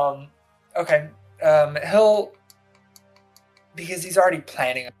 like, okay. He'll, because he's already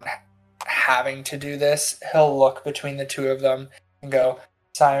planning on having to do this, he'll look between the two of them and go,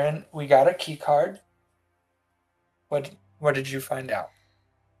 Siren, we got a key card. What did you find out?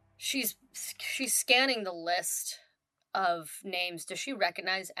 She's scanning the list of names. Does she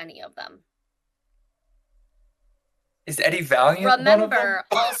recognize any of them? Is Eddie Valiant one of them? Remember,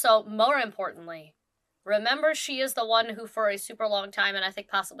 also, more importantly, remember she is the one who for a super long time, and I think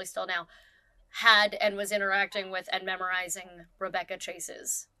possibly still now, had and was interacting with and memorizing Rebecca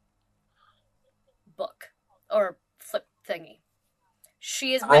Chase's book or flip thingy.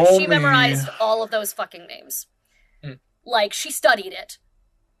 She memorized all of those fucking names. Like, she studied it.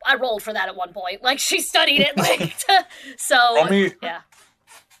 I rolled for that at one point. Like, she studied it. Like, so yeah.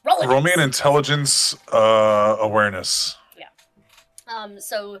 Roll me an intelligence awareness. Yeah.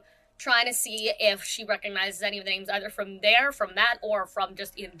 So trying to see if she recognizes any of the names either from there, from that, or from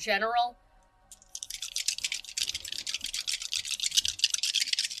just in general.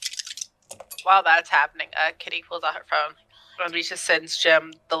 While that's happening, Kitty pulls out her phone. And we just sends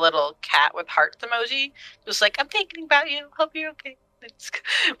Jim the little cat with hearts emoji. Just like, I'm thinking about you. Hope you're okay.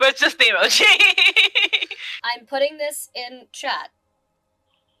 But it's just the emoji. I'm putting this in chat.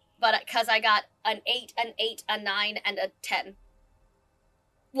 But because I got an 8, an 8, a 9, and a 10.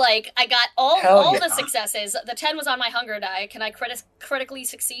 Like, I got all the successes. The 10 was on my hunger die. Can I critically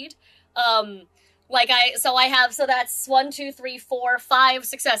succeed? So that's 1, 2, 3, 4, 5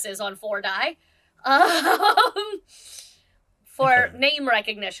 successes on 4 die. For name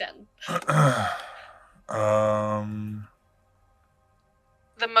recognition. The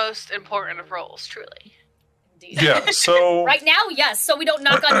most important of roles, truly. Indeed. Yeah, so... Right now, yes, so we don't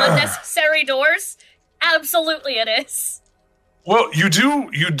knock on unnecessary doors. Absolutely it is. Well, you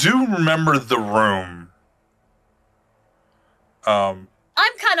do remember the room.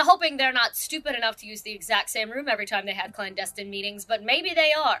 I'm kind of hoping they're not stupid enough to use the exact same room every time they had clandestine meetings, but maybe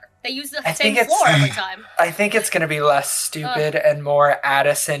they are. They use the same floor every time. I think it's going to be less stupid and more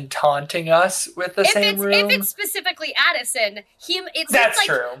Addison taunting us with the same room. If it's specifically Addison, That's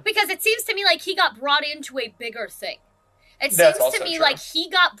true. Because it seems to me like he got brought into a bigger thing. It seems to me like he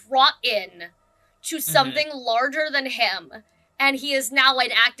got brought in to something larger than him, and he is now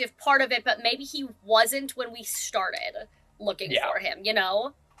an active part of it, but maybe he wasn't when we started looking for him, you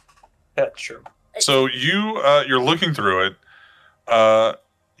know? That's true. So you're looking through it.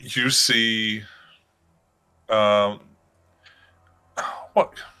 You see what?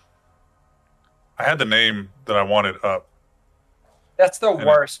 I had the name that I wanted up. That's the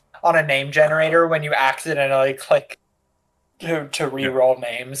worst on a name generator when you accidentally click to re-roll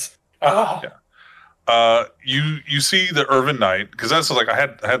names. Oh. Yeah. You see the Irvin Knight, because that's like I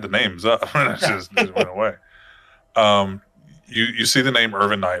had the names up and it just went away. You see the name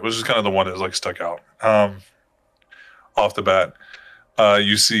Irvin Knight, which is kind of the one that like stuck out off the bat.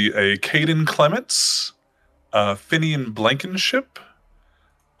 You see a Caden Clements, Finian Blankenship,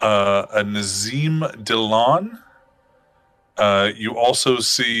 a Nazim Dillon. You also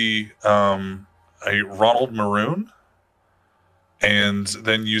see a Ronald Maroon. And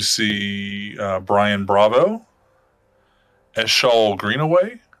then you see Brian Bravo, Eshal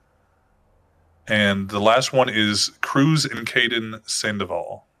Greenaway, and the last one is Cruz and Caden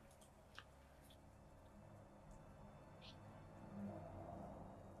Sandoval.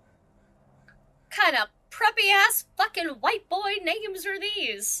 Kind of preppy-ass fucking white boy names are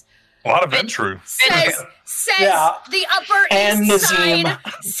these? A lot of Ventru. Says the Upper And East Nazim.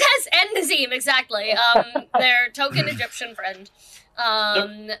 Side. And Nazim, exactly. Their token Egyptian friend.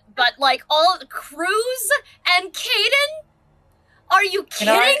 But like all Cruz and Caden? Are you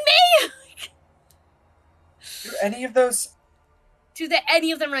kidding me? Do any of those?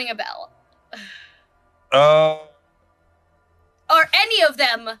 Any of them ring a bell? Uh, Are any of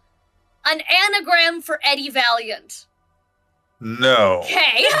them an anagram for Eddie Valiant? no.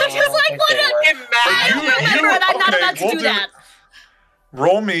 Okay, I'm just like, what? I don't remember, and I'm not about to do that.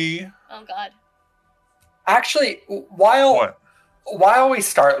 Roll me. Oh God. Actually, while we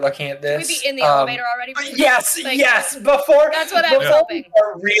start looking at Can this, we be in the elevator already? Yes. Before That's what I was hoping.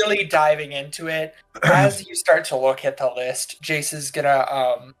 We're really diving into it. As you start to look at the list, Jace is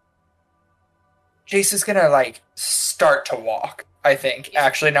gonna like start to walk. I think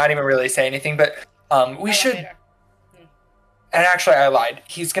actually, not even really say anything, but we should. And actually, I lied.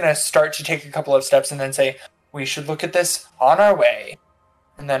 He's gonna start to take a couple of steps and then say, "We should look at this on our way,"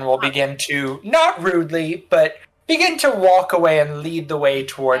 and then we'll begin to not rudely, but begin to walk away and lead the way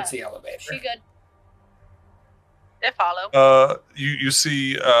towards the elevator. She good. They follow. You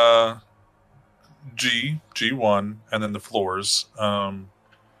see G1, and then the floors.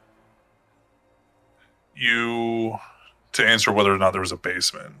 To answer whether or not there was a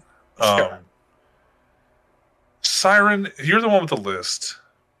basement. Sure. Siren, you're the one with the list.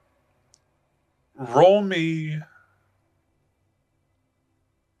 Roll me.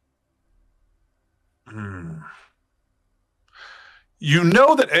 You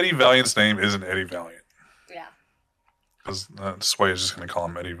know that Eddie Valiant's name isn't Eddie Valiant. Yeah. Because Sway is just going to call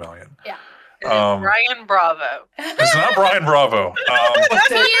him Eddie Valiant. Yeah. Brian Bravo. It's not Brian Bravo.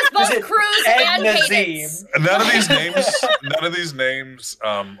 He is both it Cruz Ed and Nazim? Cadence. None of these names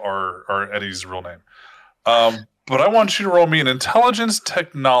are Eddie's real name. But I want you to roll me an intelligence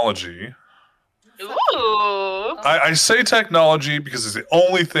technology. Ooh. I say technology because it's the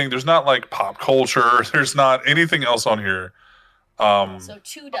only thing. There's not like pop culture. There's not anything else on here. So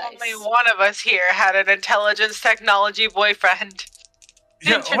 2 dice. Only one of us here had an intelligence technology boyfriend.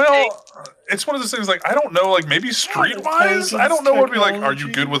 Yeah, well, it's one of those things like I don't know, like maybe Streetwise. I don't know what would be like. Are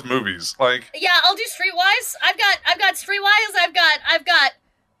you good with movies? Like, Yeah, I'll do Streetwise. I've got Streetwise.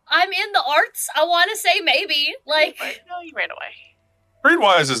 I'm in the arts. I want to say maybe. Like, No, you ran away.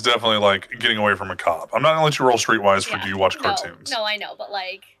 Streetwise is definitely like getting away from a cop. I'm not gonna let you roll Streetwise for yeah. do you watch cartoons? No, I know, but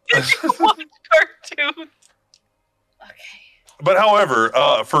like, One cartoon. okay. But however,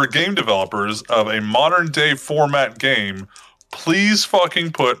 for game developers of a modern day format game, please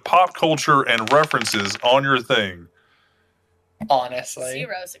fucking put pop culture and references on your thing. Honestly.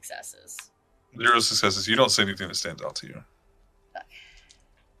 0 successes. 0 successes. You don't see anything that stands out to you.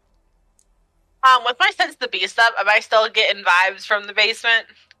 With my Sense the Beast up, am I still getting vibes from the basement?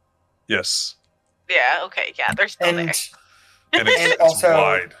 Yes. Yeah, okay, yeah, they're still there. And And it's, And it's also-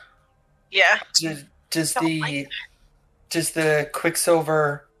 wide. Yeah. does Don't the like does the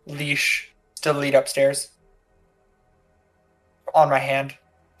Quicksilver leash still lead upstairs? On my hand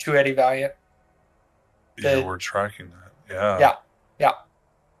to Eddie Valiant. Yeah, The- we're tracking that. Yeah. Yeah.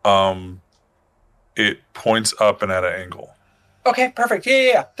 It points up and at an angle. Okay, perfect.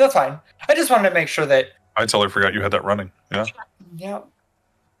 Yeah. That's fine. I just wanted to make sure that. I totally forgot you had that running. Yeah. Yeah.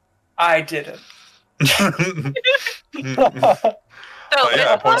 I didn't. So,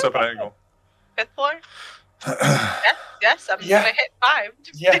 Yeah, it points up at an angle. 5th floor? Yes, I'm Yeah. gonna hit 5.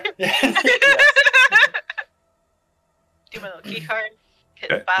 Yeah. Do my little key card.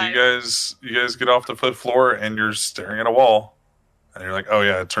 Hit Okay, 5. you guys get off the 5th floor and you're staring at a wall, and you're like, oh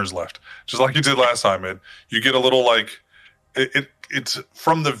yeah, it turns left, just like you did last time. You get a little like it's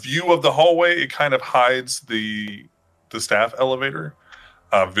from the view of the hallway. It kind of hides the staff elevator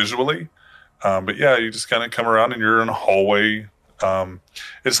visually, but yeah, you just kind of come around and you're in a hallway.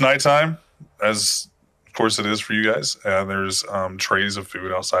 It's nighttime, as of course it is for you guys, and there's trays of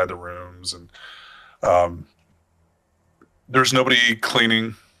food outside the rooms, and there's nobody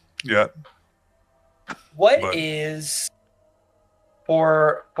cleaning yet. What is,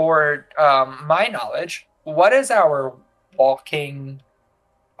 for my knowledge, what is our walking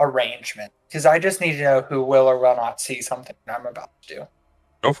arrangement? Because I just need to know who will or will not see something I'm about to do.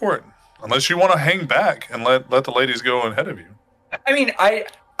 Go for it. Unless you want to hang back and let the ladies go ahead of you. I mean,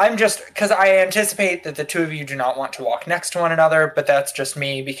 I'm just, because I anticipate that the two of you do not want to walk next to one another, but that's just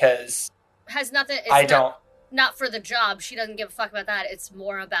me because Has nothing. It's I not, don't. Not for the job. She doesn't give a fuck about that. It's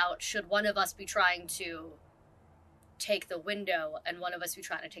more about should one of us be trying to take the window and one of us be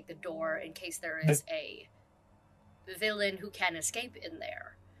trying to take the door in case there is a villain who can escape in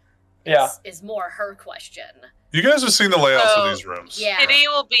there. Yeah. Is more her question. You guys have seen the layouts So, of these rooms. Yeah. Kitty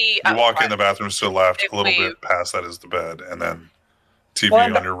will be. You up walk in, front. the bathroom's to the left, If a little we- bit past that is the bed, and then TV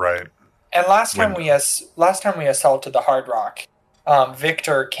Well, on your right. And last time Window. we assaulted the Hard Rock,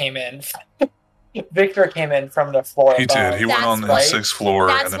 Victor came in. Victor came in from the floor. He above. did. He went That's on the right. 6th floor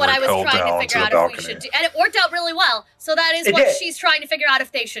That's and then what I was rappelled trying to down figure to the out if we balcony. should do. And it worked out really well. So that is It what did. she's trying to figure out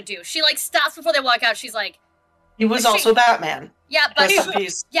if they should do. She like stops before they walk out. She's like, He was She- also Batman. yeah, but Rest in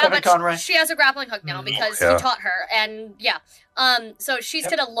peace, yeah, Kevin but Conroy. she has a grappling hook now because Yeah. he taught her. And yeah. So she's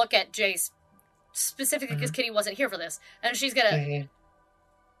Yep. gonna look at Jace specifically because Kitty wasn't here for this. And she's gonna Mhm.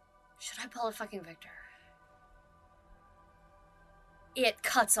 should I pull a fucking Victor? It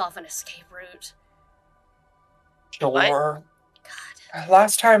cuts off an escape route. Sure. God.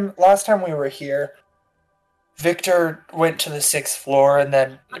 Last time we were here, Victor went to the 6th floor and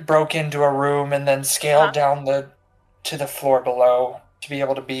then broke into a room and then scaled down to the floor below to be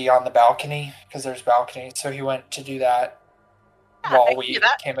able to be on the balcony because there's balcony. So he went to do that Yeah, while I can we do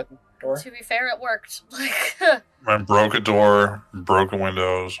that. came at the door. To be fair, it worked. Like And broke a door, broken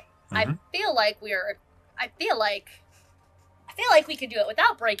windows. I feel like we could do it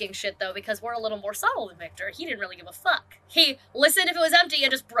without breaking shit though, because we're a little more subtle than Victor. He didn't really give a fuck. He listened if it was empty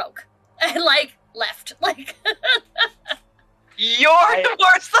and just broke. And like left. Like You're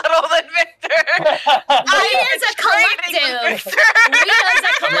more subtle than Victor. we as a Trading with collective. Victor. We as a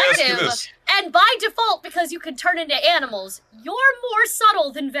Let me ask you collective. this. And by default, because you can turn into animals, you're more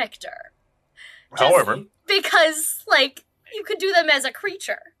subtle than Victor. However, Because, like, you could do them as a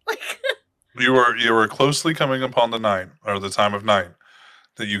creature. Like you are closely coming upon the night, or the time of night,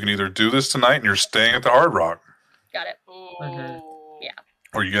 that you can either do this tonight and you're staying at the Hard Rock, got it. Ooh. Mhm. Yeah.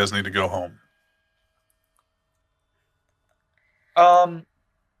 or you guys need to go home.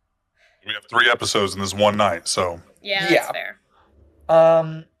 We have 3 episodes in this one night, so Yeah, Yeah. that's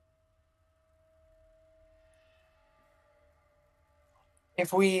fair.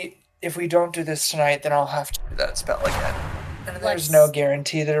 If we don't do this tonight, then I'll have to do that spell again. And there's Let's- no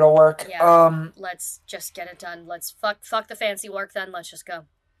guarantee that it'll work. Yeah. Let's just get it done. Let's fuck the fancy work then. Let's just go.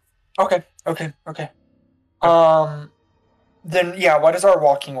 Okay. Then yeah, what is our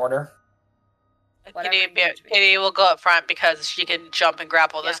walking order? Whatever you need to be. Kitty will go up front because she can jump and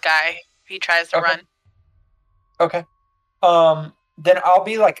grapple this guy if he tries to Okay. run. Okay. Then I'll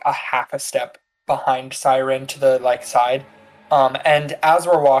be like a half a step behind Siren to the like side. And as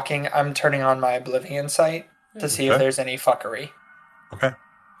we're walking, I'm turning on my Oblivion sight to see if Okay. there's any fuckery.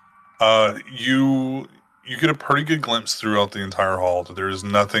 you get a pretty good glimpse throughout the entire hall that there is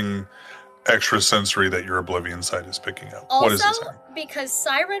nothing extra sensory that your Oblivion sight is picking up. What is it Also, saying? because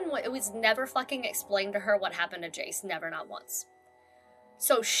Siren, it was never fucking explained to her what happened to Jace. Never, not once.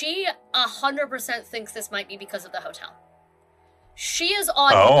 So she 100% thinks this might be because of the hotel. She is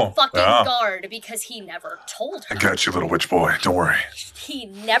on Oh, fucking yeah. guard because he never told her. I got you, little witch boy. Don't worry. He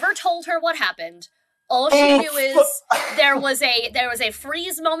never told her what happened. All she knew is there was a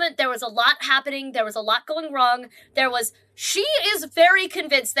freeze moment. There was a lot happening. There was a lot going wrong. She is very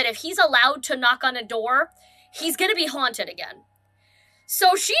convinced that if he's allowed to knock on a door, he's gonna be haunted again.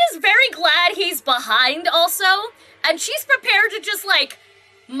 So she is very glad he's behind also, and she's prepared to just like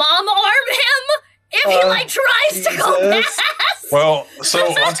mom arm him if he like tries to go Jesus. past. Well, so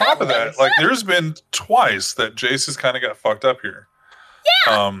on top of that, like there's been twice that Jace has kind of got fucked up here.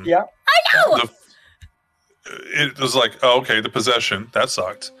 Yeah. Yeah. No! It was like, oh, okay, the possession, that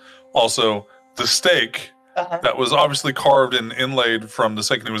sucked. Also, the stake Uh-huh. that was obviously carved and inlaid from the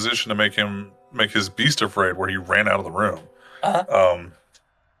Second Inquisition to make his beast afraid, where he ran out of the room. Uh-huh.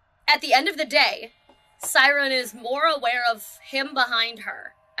 At the end of the day, Siren is more aware of him behind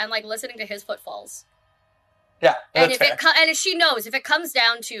her and like listening to his footfalls. Yeah. And That's if fair. and if she knows if it comes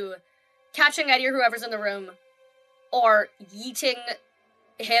down to catching Eddie or whoever's in the room or yeeting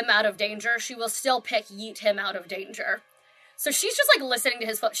him out of danger, she will still pick yeet him out of danger. So she's just like listening to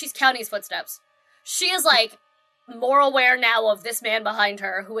his she's counting his footsteps. She is like more aware now of this man behind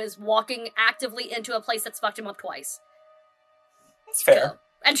her who is walking actively into a place that's fucked him up twice. That's fair.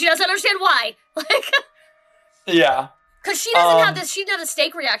 And she doesn't understand why. Like, Yeah. because she doesn't have this, she didn't have the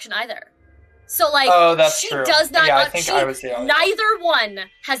stake reaction either. So, like, Oh, that's she true. does not, Yeah, I think I was the only one. neither one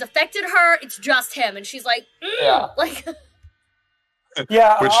has affected her, it's just him. And she's like, Yeah. like,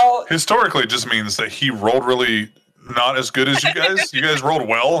 Yeah. Which I'll, historically just means that he rolled really not as good as you guys. You guys rolled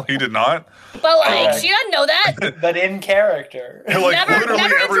well. He did not. but like, Okay. she doesn't know that. but in character. Like Never- literally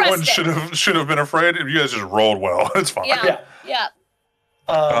never everyone addressed should have been afraid. If you guys just rolled well, it's fine. Yeah. Yeah. Yeah.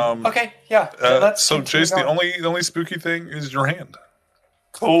 Okay. Yeah. Let's So continue Jace, the going. only spooky thing is your hand.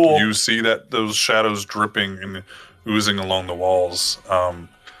 Cool. You see that those shadows dripping and oozing along the walls,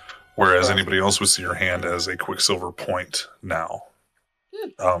 whereas Okay. anybody else would see your hand as a quicksilver point now.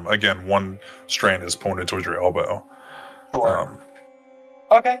 Again, one strand is pointed towards your elbow. Sure.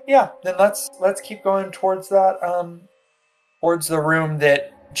 Okay, yeah. Then let's keep going towards that towards the room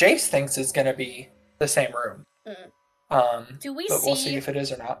that Jace thinks is gonna be the same room. Do we But we'll see see if it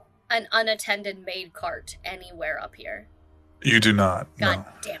is or not. an unattended maid cart anywhere up here? You do not. God No.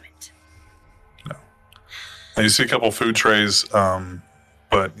 damn it. And you see a couple food trays,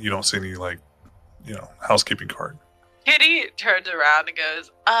 but you don't see any housekeeping cart. Kitty turns around and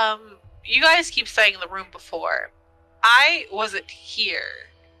goes, you guys keep saying the room before. I wasn't here.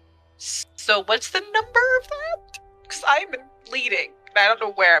 So what's the number of that? Because I'm leading, and I don't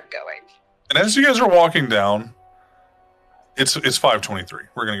know where I'm going. And as you guys are walking down, it's 523.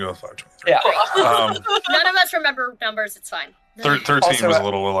 We're gonna go with 523. Yeah. Um, None of us remember numbers, it's fine. 13 Also, was a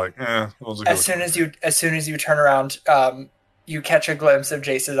little like, we'll just go As soon as you turn around, you catch a glimpse of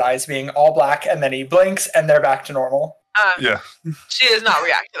Jace's eyes being all black, and then he blinks, and they're back to normal. Yeah. She does not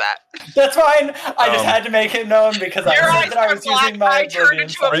react to that. That's fine. I just Um, had to make it known because I Your eyes said that I are was black. using my I turned Oblivion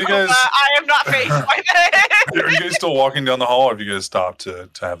into a Are you puma. guys- I am not phased by that. Are you guys still walking down the hall, or have you guys stopped to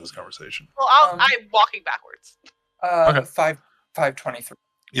have this conversation? Well, I'm walking backwards. Okay. 523.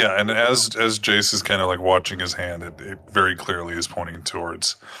 Yeah, and as Jace is kind of like watching his hand, it very clearly is pointing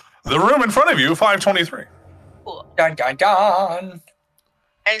towards the room in front of you, 523. Cool. Dun dun dun.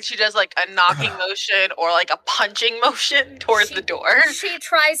 And she does like a knocking motion or like a punching motion towards the door. She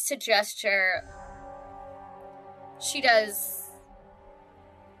tries to gesture. She does.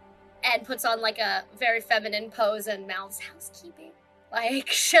 And puts on like a very feminine pose and mouths housekeeping. Like,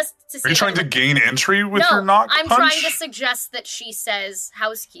 just to see. Are you trying to gain entry with no, your knock I'm punch? trying to suggest that she says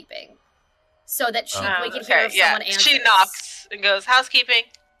housekeeping. so that we can Okay, hear if someone answers. She knocks and goes, housekeeping.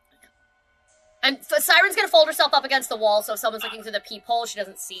 And Siren's gonna fold herself up against the wall, so if someone's looking through the peephole, they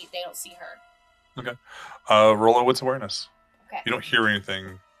don't see her. Okay. Roll a wits awareness. Okay. You don't hear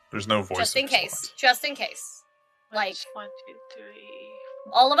anything. There's no voice. Just in case. Just in case. Like, 1, 2, 3.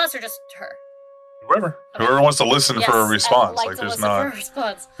 all of us or just her? Whoever. Okay. Whoever wants to listen Yes, for a I would response. like Like, to there's listen for not. a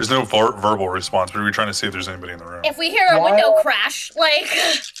response. There's no verbal response, but we're trying to see if there's anybody in the room. If we hear a window crash, like...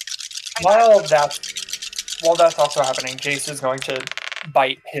 While that's also happening, Jace is going to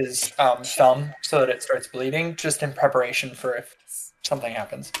bite his thumb so that it starts bleeding, just in preparation for if something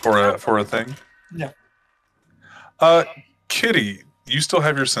happens. For a thing? Yeah. Kitty, you still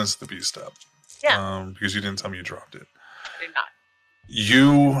have your sense of the beast up. Yeah. Because you didn't tell me you dropped it. I did not.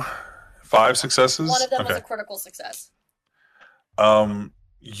 You 5 successes? One of them was Okay. a critical success.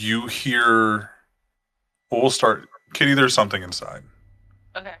 You hear. Well, we'll start. Kitty, there's something inside.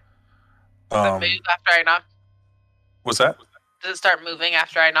 Okay. Does it move after I knock? What's that? Does it start moving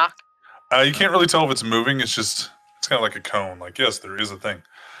after I knock? You can't really tell if it's moving. It's kind of like a cone. Like, yes, there is a thing.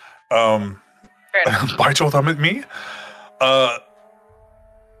 Fair enough. Bite your thumb at me.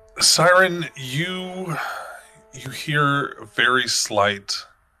 Siren, you hear very slight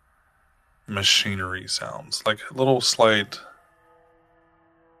machinery sounds, like little slight.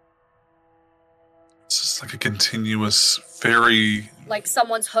 It's just like a continuous, very Like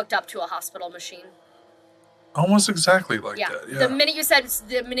someone's hooked up to a hospital machine. almost exactly like Yeah. that. Yeah. The minute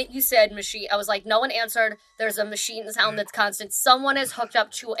you said machine, I was like, no one answered. There's a machine sound that's constant. Someone is hooked up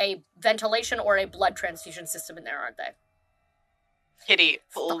to a ventilation or a blood transfusion system in there, aren't they? Kitty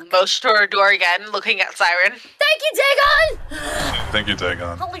will motion to her door again, looking at Siren. Thank you, Dagon! Thank you,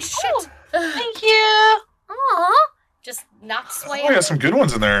 Dagon. Holy shit! Thank you. Aww. Just knocked sway. Oh, we got some good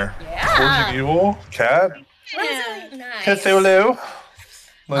ones in there. Yeah. Forging Evil, Cat, What is it? Nice. Cthulhu,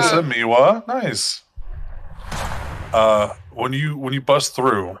 Lisa, Miwa, nice. When you bust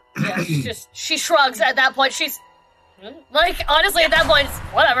through, Yeah, she shrugs at that point. She's like, honestly, at that point, it's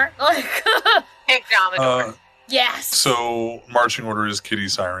whatever. Like, Kick down the door. yes. so marching order is Kitty,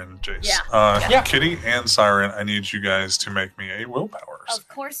 Siren, Jace. Yeah. Yeah. Kitty and Siren, I need you guys to make me a willpower. Of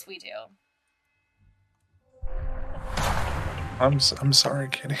course we do. I'm sorry,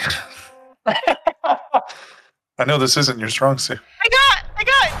 Kitty. I know this isn't your strong suit. I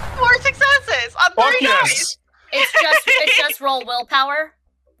got 4 successes on 3 Fuck dice. yes. It's just roll willpower,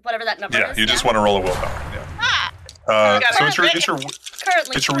 whatever that number Yeah, is. you just want to roll a willpower. Yeah. Ah, So it's your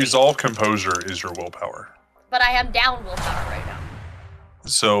Currently it's your 3, resolve composure is your willpower. but I am down willpower right now.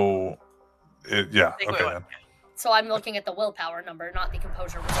 So, yeah, Think we okay went. then. So I'm looking at the willpower number, not the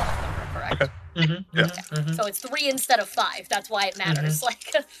composure resolve number, correct? Okay. Mm-hmm, Yeah. mm-hmm, So it's 3 instead of 5. That's why it matters. Like,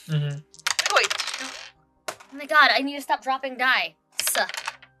 mm-hmm. Wait, oh my god, I need to stop dropping die.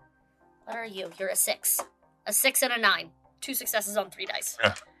 What are you? You're a 6. A 6 and a 9. 2 successes on 3 dice.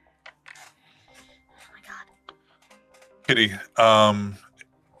 Yeah. Oh my god. Kitty,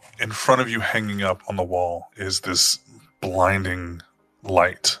 in front of you hanging up on the wall is this blinding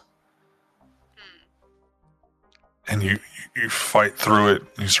light. And you fight through it,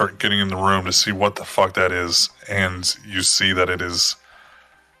 and you start getting in the room to see what the fuck that is, and you see that it is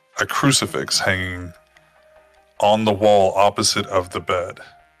a crucifix hanging on the wall opposite of the bed.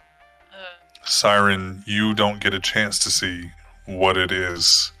 Siren, you don't get a chance to see what it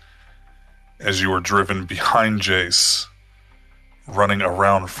is as you are driven behind Jace, running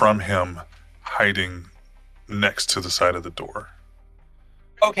around from him, hiding next to the side of the door.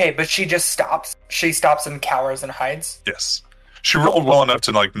 Okay, but she just stops. She stops and cowers and hides. Yes. She rolled well enough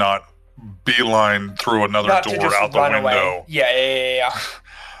to not beeline through another Not to door just out the run window. away. Yeah.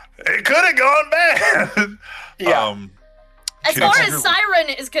 It could have gone bad. Yeah. As Kitty, far so as you're- Siren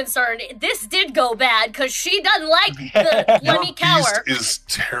is concerned, this did go bad because she doesn't like the Your Lemmy cower. beast is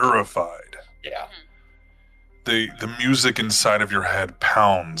terrified. Yeah. The music inside of your head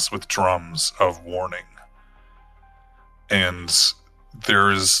pounds with drums of warning. And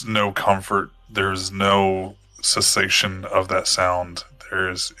there is no comfort. There is no cessation of that sound.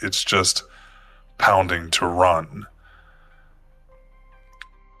 It's just pounding to run.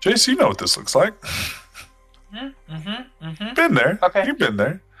 Jace, you know what this looks like. Mm-hmm. Been there. Okay. You've been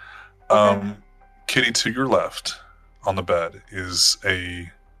there. Okay. Kitty, to your left on the bed is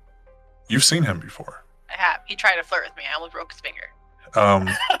you've seen him before. I have. He tried to flirt with me. I almost broke his finger.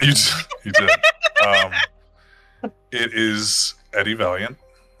 You did. It is Eddie Valiant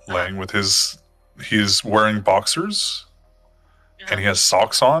laying with he is wearing boxers and he has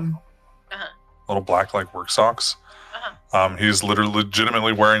socks on, little black work socks. He's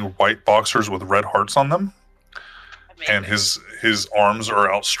legitimately wearing white boxers with red hearts on them. and his arms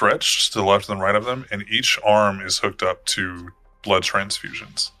are outstretched to the left and right of them, and each arm is hooked up to blood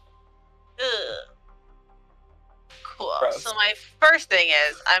transfusions. Ugh. Cool. Gross. So my first thing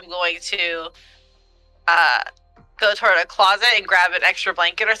is I'm going to go toward a closet and grab an extra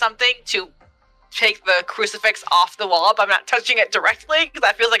blanket or something to take the crucifix off the wall, but I'm not touching it directly because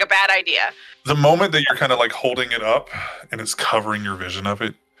that feels like a bad idea. The moment that you're kind of like holding it up and it's covering your vision of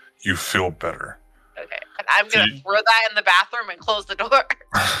it, you feel better. Okay. And I'm going to throw that in the bathroom and close the door.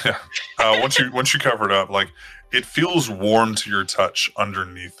 Yeah. Once you cover it up, like it feels warm to your touch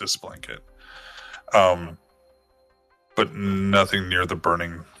underneath this blanket. But nothing near the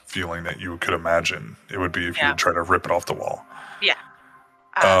burning feeling that you could imagine it would be if you would try to rip it off the wall. Yeah.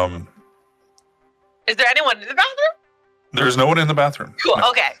 Is there anyone in the bathroom? There's no one in the bathroom. Cool. No.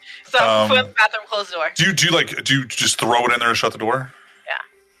 Okay. So go in the bathroom, close the door. Do you just throw it in there and shut the door?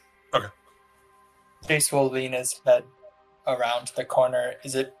 Yeah. Okay. Jace will lean his head around the corner.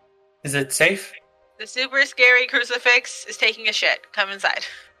 Is it safe? The super scary crucifix is taking a shit. Come inside.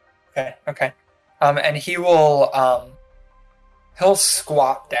 Okay. And he will he'll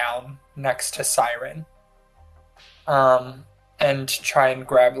squat down next to Siren. And try and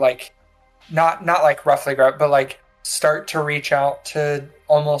grab, like, not like roughly grab, but like start to reach out to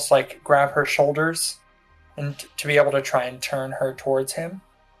almost like grab her shoulders and to be able to try and turn her towards him,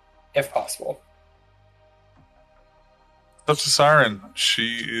 if possible. Up to Siren.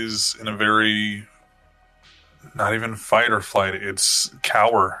 She is in a very, not even fight or flight. It's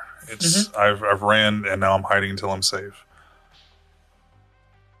cower. It's I've ran and now I'm hiding until I'm safe.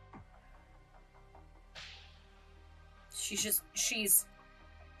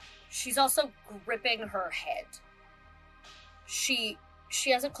 She's also gripping her head. She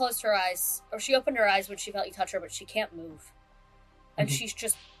hasn't closed her eyes, or she opened her eyes when she felt you touch her, but she can't move. And she's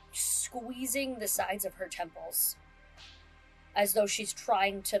just squeezing the sides of her temples as though she's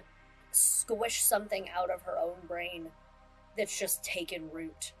trying to squish something out of her own brain that's just taken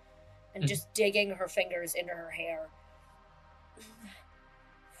root, and just digging her fingers into her hair.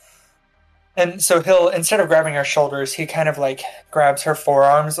 And so he'll, instead of grabbing her shoulders, he kind of like grabs her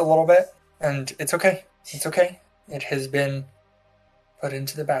forearms a little bit. And it's okay. It's okay. It has been put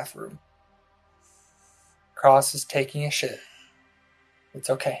into the bathroom. Cross is taking a shit. It's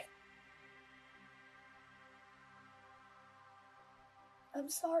okay. I'm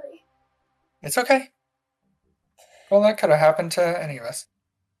sorry. It's okay. Well, that could have happened to any of us.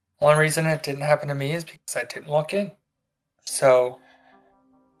 One reason it didn't happen to me is because I didn't walk in. So,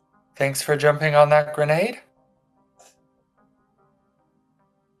 thanks for jumping on that grenade.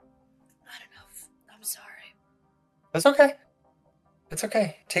 Not enough. I'm sorry. It's okay. It's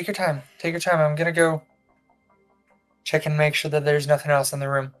okay. Take your time. Take your time. I'm gonna go check and make sure that there's nothing else in the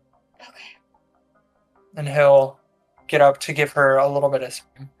room. Okay. And he'll get up to give her a little bit of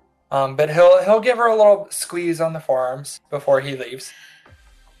time. But he'll give her a little squeeze on the forearms before he leaves.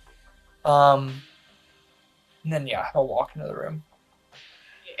 And then he'll walk into the room.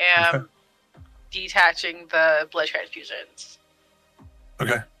 am detaching the blood transfusions.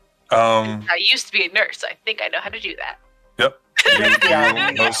 Okay. I used to be a nurse, so I think I know how to do that. Yep.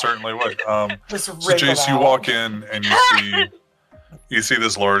 You most certainly would. So Jace, you walk in and you see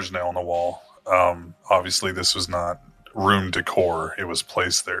this large nail on the wall. Obviously, this was not room decor; it was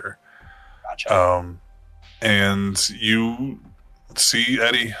placed there. Gotcha. And you see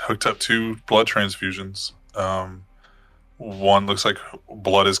Eddie hooked up to blood transfusions. One looks like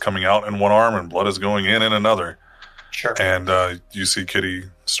blood is coming out in one arm and blood is going in another. Sure. And you see Kitty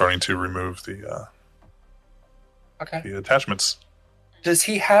starting to remove the attachments. Does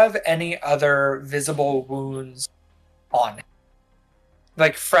he have any other visible wounds on him?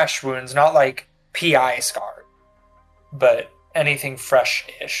 Like fresh wounds, not like PI scar, but anything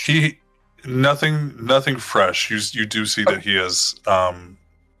fresh-ish? Nothing fresh. You do see that he has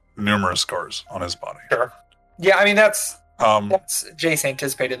numerous scars on his body. Sure. Yeah, I mean that's Jace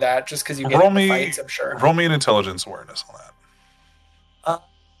anticipated that just because you get into fights, I'm sure. Roll me an intelligence awareness on that.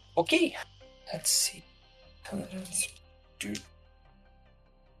 Okay. Let's see. Intelligence. Dude.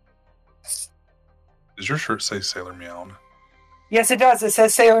 Does your shirt say Sailor Meow? Yes, it does. It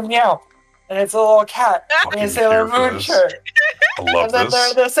says Sailor Meow. And it's a little cat in a Sailor Moon shirt. I love and then this.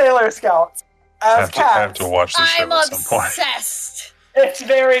 they're the Sailor Scouts. I have to watch this show I'm at some point. obsessed. It's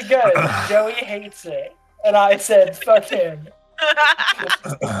very good. Joey hates it. And I said, fuck him.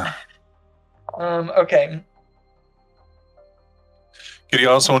 Okay. Kitty,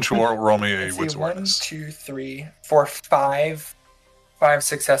 I also want you to roll me a Let's wits see, awareness. 1, 2, 3, 4, 5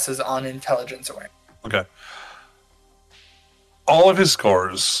 successes on intelligence awareness. Okay. All of his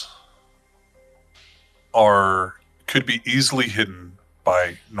scars are could be easily hidden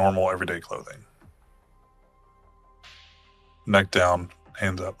by normal everyday clothing. Neck down,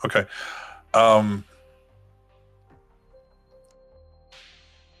 hands up. Okay.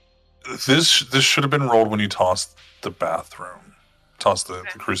 This should have been rolled when you tossed the bathroom. Tossed the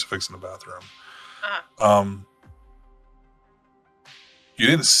crucifix in the bathroom. Uh-huh. You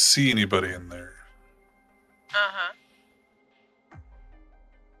didn't see anybody in there. Uh-huh.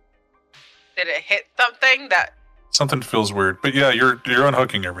 Did it hit something that... Something feels weird. But yeah, you're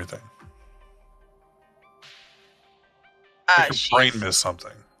unhooking everything. Like your brain missed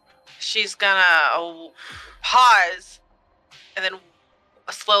something. She's gonna pause and then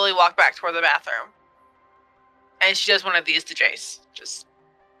slowly walk back toward the bathroom. And she does one of these to Jace. Just...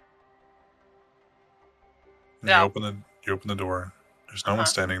 And No. You open the door. There's no one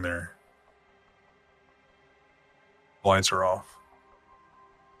standing there. Lights are off.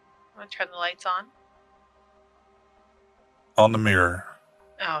 I'm gonna turn the lights on. On the mirror,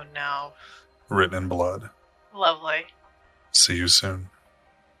 Oh no. written in blood. Lovely. See you soon.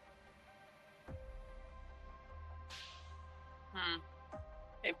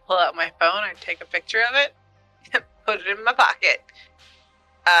 I pull out my phone, I take a picture of it, and put it in my pocket.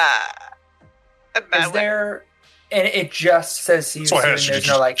 And then Is there? And it just says "see you So soon." has you There's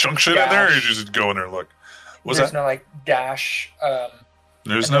just no like chunk shit in there, or you dash. just go in there and look? What's There's that? no like dash.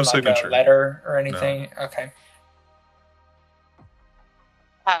 There's and no then, like, signature. a letter or anything. Okay.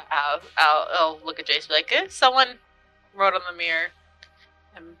 I'll look at Jace and be like, someone wrote on the mirror.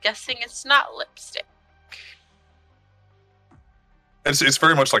 I'm guessing it's not lipstick. It's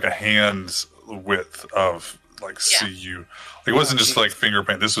very much like a hand's width of like Yeah. see you. Like, it wasn't just like finger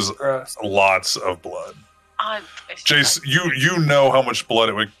paint. This was Gross. lots of blood. I'm Jace, you know how much blood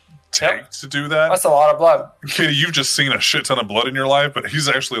it would take to do that. That's a lot of blood. Katie, you've just seen a shit ton of blood in your life, but he's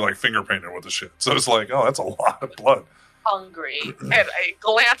actually like finger painted with the shit. So it's like, oh, that's a lot of blood. hungry. And I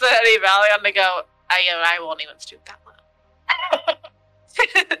glance at Eddie Valley and I go, I won't even stoop that low.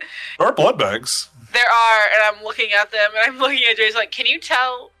 There are blood bags. There are, and I'm looking at them, and I'm looking at Jace like, can you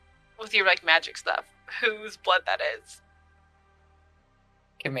tell with your like magic stuff whose blood that is?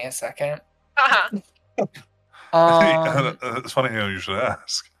 Give me a second. Uh-huh. It's funny how you should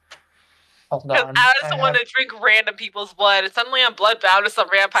ask. Hold Because on. I just want to drink random people's blood, and suddenly I'm bloodbound to some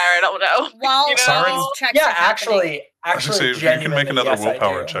vampire I don't know. While You know? Sorry. these checks Yeah, are happening, I should say, actually, you can make another genuinely, yes, I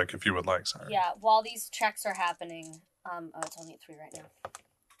willpower do. check if you would like, sorry. yeah, while these checks are happening, oh, it's only at 3 right now.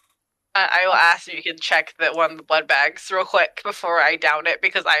 I will ask if you can check that one of the blood bags real quick before I down it,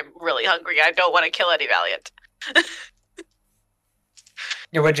 because I'm really hungry. I don't want to kill Eddie Valiant.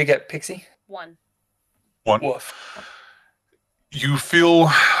 Yeah, what'd you get, Pixie? 1. One. Woof. You feel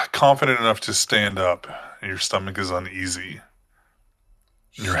confident enough to stand up, and your stomach is uneasy.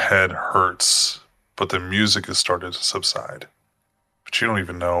 Your head hurts, but the music has started to subside. But you don't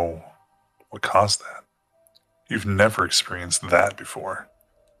even know what caused that. You've never experienced that before.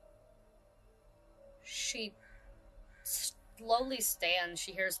 She slowly stands.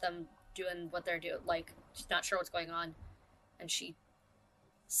 She hears them doing what they're doing. Like, she's not sure what's going on. And she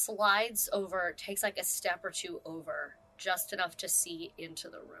slides over, takes like a step or two over, just enough to see into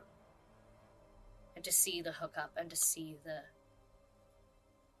the room. And to see the hookup, and to see the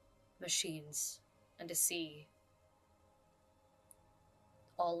machines, and to see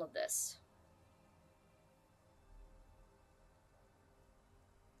all of this.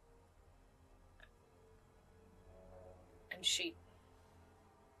 And she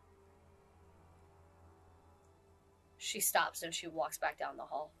stops and she walks back down the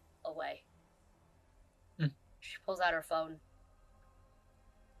hall away. She pulls out her phone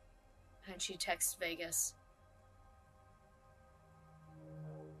and she texts Vegas.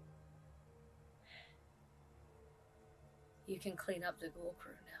 You can clean up the ghoul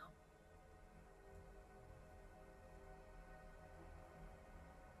crew now.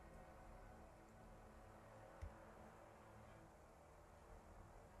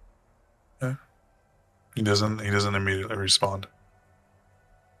 He doesn't immediately respond.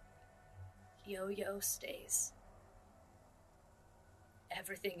 Yo-Yo stays.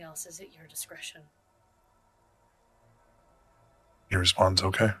 Everything else is at your discretion. He responds,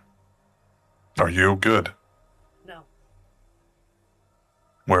 okay. Are you good? No,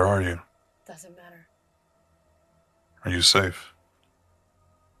 Where are you? doesn't matter. Are you safe?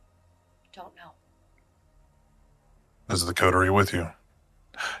 Don't know. Is the coterie with you?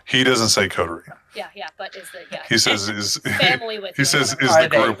 He doesn't say coterie. Yeah, but is the He says is family with he you? says whatever. is Are the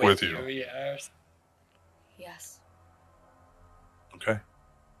they group with you? Yes. Yes. Okay.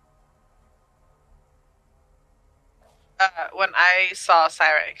 when I saw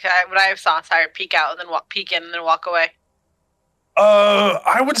Siren. When I saw Siren peek out and then peek in and then walk away.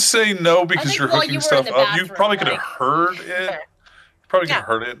 I would say no because think you're while hooking you were stuff in the up. You bathroom, probably could have like- heard it. Fair. Probably could Yeah. have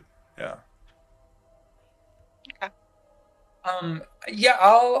heard it. Yeah. Yeah,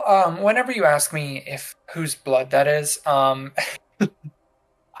 I'll whenever you ask me if whose blood that is, I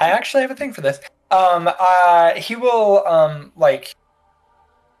actually have a thing for this. He will like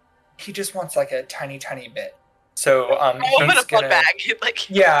he just wants like a tiny bit. So I'll open he's a blood gonna bag. Like,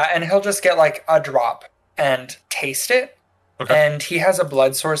 yeah, and he'll just get like a drop and taste it. Okay. And he has a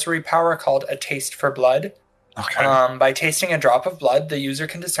blood sorcery power called a taste for blood. Okay. By tasting a drop of blood, the user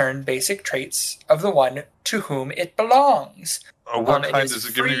can discern basic traits of the one to whom it belongs. What it kind is does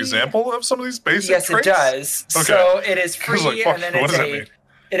it give an free. example of some of these basic Yes, traits? it does. Okay. So it is I was free, like, fuck, and then what it's does that mean?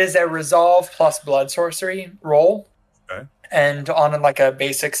 it is a resolve plus blood sorcery roll. Okay. And on like a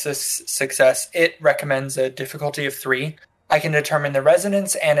basic success, it recommends a difficulty of 3. I can determine the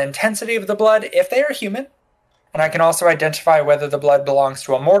resonance and intensity of the blood if they are human, and I can also identify whether the blood belongs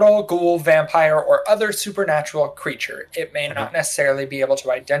to a mortal, ghoul, vampire, or other supernatural creature. It may not necessarily be able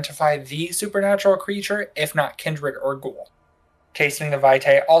to identify the supernatural creature, if not kindred or ghoul. Tasting the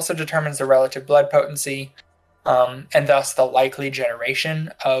vitae also determines the relative blood potency, and thus the likely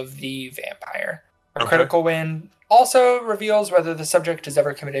generation of the vampire. A Okay. critical win also reveals whether the subject has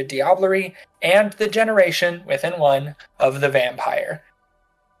ever committed diablerie and the generation within one of the vampire.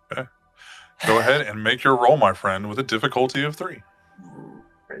 Go ahead and make your roll, my friend, with a difficulty of 3.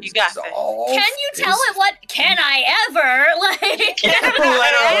 You got this. Can you tell it what? Can I ever? Like,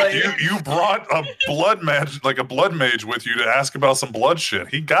 Literally. You brought a blood mage with you to ask about some blood shit.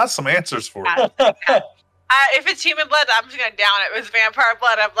 He got some answers for you. If it's human blood, I'm just gonna down it. If it's vampire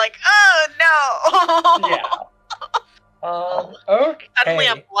blood, I'm like, oh no. Yeah. Okay. Suddenly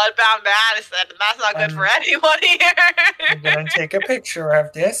I'm bloodbound to Addison, and that's not good for anyone I'm here. gonna take a picture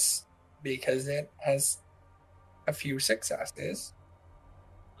of this because it has a few successes.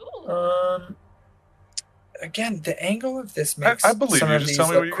 Again, the angle of this makes I believe some you. of Just these tell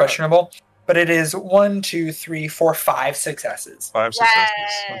me what look you got. questionable, but it is 1, 2, 3, 4, 5 successes. 5 successes.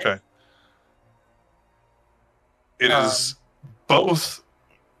 Yes. Okay. It is both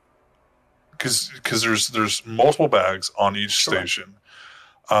because there's multiple bags on each Sure. station,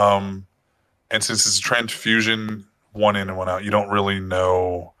 and since it's a transfusion, one in and one out, you don't really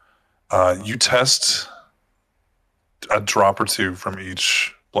know. You test a drop or two from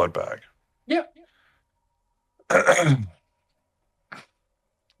each blood bag. Yeah.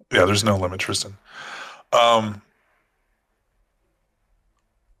 Yeah, there's no limit, Tristan. The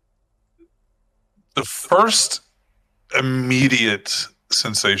first immediate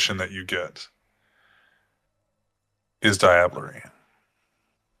sensation that you get is diablerie.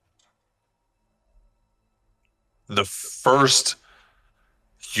 The first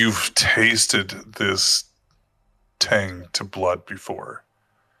you've tasted this tang to blood before.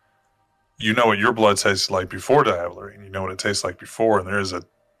 You know what your blood tastes like before diablerie, and you know what it tastes like before, and there is a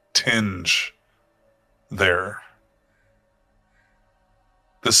tinge there.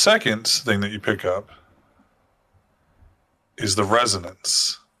 The second thing that you pick up is the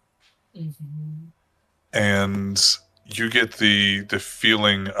resonance. And you get the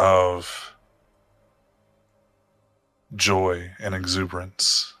feeling of joy and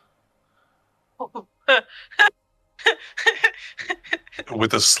exuberance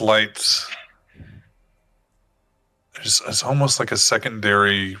with a slight, it's almost like a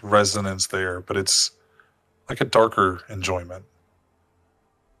secondary resonance there, but it's like a darker enjoyment.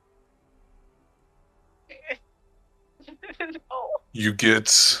 No. You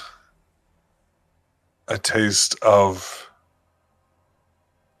get a taste of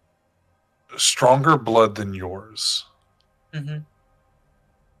stronger blood than yours.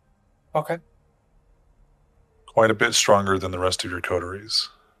 Okay. Quite a bit stronger than the rest of your coteries.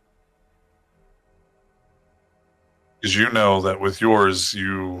 Because you know that with yours,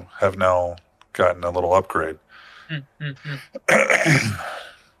 you have now gotten a little upgrade.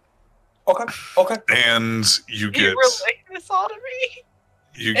 Okay. And you You get, relate this all to me?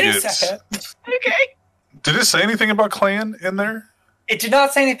 you In a get, second. Okay. did it say anything about clan in there? It did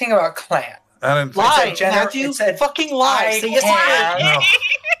not say anything about clan. I didn't think Lie, said Matthew. it said, Fucking lie. I Say yes, can't. you did. No.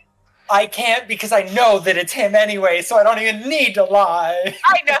 I can't because I know that it's him anyway, so I don't even need to lie.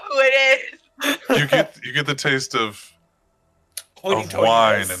 I know who it is. you get the taste of Hoity-toity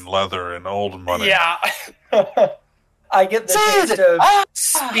wine this. and leather and old money. Yeah. I get the Sid! taste of Ah!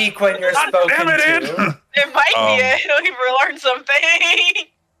 speak when you're God spoken damn it, to. Ed. It might Um, be it. We've learned something.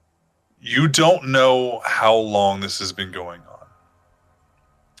 You don't know how long this has been going on.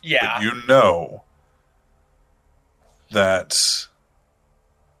 Yeah. But you know that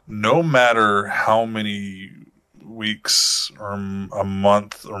no matter how many weeks or a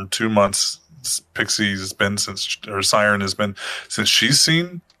month or 2 months Pixie's been since, or Siren has been since she's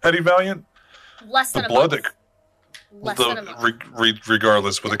seen Eddie Valiant, Less the than a blood month. that Less than a month.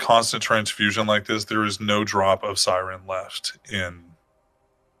 regardless, with a constant transfusion like this, there is no drop of Siren left in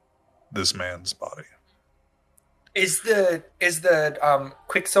this man's body. Is the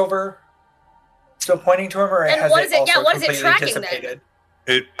Quicksilver still pointing to him, or And has what it is it- also yeah, what is it completely tracking then? dissipated?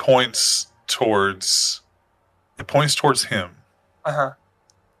 It points towards him. Uh-huh.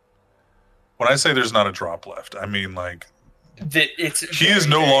 When I say there's not a drop left, I mean like It's he is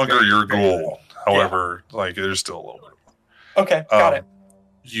no very, longer very, your very goal. little. However, like there's still a little bit. Okay, got it.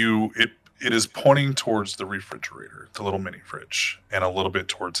 It is pointing towards the refrigerator, the little mini fridge, and a little bit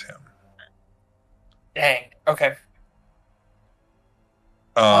towards him. Dang. Okay.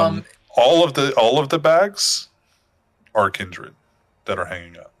 All of the bags are Kindred that are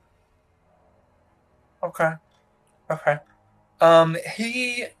hanging up. Okay.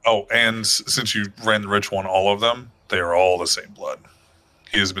 He. Oh, and since you ran the rich one, all of them, they are all the same blood.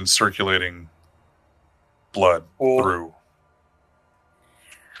 He has been circulating blood Cool. through.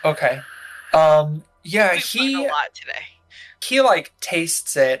 Okay. Yeah, We've learned a lot today. he like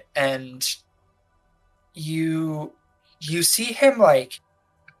tastes it, and you see him like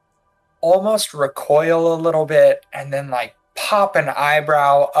almost recoil a little bit, and then like pop an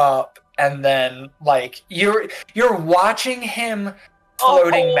eyebrow up, and then like you're watching him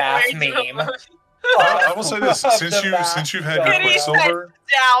floating math my meme. God. I will say this: Of since you've had your Kitty Quicksilver,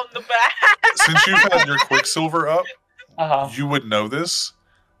 Down the back. since you've had your Quicksilver up, Uh-huh. you would know this.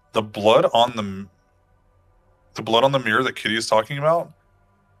 The blood on the mirror that Kitty is talking about,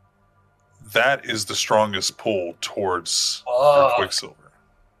 that is the strongest pull towards your Oh. Quicksilver.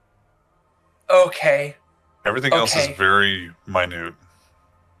 Okay. Everything else is Okay. very minute.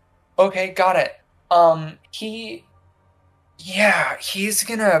 Okay, got it. He's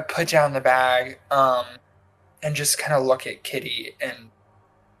gonna put down the bag, and just kind of look at Kitty and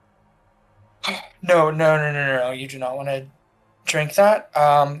no, you do not want to drink that.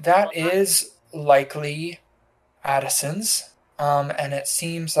 That is likely Addison's, and it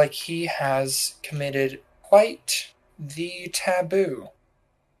seems like he has committed quite the taboo.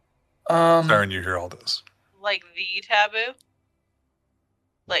 Siren, you hear all this. Like the taboo?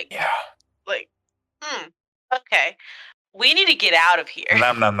 Like, Yeah. okay. We need to get out of here.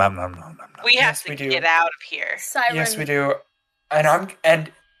 Nom nom nom nom nom nom. nom. We have Yes, to we do. get out of here. Siren. Yes, we do.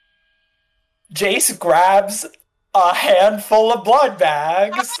 And Jace grabs a handful of blood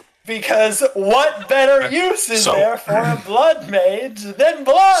bags because what better use is So- there for a blood mage than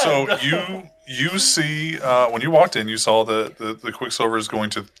blood? So you see when you walked in, you saw the Quicksilver is going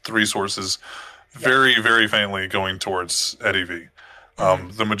to three sources, very very faintly going towards Eddie V.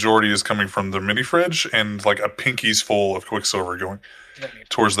 The majority is coming from the mini fridge and like a pinky's full of Quicksilver going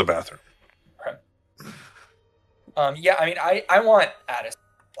towards the bathroom. Yeah, I mean, I want Addis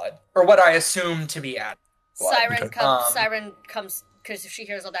blood, or what I assume to be Addis blood. Siren Okay. comes. Siren comes because if she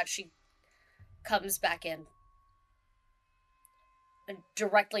hears all that, she comes back in and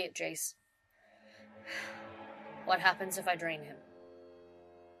directly at Jace. What happens if I drain him?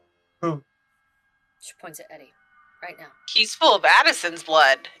 Who? She points at Eddie right now. He's full of Addison's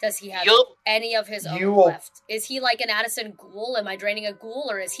blood. Does he have You'll any of his You own will- left? Is he like an Addison ghoul? Am I draining a ghoul,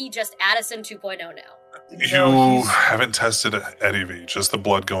 or is he just Addison 2.0 now? No, You he's- haven't tested Eddie V, just the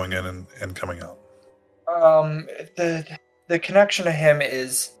blood going in and coming out. The connection to him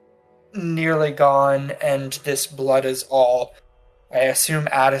is nearly gone, and this blood is all, I assume,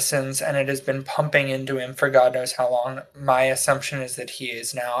 Addison's, and it has been pumping into him for God knows how long. My assumption is that he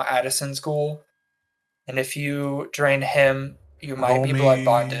is now Addison's ghoul, and if you drain him, you might be blood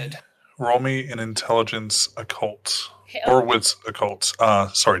bonded. Roll me an intelligence occult Hey, or wits occult.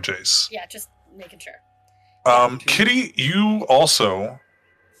 Sorry, Jace. yeah, just making sure. Kitty, you also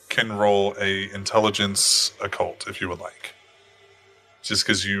can roll a intelligence occult if you would like. Just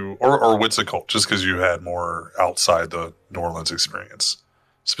because you, or wits occult, just because you had more outside the New Orleans experience,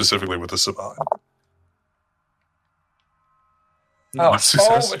 specifically with the Savant. Oh,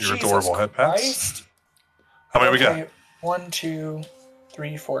 Success, oh, your Jesus adorable head pats. Christ. How many we got? Okay, 1, 2,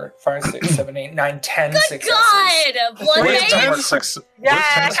 3, 4, 5, 6, 7, 8, 9, 10 Good successes. God! Blood With mage?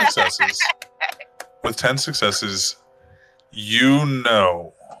 10 successes, you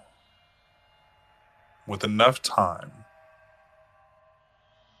know, with enough time,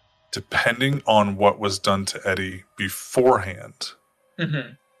 depending on what was done to Eddie beforehand,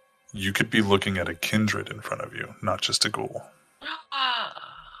 Mhm. you could be looking at a kindred in front of you, not just a ghoul.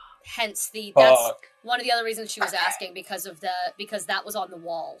 Hence that's Fuck. one of the other reasons she was asking because that was on the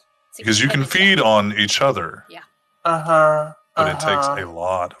wall. To Because you keep can him in feed check. on each other, Uh-huh. but it takes a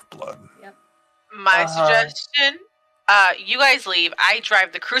lot of blood. My Uh-huh. suggestion, you guys leave. I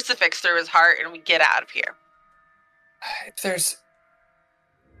drive the crucifix through his heart, and we get out of here. There's...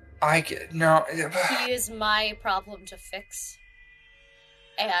 No... He is my problem to fix.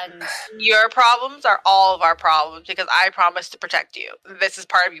 And Your problems are all of our problems because I promised to protect you. This is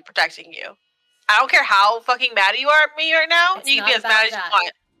part of you protecting you. I don't care how fucking mad you are at me right now. It's You can be not as mad about as you that.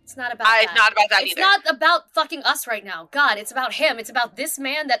 want. it's not about that. It's not about that It's either. not about fucking us right now. God, it's about him. It's about this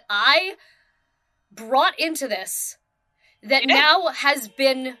man that I brought into this that You did. now has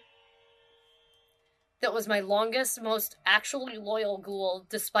been... That was my longest, most actually loyal ghoul,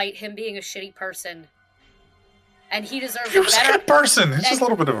 despite him being a shitty person. And he deserves He a was a better... good person. He's just and- a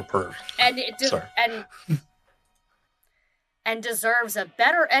little bit of a perv. And it Sorry. and deserves a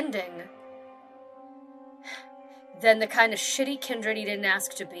better ending than the kind of shitty kindred he didn't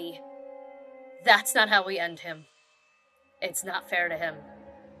ask to be. That's not how we end him. It's not fair to him.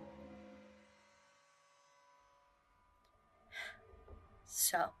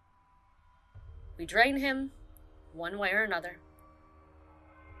 So, we drain him one way or another.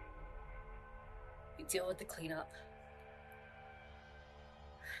 We deal with the cleanup.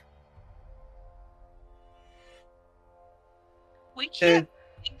 We can't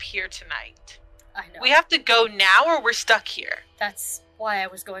sleep here tonight. I know. We have to go now or we're stuck here. That's why I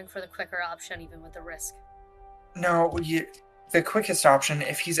was going for the quicker option, even with the risk. No, the quickest option,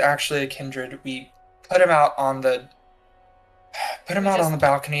 if he's actually a kindred, we put him out on the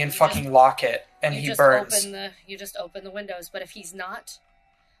balcony and you fucking just- lock it, and you he just burns. you just open the windows. But if he's not,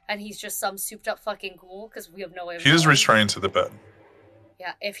 and he's just some souped up fucking ghoul, because we have no way of He is knowing. restrained to the bed.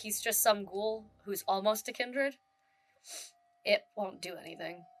 Yeah, if he's just some ghoul who's almost a kindred, it won't do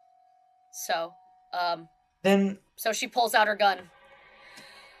anything. So, Then so she pulls out her gun.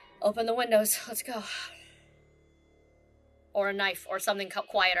 Open the windows. Let's go. Or a knife, or something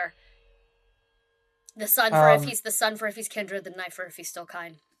quieter. The sun for if he's kindred, the knife for if he's still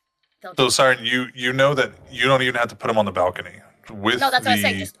kind. They'll So, Siren, you know that you don't even have to put him on the balcony. With no, that's the, what I was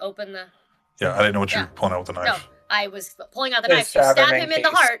saying. Just open the. yeah, I didn't know what you Yeah. were pulling out with the No, knife. I was pulling out the Just knife to stab stab him him in in the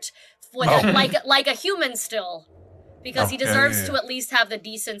case. heart, with Oh. like a human still, because he Okay. deserves to at least have the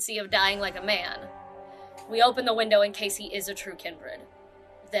decency of dying like a man. We open the window in case he is a true kindred.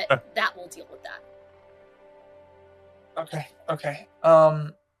 That will deal with that. okay.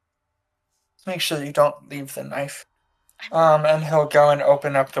 Make sure you don't leave the knife. And he'll go and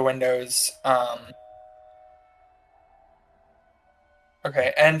open up the windows.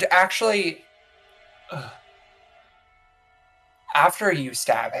 Okay, and actually, after you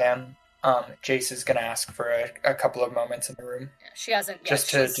stab him, Jace is gonna ask for a couple of moments in the room Yeah, she hasn't yet. just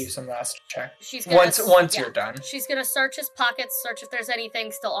to She's- do some last check. She's gonna, Once yeah. you're done. She's gonna search his pockets, search if there's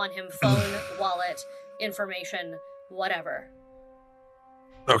anything still on him, phone, wallet, information, whatever.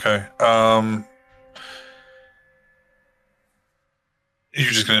 Okay.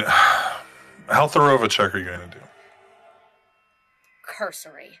 You're just gonna. How thorough of a check are you gonna do?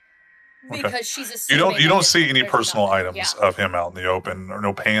 Cursory. Okay. Because she's You assuming don't that see any there's personal nothing. items of him out in the open, or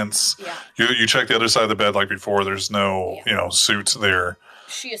no pants. Yeah. You check the other side of the bed like before. There's no suits there.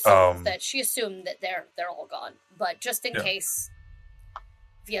 She assumed that they're all gone. But just in Yeah. case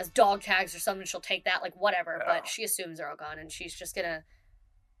if he has dog tags or something, she'll take that, like whatever. Yeah. But she assumes they're all gone, and she's just gonna.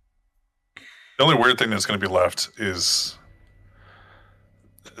 The only weird thing that's going to be left is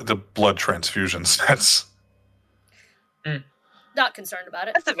the blood transfusions. That's Not concerned about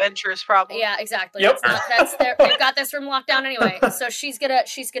it. That's a Venturous problem. Yeah, exactly. Yep. They've got this room locked down anyway. So she's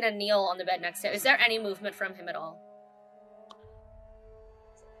gonna kneel on the bed next to him. Is there any movement from him at all?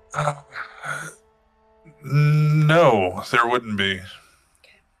 no, there wouldn't be.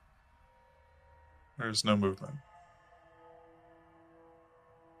 There's no movement.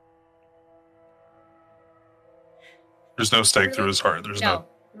 There's no stake through his heart. There's no.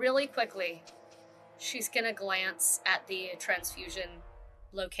 Really quickly, she's gonna glance at the transfusion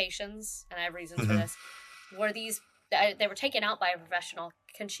locations, and I have reasons for Mhm. this. Were these they were taken out by a professional?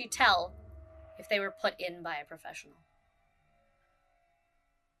 Can she tell if they were put in by a professional?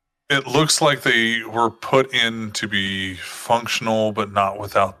 It looks like they were put in to be functional, but not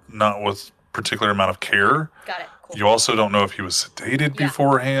with particular amount of care. Got it. Cool. You also don't know if he was sedated Yeah.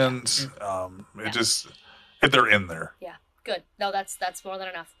 beforehand. Yeah. They're in there. Yeah, good. No, that's more than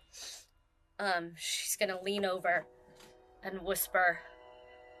enough. She's gonna lean over and whisper,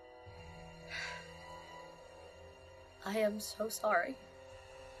 I am so sorry.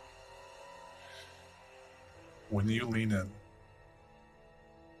 When you lean in,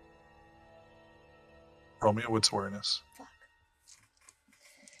 Roll me a wits awareness. Fuck.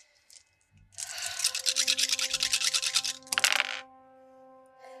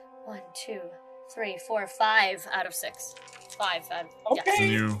 One, 2, 3, 4, 5 out of 6. 5 out of, yeah. Okay. Can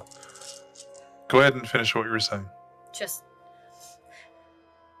you go ahead and finish what you were saying? Just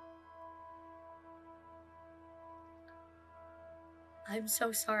I'm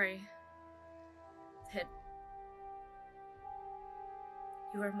so sorry that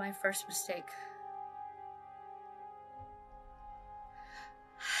you were my first mistake.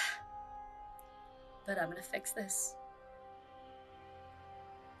 But I'm gonna fix this.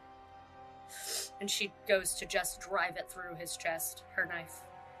 And she goes to just drive it through his chest, her knife.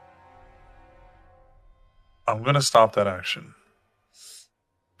 I'm going to stop that action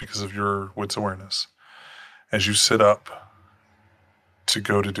because of your wits awareness. As you sit up to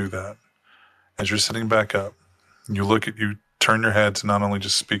go to do that, as you're sitting back up, you turn your head to not only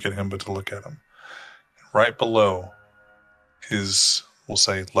just speak at him, but to look at him. Right below his, we'll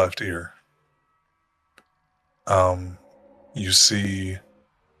say, left ear, you see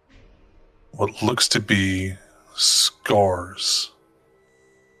what looks to be scars.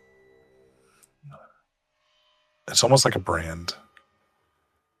 It's almost like a brand.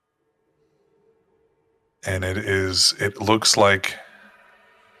 And it looks like,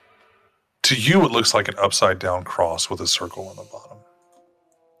 to you, it looks like an upside down cross with a circle on the bottom.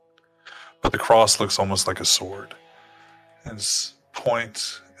 But the cross looks almost like a sword. And it's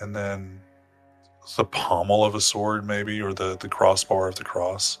point, and then the pommel of a sword, maybe, or the crossbar of the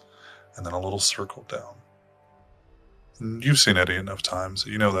cross, and then a little circle down. And you've seen Eddie enough times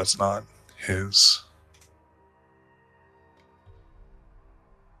that you know that's not his.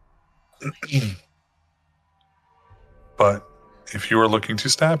 But if you are looking to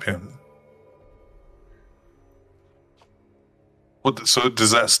stab him, so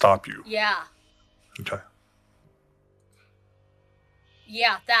does that stop you? Yeah. Okay.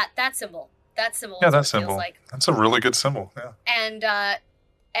 Yeah, that symbol. That symbol Yeah, is what that it symbol. feels like. That's a really good symbol. Yeah.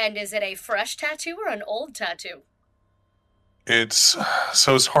 And is it a fresh tattoo or an old tattoo? It's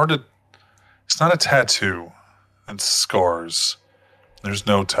hard to. It's not a tattoo. It's scars. There's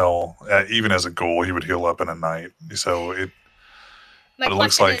no tell. Even as a ghoul, he would heal up in a night. So it. But it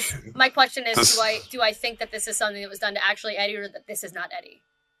looks like my question is, this, do I think that this is something that was done to actually Eddie, or that this is not Eddie?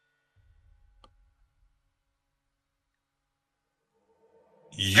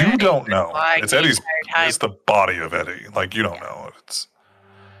 You don't know. Like It's Eddie's. entire time. It's the body of Eddie. Like, you don't know if it's.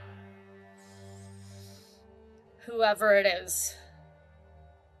 Whoever it is.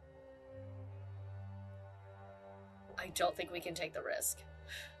 I don't think we can take the risk.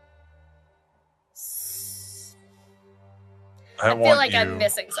 I feel like I'm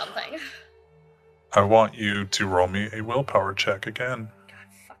missing something. I want you to roll me a willpower check again. God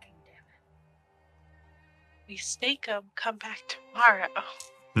fucking damn it. We stake him, come back tomorrow.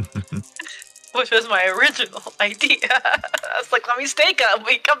 Which was my original idea. I was like, let me stake him.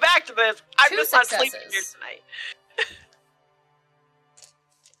 We come back to this. I'm 2 just not sleeping here successes. tonight.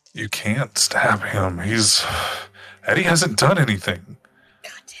 You can't stab him. Eddie hasn't done anything.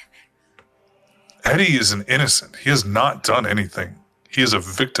 God damn it. Eddie is an innocent. He has not done anything. He is a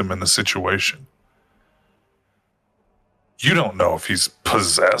victim in the situation. You don't know if he's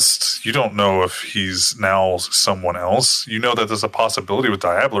possessed. You don't know if he's now someone else. You know that there's a possibility with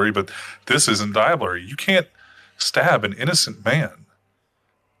diablerie, but this isn't diablerie. You can't stab an innocent man.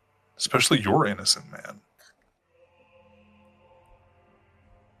 Especially your innocent man.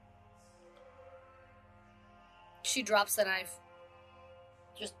 She drops the knife.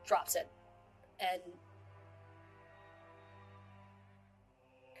 Just drops it. And...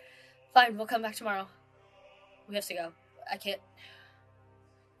 Fine, we'll come back tomorrow. We have to go. I can't...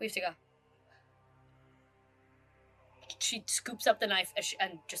 We have to go. She scoops up the knife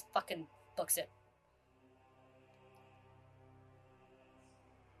and just fucking books it.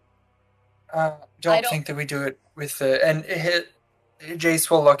 Don't think that we do it with the... And Jace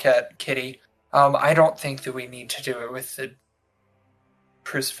will look at Kitty. I don't think that we need to do it with the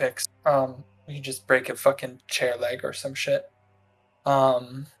crucifix. We can just break a fucking chair leg or some shit.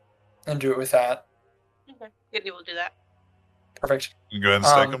 And do it with that. Okay. Kitty will do that. Perfect. You can go ahead and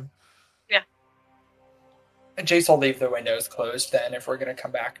stake him. And Jace will leave the windows closed then if we're going to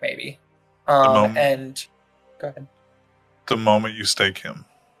come back, maybe. moment- And go ahead. The moment you stake him,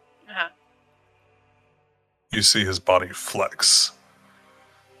 Uh-huh. you see his body flex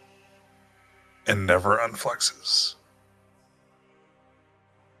and never unflexes.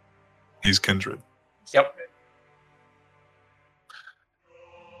 He's kindred. Yep.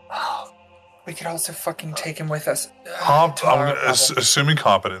 We could also fucking take him with us. I'm tomorrow, assuming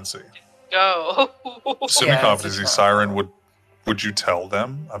competency. go. Assuming Yeah, competency, it's a Siren, would you tell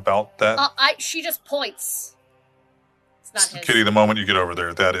them about that? She just points. It's not his. Kitty, the moment you get over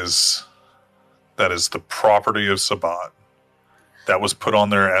there, that is the property of Sabat. That was put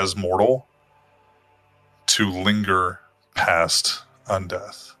on there as mortal to linger past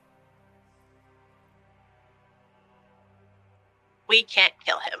undeath. We can't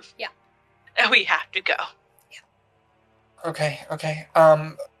kill him. Yeah. And we have to go. Okay.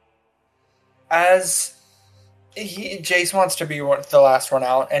 As Jace wants to be the last one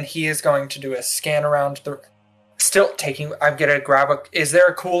out, and he is going to do a scan around the. Still taking. I'm gonna grab a. Is there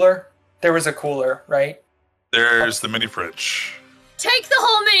a cooler? There was a cooler, right? There's the mini fridge. Take the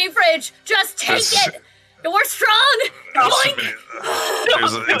whole mini fridge. Just take it. We're strong.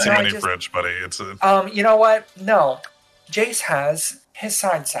 It's a mini fridge, buddy. It's a. You know what? No, Jace has his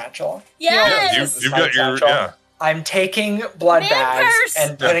side satchel. Yes. You've got your I'm taking blood Man bags purse.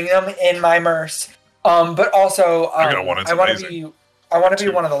 and putting them in my merce. But also, You're gonna want it. It's I want to amazing.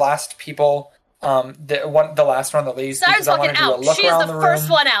 be one of the last people. The last one that leaves. Siren's because I want fucking to do a out. look She's around the the first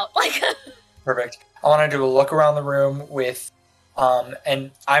room. one out. Like. Perfect. I want to do a look around the room with,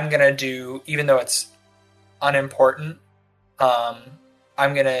 and I'm gonna do, even though it's unimportant, I'm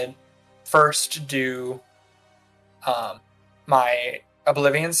gonna first do, my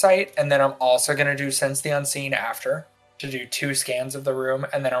Oblivion sight, and then I'm also gonna do Sense the Unseen after to do 2 scans of the room,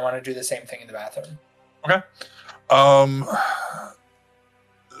 and then I want to do the same thing in the bathroom. Okay.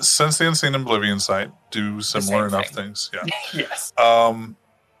 Sense the Unseen and Oblivion Sight do similar same enough thing. things. Yeah. Yes.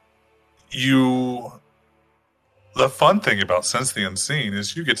 The fun thing about Sense the Unseen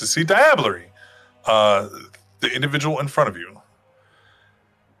is you get to see Diablerie, the individual in front of you.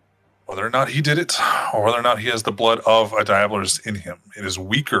 Whether or not he did it, or whether or not he has the blood of a Diablerist in him, it is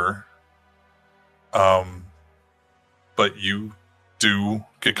weaker. But you do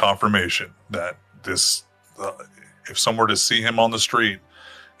get confirmation that this, if someone were to see him on the street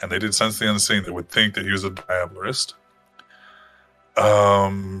and they did Sense the Unseen, they would think that he was a Diablerist.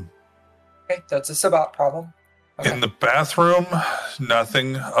 Okay, that's a Sabat problem. Okay. In the bathroom,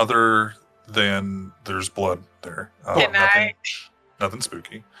 nothing other than there's blood there. Nothing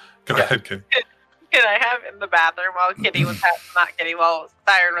spooky. Go ahead, kid. Can I have in the bathroom while Kitty was while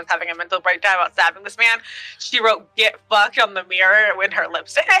Siren was having a mental breakdown about stabbing this man? She wrote "get fucked" on the mirror with her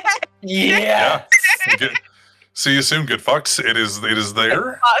lipstick. Yeah. So you assume get fucked. It is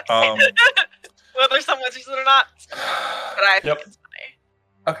there. Whether someone's used it or not. But I think it's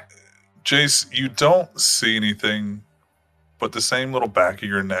funny. Jace, you don't see anything but the same little back of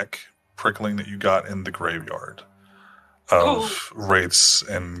your neck prickling that you got in the graveyard of wraiths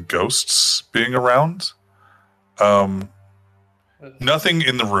and ghosts being around. Nothing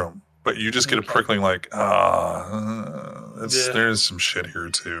in the room, but you just get a prickling like, there's some shit here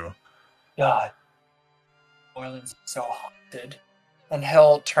too. God. Orleans is so haunted. And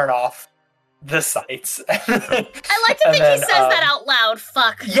he'll turn off the sights. I like to think he says that out loud.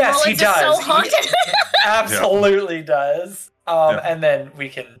 Fuck. Yes, he Rollins does. is so haunted. Absolutely does. And then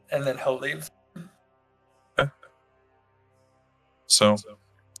he'll leave. So,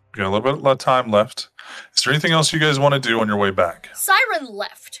 we got a little bit of time left. Is there anything else you guys want to do on your way back? Siren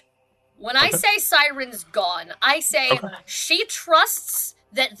left. When I say Siren's gone, I say she trusts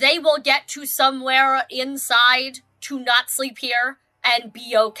that they will get to somewhere inside to not sleep here and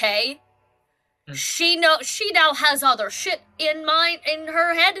be okay. She now has other shit in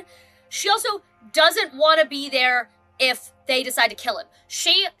her head. She also doesn't want to be there if they decide to kill him.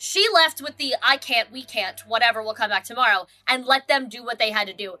 She left with the we can't, whatever, we'll come back tomorrow, and let them do what they had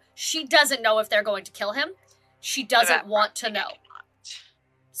to do. She doesn't know if they're going to kill him. She doesn't want to know.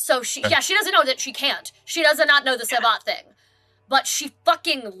 So she doesn't know that she can't. She does not know the Sabat thing. But she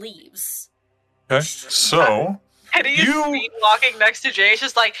fucking leaves. Okay, so... And he's walking next to Jay,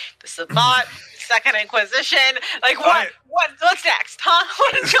 just like, the Sabat, Second Inquisition, like, what's next, huh?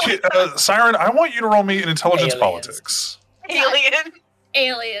 What is going on? Siren, I want you to roll me an intelligence politics.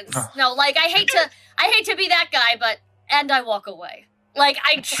 Aliens. No, like, I hate to be that guy, and I walk away. Like,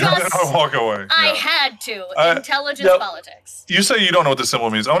 I walk away. I had to. Intelligence politics. You say you don't know what the symbol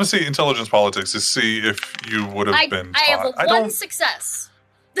means. I want to see intelligence politics to see if you would have been taught. I have one success.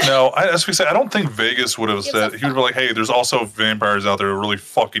 No, as we say, I don't think Vegas would have said. He would be like, "Hey, there's also vampires out there who are really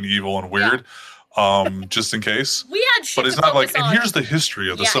fucking evil and weird." Just in case. We had shit. But it's not like, and here's the history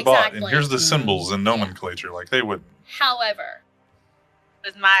of the Sabat, and here's the symbols and nomenclature. Like they would. However,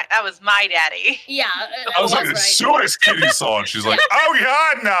 that was my daddy. Yeah, I was like, as soon as Kitty saw it, she's like, "Oh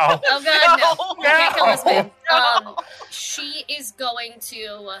God, no! Oh God, no! You can't kill this man." No. She is going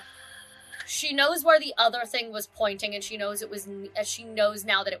to. She knows where the other thing was pointing, and she knows she knows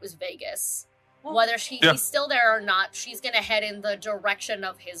now that it was Vegas. Whether he's still there or not, she's gonna head in the direction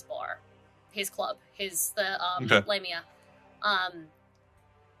of his bar, his club, Lamia.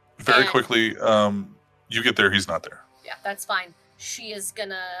 Very quickly, you get there, he's not there. Yeah, that's fine. She is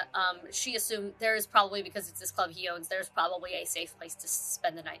gonna, she assumed there is probably, because it's this club he owns, there's probably a safe place to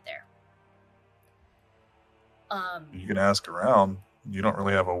spend the night there. You can ask around. You don't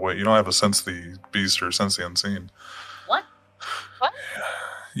really have a way. You don't have a sense the beast or sense the unseen. What?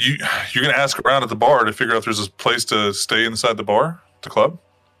 You can ask around at the bar to figure out if there's a place to stay inside the bar, the club.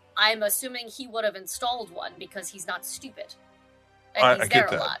 I'm assuming he would have installed one because he's not stupid. And he's there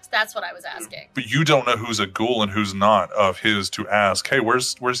a lot. That's what I was asking. But you don't know who's a ghoul and who's not of his to ask, hey,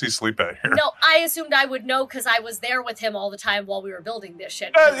 where's he sleep at here? No, I assumed I would know because I was there with him all the time while we were building this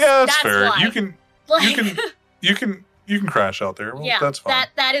shit. Yeah, that's fair. Why. You can crash out there. Well, yeah, that's fine.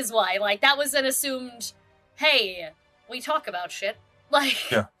 That is why. Like, that was an assumed, hey, we talk about shit. Like,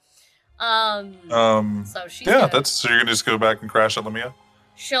 yeah. So she's so you're gonna just go back and crash at Lamia?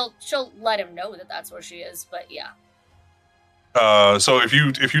 She'll let him know that that's where she is, but yeah. So if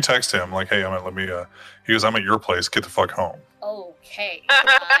you text him like, hey, I'm at Lamia, he goes, I'm at your place, get the fuck home. Okay.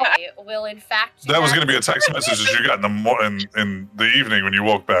 I will in fact that was gonna be a text message that you got in the evening when you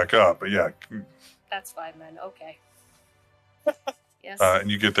woke back up, but yeah. That's fine then, okay. Yes.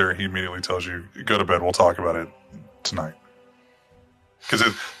 And you get there, he immediately tells you, go to bed, we'll talk about it tonight.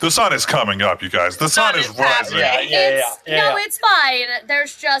 Because the sun is coming up, you guys. The sun is rising. No, it's fine.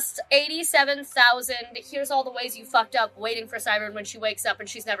 There's just 87,000. Here's all the ways you fucked up waiting for Siren when she wakes up, and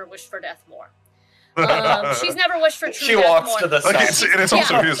she's never wished for death more. She's never wished for true she death walks more. to the sun. And it's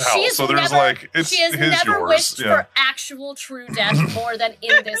also his house, so there's it's she has his never yours. wished for actual true death more than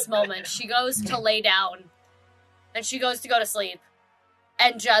in this moment. She goes to lay down, and she goes to go to sleep,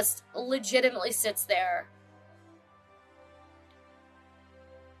 and just legitimately sits there.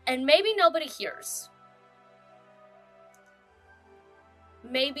 And maybe nobody hears.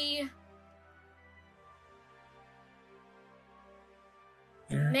 Maybe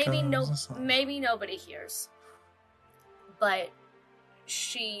nobody hears. But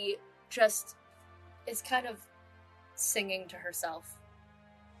she just is kind of singing to herself.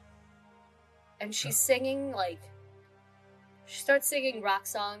 And she's singing she starts singing rock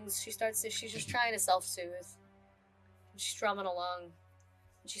songs. She's just trying to self-soothe. She's strumming along.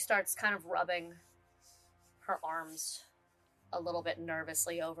 She starts kind of rubbing her arms a little bit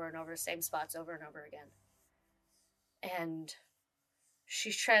nervously over and over, same spots over and over again. And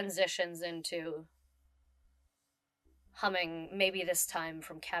she transitions into humming, maybe this time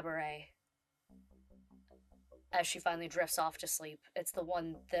from Cabaret, as she finally drifts off to sleep. It's the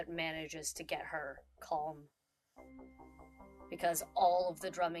one that manages to get her calm, because all of the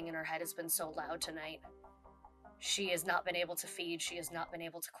drumming in her head has been so loud tonight. She has not been able to feed. She has not been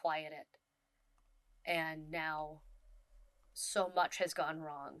able to quiet it. And now, so much has gone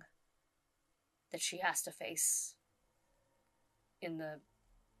wrong that she has to face in the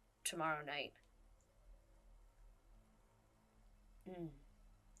tomorrow night. And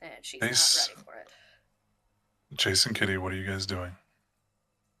she's not ready for it. Jason, Kitty, what are you guys doing?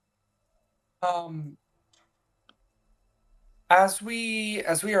 As we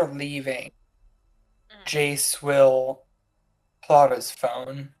are leaving, Jace will pull out his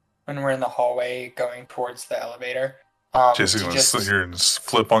phone when we're in the hallway going towards the elevator. Jason's going to sit here and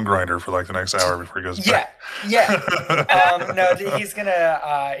flip on Grindr for the next hour before he goes back. No, he's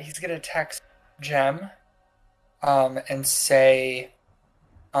gonna text Jem, and say,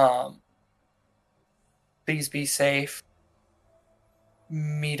 please be safe.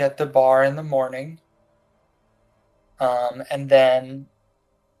 Meet at the bar in the morning. And then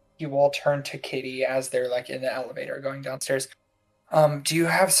he will turn to Kitty as they're in the elevator going downstairs. Do you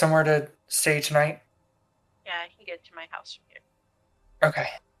have somewhere to stay tonight? Yeah, I can get to my house from here. Okay.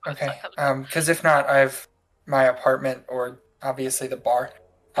 Because if not, I have my apartment or obviously the bar.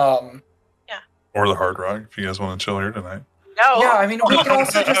 Or the Hard Rock, if you guys want to chill here tonight. No. Yeah, I mean, we can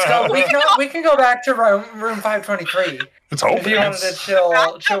also just go. We can go back to room 523. It's open. If you wanted to chill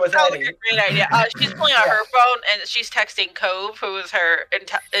with Eddie. A great idea. She's pulling out her phone and she's texting Cove, who is her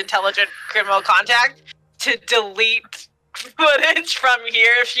intelligent criminal contact, to delete footage from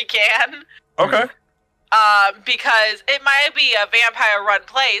here if she can. Okay. Because it might be a vampire-run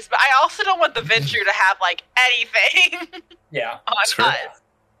place, but I also don't want the Venture to have anything. Yeah. On us.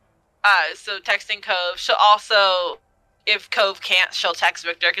 So texting Cove. She'll also, if Cove can't, she'll text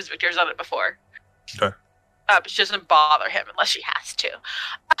Victor because Victor's done it before. Okay. But she doesn't bother him unless she has to.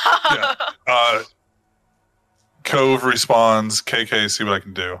 Yeah. Cove responds, KK, see what I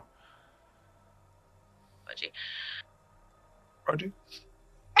can do. Prodigy.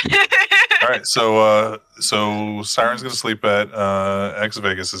 All right, so Siren's gonna sleep at X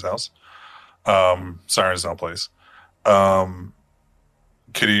Vegas's house. Siren's now place.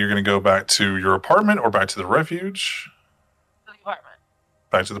 Kitty, you're gonna go back to your apartment or back to the refuge? The apartment.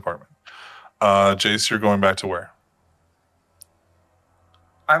 Back to the apartment. Jace, you're going back to where?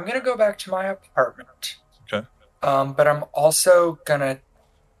 I'm gonna go back to my apartment. Okay. But I'm also gonna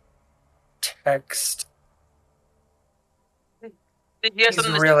text. Did you have He's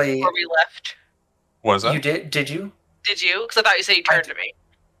something to say really- before we left? Was that? You did? Did you? Did you? Because I thought you said you I turned did. to me.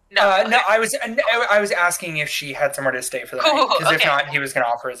 No. No. I was asking if she had somewhere to stay for the night. Because if okay. not, he was gonna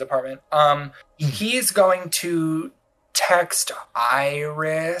offer his apartment. He's going to text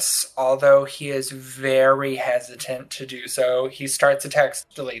Iris, although he is very hesitant to do so. He starts a text,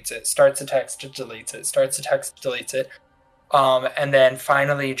 deletes it. Starts a text, deletes it. Starts a text, deletes it. And then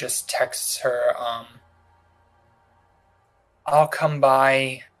finally just texts her. I'll come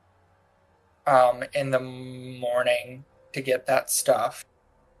by in the morning to get that stuff.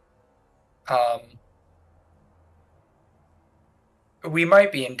 We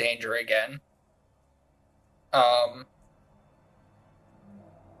might be in danger again.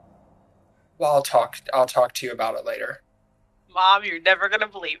 Well, I'll talk to you about it later. Mom, you're never gonna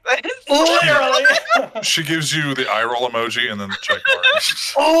believe this. Literally. She gives you the eye roll emoji and then the check mark.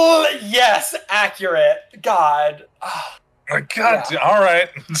 Oh, yes, accurate. God. Oh, My God. Yeah. All right.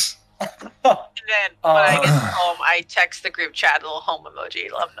 And then when I get home, I text the group chat a little home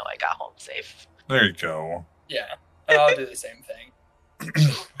emoji. Let them know I got home safe. There you go. yeah. And I'll do the same thing.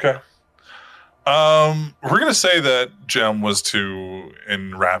 Okay. We're gonna say that Jem was too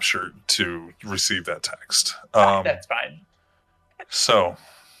enraptured to receive that text. That's fine. So,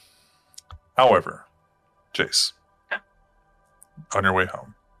 however, Jace, on your way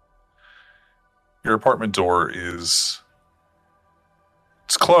home, your apartment door it's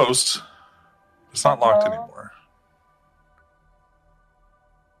closed. It's not locked anymore.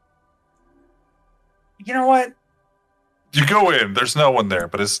 You know what? You go in. There's no one there,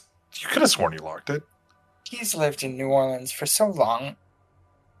 but you could have sworn you locked it. He's lived in New Orleans for so long.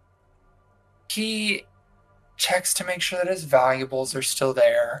 He checks to make sure that his valuables are still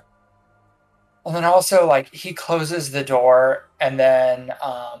there. And then also, like, he closes the door, and then,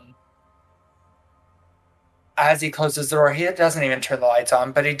 as he closes the door, he doesn't even turn the lights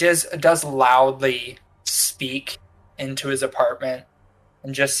on, but he does loudly speak into his apartment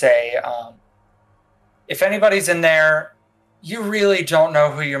and just say, if anybody's in there, you really don't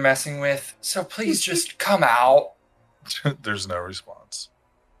know who you're messing with, so please just come out. There's no response.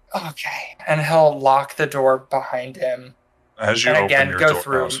 Okay. And he'll lock the door behind him. As you And open again, your go door,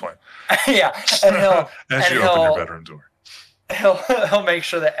 through. no, it's fine. Yeah. And As and you open your he'll- bedroom door. he'll make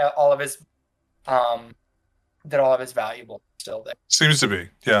sure that all of his valuables are still there. Seems to be,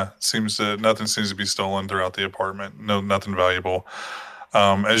 yeah. Nothing seems to be stolen throughout the apartment. Nothing valuable.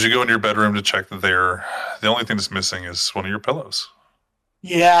 As you go into your bedroom to check that the only thing that's missing is one of your pillows.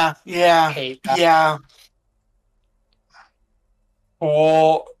 Yeah. Hate that. Yeah.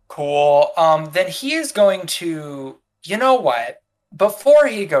 Cool. Then he is going to, you know what? Before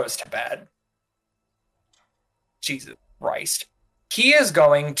he goes to bed, Jesus Christ, he is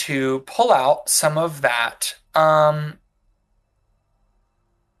going to pull out some of that.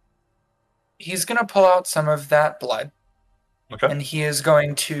 He's going to pull out some of that blood, Okay. and he is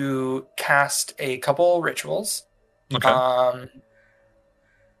going to cast a couple rituals. Okay.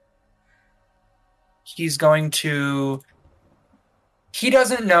 He's going to. He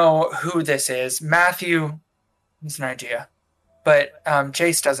doesn't know who this is. Matthew has an idea, but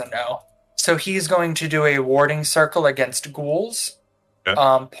Jace doesn't know. So he's going to do a warding circle against ghouls,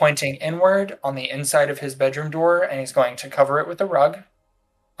 Okay. pointing inward on the inside of his bedroom door, and he's going to cover it with a rug.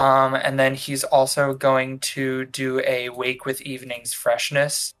 And then he's also going to do a wake with evening's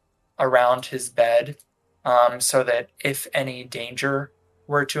freshness around his bed, so that if any danger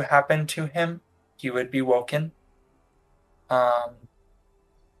were to happen to him, he would be woken.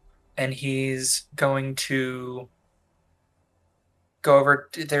 And he's going to go over.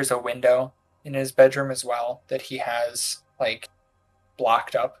 There's a window in his bedroom as well that he has like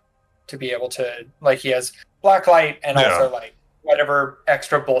blocked up to be able to, like, he has black light and Yeah. also like whatever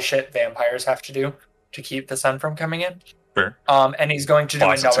extra bullshit vampires have to do to keep the sun from coming in. Fair. And he's going to do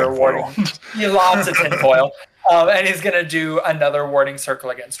Lots of another tinfoil. warding. Lots of tinfoil. And he's going to do another warding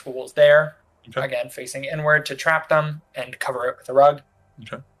circle against ghouls there. Okay. Again, facing inward to trap them and cover it with a rug.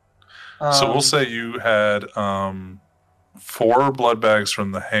 Okay. So we'll say you had 4 blood bags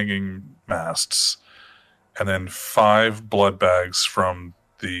from the hanging masts, and then 5 blood bags from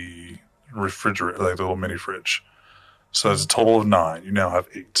the refrigerator, like the little mini fridge. So that's a total of 9. You now have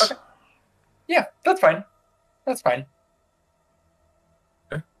 8. Okay. Yeah, that's fine. That's fine.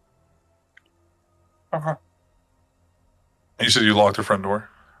 Okay. Okay. And you said you locked the front door?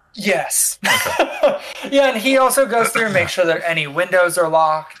 Yes. Okay. Yeah, and he also goes through and makes sure that any windows are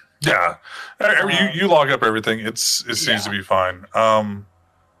locked. Yeah. You lock up everything. It seems to be fine.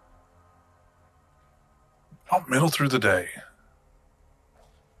 Middle through the day,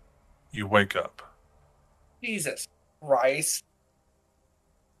 you wake up. Jesus Christ.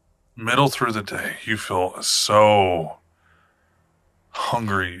 Middle through the day, you feel so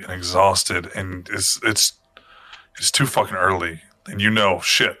hungry and exhausted, and it's too fucking early. And you know,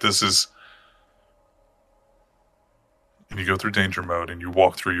 shit, this is... And you go through danger mode, and you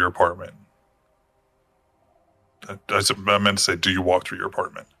walk through your apartment. I meant to say, do you walk through your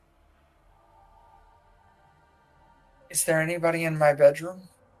apartment? Is there anybody in my bedroom?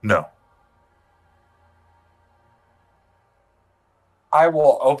 No. I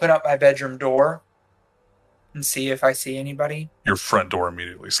will open up my bedroom door and see if I see anybody. Your front door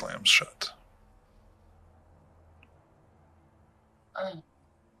immediately slams shut.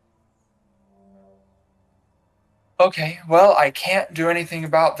 Okay, well, I can't do anything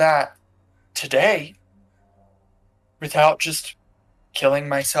about that today without just killing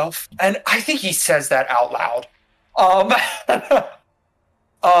myself. And I think he says that out loud. And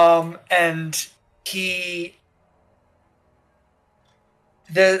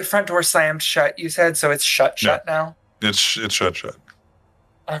the front door slammed shut, you said, so it's shut now? It's shut.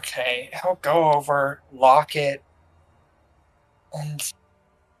 Okay, he'll go over, lock it, and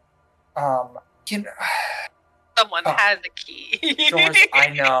Someone has a key. doors, I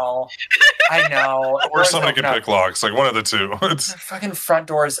know. Or somebody Doors can pick locks, like one of the two. The fucking front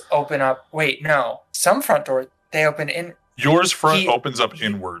doors open up. Wait, no. Some front doors, they open in. Yours front opens up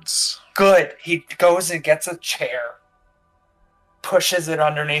inwards. Good. He goes and gets a chair, pushes it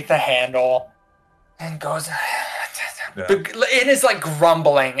underneath the handle, and goes. Yeah. It is like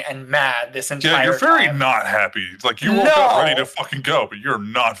grumbling and mad this entire time. Yeah, you're very not happy. Like, you woke up ready to fucking go, but you're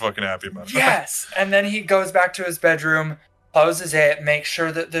not fucking happy about it. Yes. And then he goes back to his bedroom, closes it, makes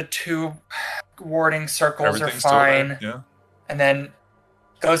sure that the 2 warding circles are fine. Yeah. And then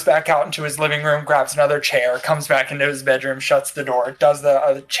goes back out into his living room, grabs another chair, comes back into his bedroom, shuts the door, does the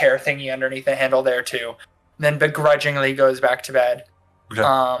other chair thingy underneath the handle there too. And then begrudgingly goes back to bed.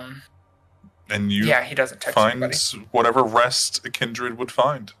 Okay. And you he doesn't text find anybody. whatever rest a kindred would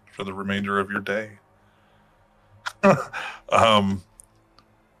find for the remainder of your day. And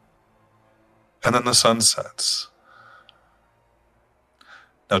then the sun sets.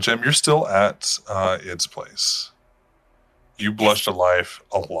 Now, Jim, you're still at Id's place. You blushed a life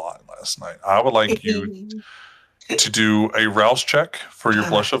a lot last night. I would like you to do a rouse check for your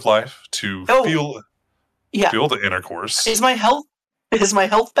blush of life to feel the intercourse. Is my health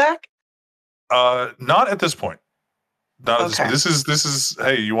back? Not at this point. Not at this point. This is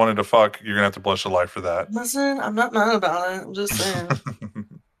hey, you wanted to fuck, you're gonna have to blush a life for that. Listen, I'm not mad about it. I'm just saying.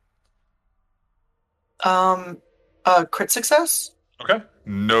 Crit success? Okay.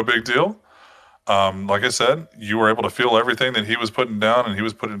 No big deal. Like I said, you were able to feel everything that he was putting down, and he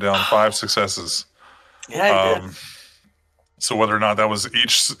was putting down 5 successes. Yeah, he did. So whether or not that was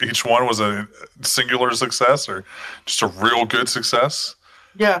each one was a singular success or just a real good success.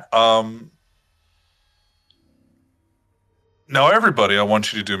 Yeah. Now, everybody, I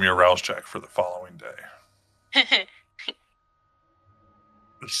want you to do me a rouse check for the following day.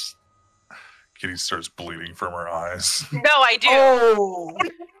 Kitty starts bleeding from her eyes. No, I do. Oh.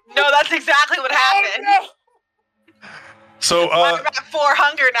 No, that's exactly what happened. Oh, no. So, I'm at 4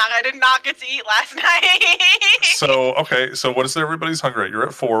 hunger now. I did not get to eat last night. So what is everybody's hunger at? You're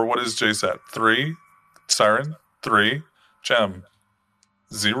at 4. What is Jace at? 3. Siren? 3. Gem?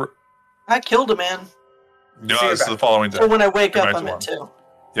 0. I killed a man. No, it's the following day. So when I wake You're up, back I'm to at 2.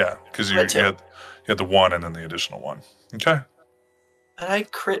 Yeah, because you had the 1 and then the additional 1. Okay. And I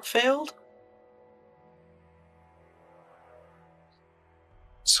crit failed?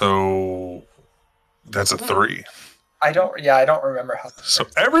 So that's a 3. I don't remember how. So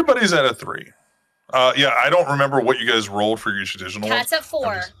everybody's at a 3. I don't remember what you guys rolled for each additional one. Cat's at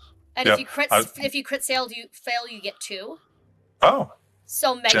 4. And yeah, if you crit fail, you get 2. Oh.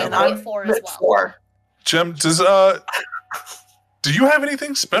 So Megan Gem. will get 4 as well. 4. Jim, do you have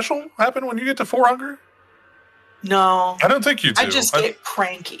anything special happen when you get to 4 hunger? No. I don't think you do. I just get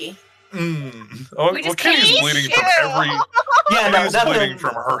cranky. Well, We just Kitty's can't bleeding eat from every. Kitty's bleeding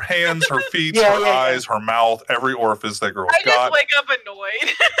from her hands, her feet, her eyes, her mouth, every orifice that girl's I got. just wake up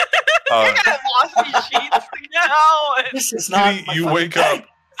annoyed. I gotta wash these sheets now. This is not. Kitty, you wake up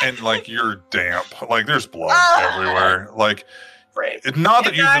and like you're damp. Like there's blood everywhere. Like Right. it's not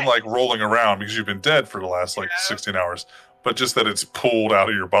that you've been like rolling around because you've been dead for the last like 16 hours, but just that it's pulled out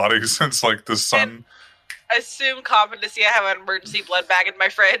of your body since like the sun. Assume competency. I have an emergency blood bag in my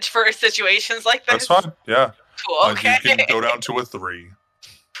fridge for situations like this. That's fine. Yeah. Cool. Okay. You can go down to a 3.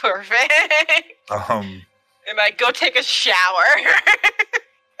 Perfect. Um. And I go take a shower.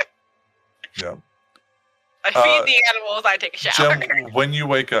 Yeah. I feed the animals. I take a shower. Jem, when you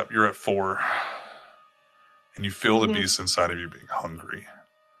wake up, you're at 4, and you feel the Mhm. beast inside of you being hungry,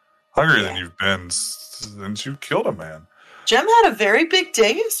 hungrier than you've been since you killed a man. Jem had a very big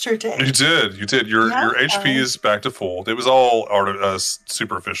day yesterday. You did. Your HP is back to full. It was all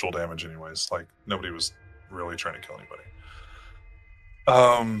superficial damage, anyways. Like nobody was really trying to kill anybody.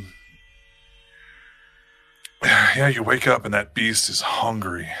 Yeah, you wake up and that beast is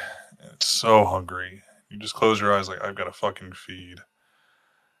hungry. It's so hungry. You just close your eyes like I've got to fucking feed.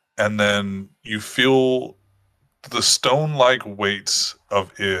 And then you feel the stone-like weights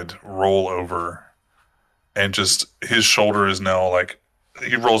of Id roll over, and just his shoulder is now like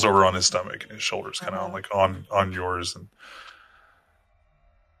he rolls over on his stomach, and his shoulder's kind of like on yours. And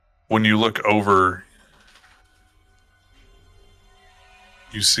when you look over,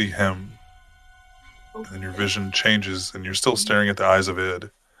 you see him, and then your vision changes, and you're still staring at the eyes of Id,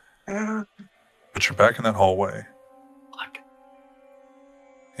 but you're back in that hallway,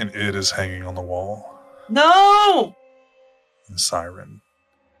 and Id is hanging on the wall, No! and Siren,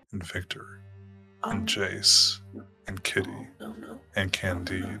 and Victor, and Jace, and Kitty, No. and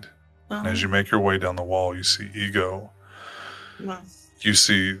Candide. And as you make your way down the wall, you see Ego. No. You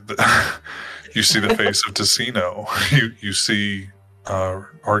see the you see the face of Ticino. You see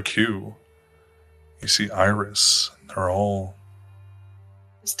RQ. You see Iris. They're all.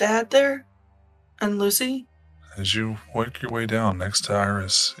 Is Dad there? And Lucy? As you work your way down, next to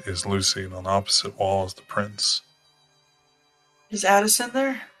Iris is Lucy, and on the opposite wall is the Prince. Is Addison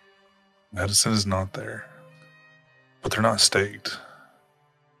there? Madison is not there, but they're not staked.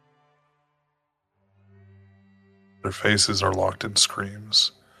 Their faces are locked in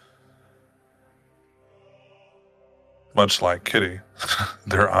screams. Much like Kitty,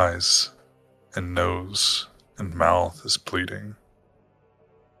 their eyes and nose and mouth is bleeding.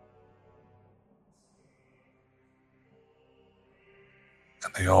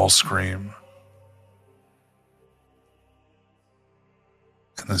 And they all scream.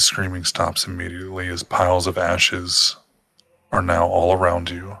 And the screaming stops immediately as piles of ashes are now all around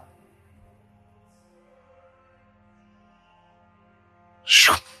you.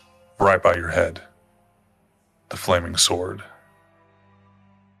 Right by your head, the flaming sword.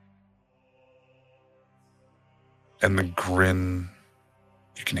 And the grin,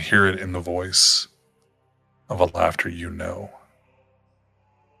 you can hear it in the voice of a laughter you know.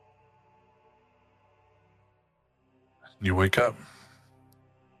 You wake up.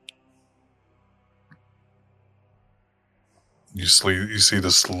 You see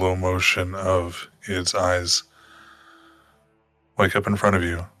the slow motion of its eyes wake up in front of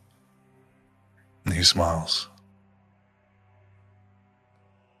you, and he smiles.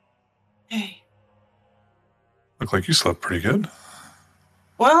 Hey. Look like you slept pretty good.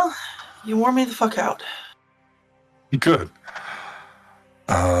 Well, you wore me the fuck out. Good.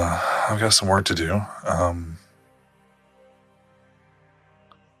 I've got some work to do.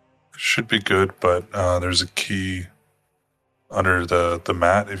 Should be good, but there's a key under the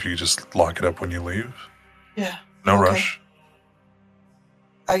mat if you just lock it up when you leave. Yeah. No Okay. rush.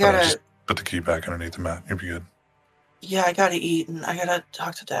 I But gotta. just put the key back underneath the mat. You'll be good. Yeah, I gotta eat and I gotta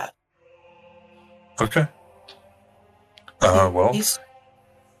talk to Dad. Okay. Well, Please,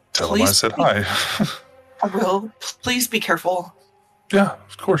 tell him I please said be- hi. I will. Please be careful. Yeah,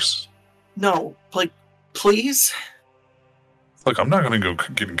 of course. No, like, please. Look, I'm not going to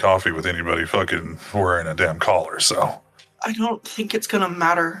go getting coffee with anybody fucking wearing a damn collar, so. I don't think it's gonna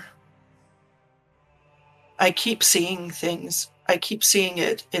matter. I keep seeing things. I keep seeing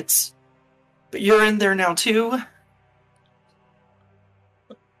it. But you're in there now too.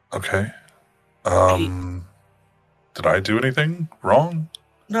 Okay. Did I do anything wrong?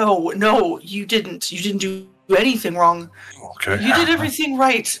 No, you didn't. You didn't do anything wrong. Okay. You did everything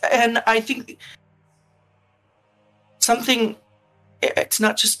right, and I think something. It's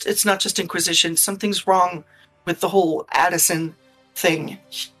not just Inquisition. Something's wrong with the whole Addison thing.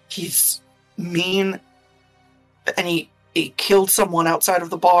 He's mean, and he killed someone outside of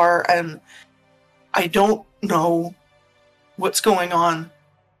the bar, and I don't know what's going on,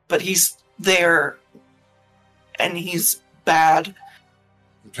 but he's there, and he's bad,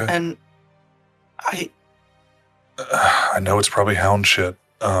 Okay. and I know it's probably hound shit,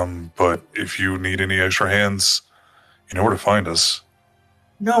 But if you need any extra hands, you know where to find us.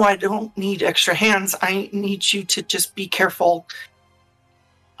 No, I don't need extra hands. I need you to just be careful.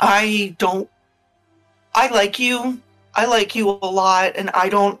 I like you. I like you a lot, and I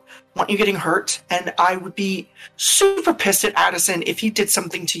don't want you getting hurt. And I would be super pissed at Addison if he did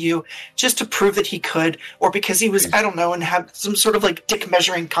something to you just to prove that he could, or because he was, I don't know, and have some sort of like dick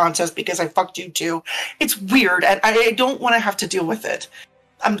measuring contest because I fucked you too. It's weird, and I don't want to have to deal with it.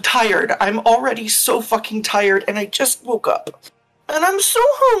 I'm tired. I'm already so fucking tired, and I just woke up. And I'm so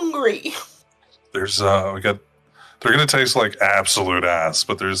hungry. There's they're gonna taste like absolute ass,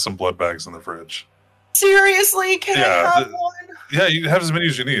 but there's some blood bags in the fridge. Seriously, can I have one? Yeah, you have as many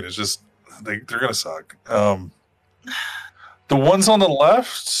as you need. It's just they're gonna suck. The ones on the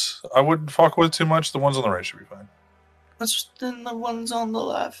left, I wouldn't fuck with too much. The ones on the right should be fine. What's in the ones on the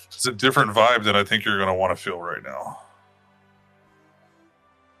left? It's a different vibe than I think you're gonna want to feel right now.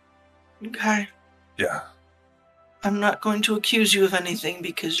 Okay. Yeah. I'm not going to accuse you of anything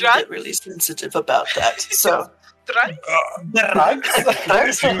because you Drugs? get really sensitive about that. So, Drugs?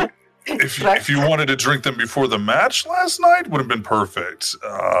 If you wanted to drink them before the match last night, would have been perfect.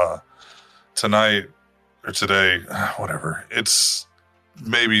 Tonight or today, whatever. It's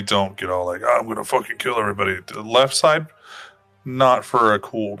maybe don't get all like, I'm gonna fucking kill everybody. The left side, not for a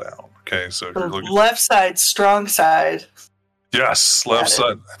cooldown. Okay, so if you're looking left side, strong side. yes, left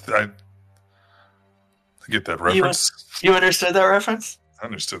Got side. I get that reference. You understood that reference? I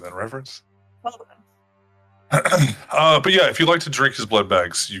understood that reference. Well done. But yeah, if you'd like to drink his blood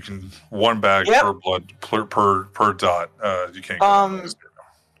bags, you can one bag Yep. per blood per dot. You can't. Get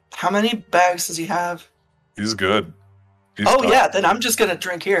How many bags does he have? he's good. He's Oh stocked. yeah, then I'm just gonna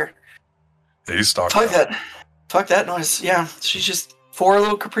drink here. Yeah, he's stocked. Fuck up. that. Fuck that noise. Yeah, she's just 4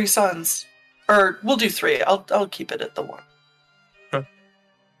 little Capri Suns. Or we'll do 3. I'll keep it at the 1. Okay.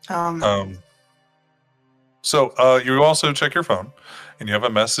 Um. So you also check your phone, and you have a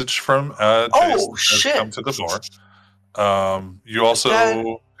message from Jason that has shit. come to the door. You also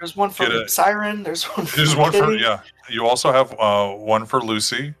There's one for Get it. Siren. There's one for there's one for Kitty. yeah. You also have one for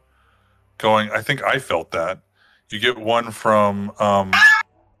Lucy. Going, I think I felt that. You get one from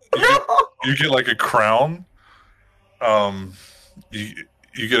you get like a crown.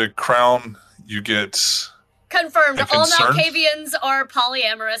 You get a crown. You get Confirmed. A All concern? Malkavians are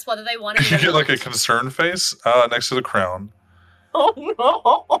polyamorous, whether they want to be. you or get like a not. concern face next to the crown. Oh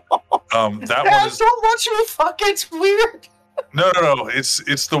no! That I one is don't want you to fuck. It's weird. no.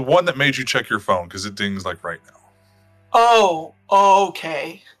 It's the one that made you check your phone because it dings like right now. Oh,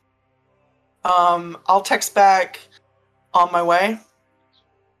 okay. I'll text back on my way.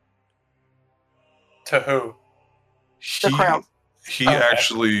 To who? The crown. He Okay.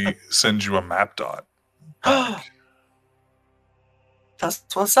 actually sends you a map dot, back, That's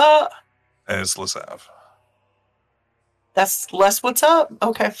what's up. and it's Lissav. That's less what's up.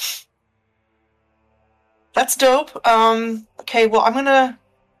 Okay. That's dope. Okay, well I'm gonna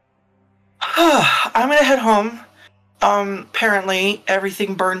head home. Apparently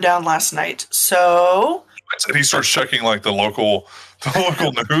everything burned down last night. So And he starts checking like the local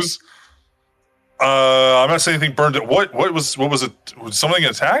news. I'm not saying anything burned. What was it? Was something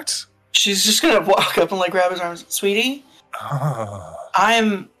attacked? she's just gonna walk up and like grab his arms. Sweetie,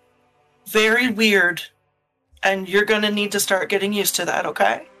 I'm very weird, and you're gonna need to start getting used to that,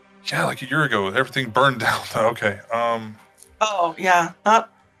 okay? Yeah, like a year ago, everything burned down. Okay. Oh, yeah,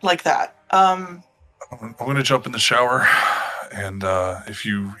 not like that. I'm gonna jump in the shower, and if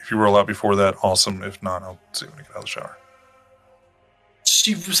you were allowed before that, awesome. If not, I'll see when I get out of the shower.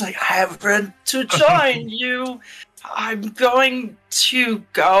 She was like, I have read to join you. I'm going to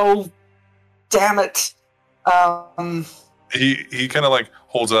go. Damn it. He kind of like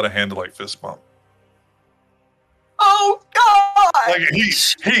holds out a hand to like fist bump. Oh, God! Like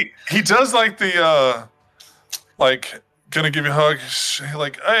he does like the like gonna give you a hug.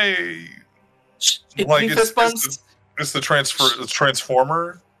 Like hey, like fist bumps? it's the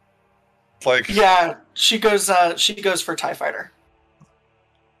transformer. Like Yeah, she goes for TIE Fighter.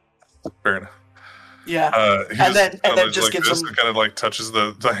 fair enough. Yeah. He And then kinda just like gives this him- and kind of like touches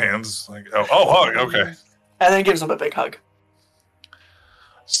the hands. Like oh hug okay. And then gives him a big hug.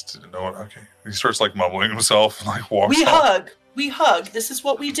 Just didn't know it. Okay. He starts like mumbling himself and like walks We off. hug. We hug. This is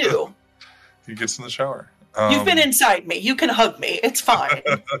what we do. He gets in the shower. You've been inside me. You can hug me. It's fine.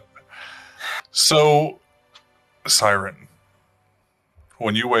 So, Siren,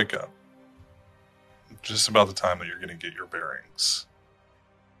 when you wake up, just about the time that you're going to get your bearings,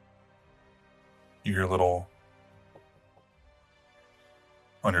 you hear a little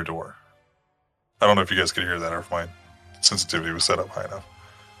on your door. I don't know if you guys could hear that or if my sensitivity was set up high enough.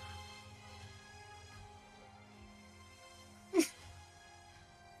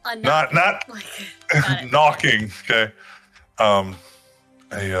 Not Like, got it. knocking. Okay.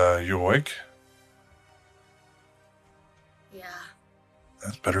 Hey, you awake? Yeah.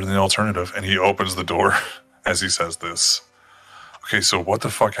 That's better than the alternative. And he opens the door as he says this. Okay, so what the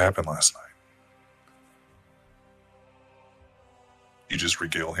fuck happened last night? You just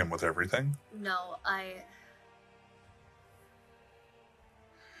regale him with everything? No,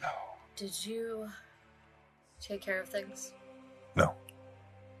 No. Did you take care of things? No.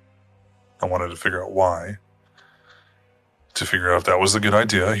 I wanted to figure out why. To figure out if that was a good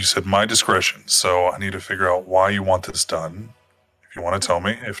idea. You said my discretion, so I need to figure out why you want this done. If you want to tell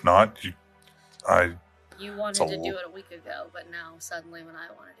me. If not, you wanted to do it a week ago, but now suddenly when I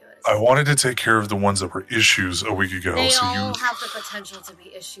want to do it, I wanted to take care of the ones that were issues a week ago. they so all you have the potential to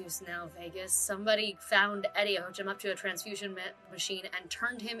be issues now, Vegas. Somebody found Eddie, hooked him up to a transfusion machine, and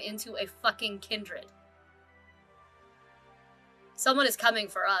turned him into a fucking kindred. Someone is coming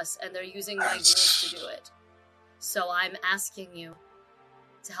for us, and they're using my rules to do it. So I'm asking you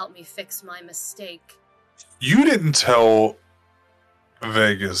to help me fix my mistake. You didn't tell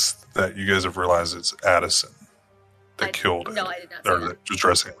Vegas that you guys have realized it's Addison that killed it. No, I did not say Or that. just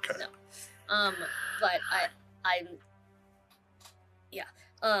dressing, okay. No. But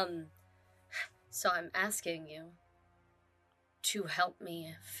so I'm asking you to help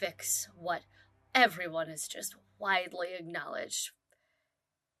me fix what everyone has just widely acknowledged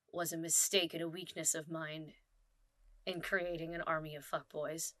was a mistake and a weakness of mine in creating an army of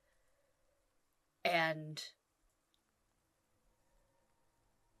fuckboys. And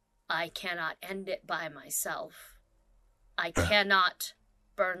I cannot end it by myself. I cannot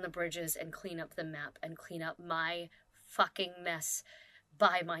burn the bridges and clean up the map and clean up my fucking mess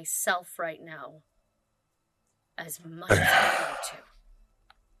by myself right now. As much as I'd like to.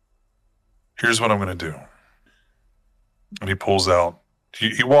 Here's what I'm going to do. And he pulls out,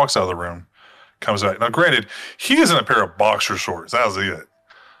 he walks out of the room, comes back. Now, granted, he is in a pair of boxer shorts. That was it.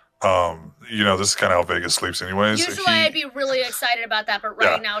 This is kind of how Vegas sleeps anyways. Usually I'd be really excited about that, but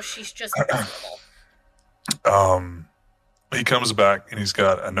right now she's just miserable. He comes back and he's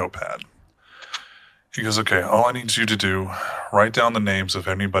got a notepad. He goes, okay, all I need you to do, write down the names of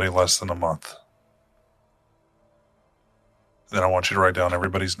anybody less than a month. Then I want you to write down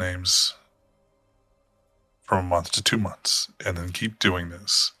everybody's names from a month to 2 months, and then keep doing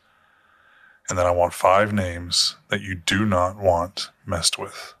this. And then I want 5 names that you do not want messed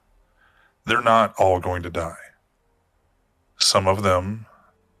with. They're not all going to die. Some of them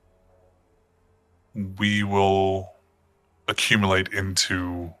we will accumulate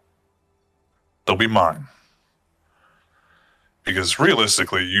into, they'll be mine. Because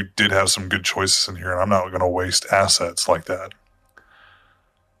realistically, you did have some good choices in here, and I'm not going to waste assets like that.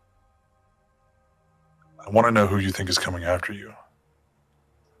 I want to know who you think is coming after you.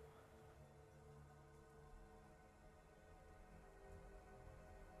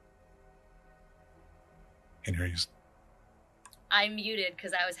 And here he's... I muted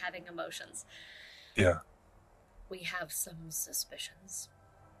because I was having emotions. Yeah. We have some suspicions.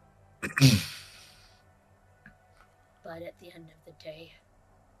 But at the end of the day,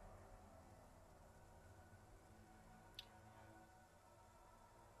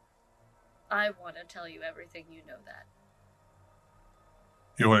 I want to tell you everything, you know that.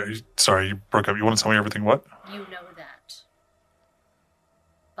 Sorry, you broke up. You want to tell me everything what? You know that.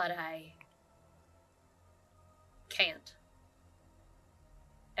 But I can't.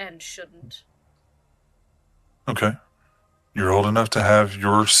 And shouldn't. Okay. You're old enough to have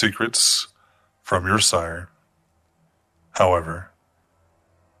your secrets from your sire. However,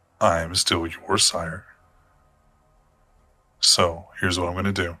 I am still your sire. So, here's what I'm going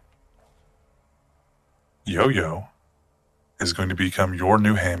to do. Yo-Yo is going to become your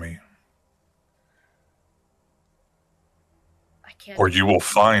new Hammy. I can't. Or you will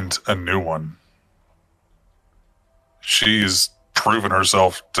find a new one. She's proven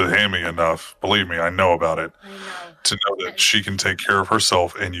herself to Hammy enough. Believe me, I know about it. I know. To know that she can take care of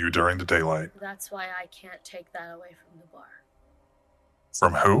herself and you during the daylight. That's why I can't take that away from the bar.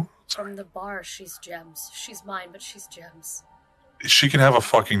 From who? From the bar, she's gems. She's mine, but she's gems. She can have a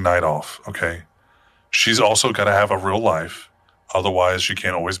fucking night off, okay? She's also got to have a real life. Otherwise, she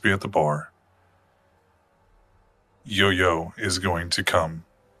can't always be at the bar. Yo-Yo is going to come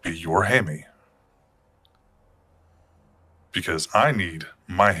be your Hammy. Because I need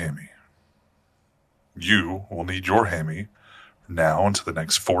my Hammy. You will need your Hammy from now until the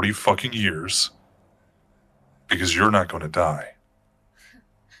next 40 fucking years. Because you're not going to die.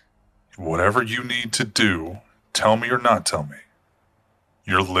 Whatever you need to do, tell me or not tell me.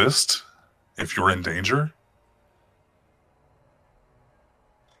 Your list, if you're in danger,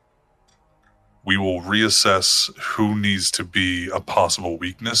 we will reassess who needs to be a possible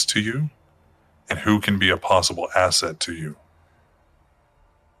weakness to you and who can be a possible asset to you.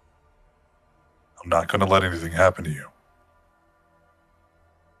 I'm not going to let anything happen to you.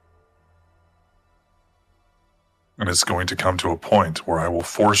 And it's going to come to a point where I will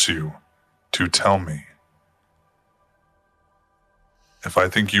force you to tell me. If I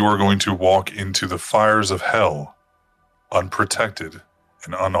think you are going to walk into the fires of hell unprotected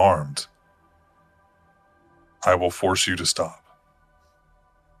and unarmed, I will force you to stop.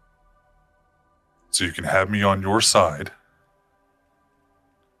 So you can have me on your side.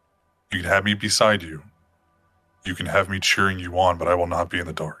 You can have me beside you. You can have me cheering you on, but I will not be in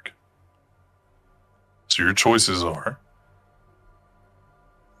the dark. So your choices are,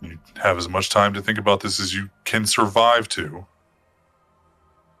 you have as much time to think about this as you can survive to.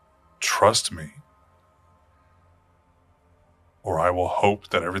 Trust me. Or I will hope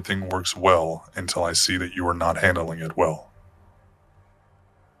that everything works well until I see that you are not handling it well.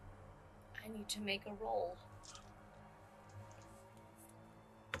 I need to make a roll.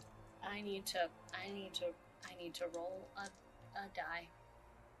 I need to roll a die.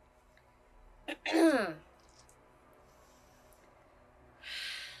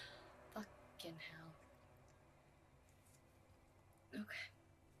 Fucking hell. Okay.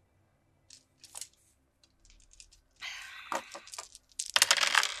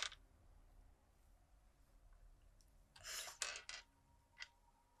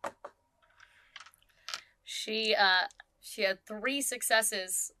 She had 3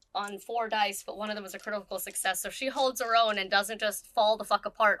 successes on 4 dice, but one of them was a critical success, so she holds her own and doesn't just fall the fuck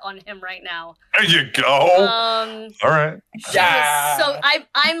apart on him right now. There you go. All right. Yeah. So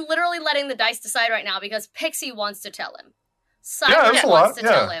I'm literally letting the dice decide right now because Pixie wants to tell him. Yeah, Siren there's a wants lot,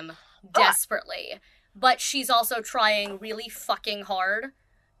 to tell him desperately. But she's also trying really fucking hard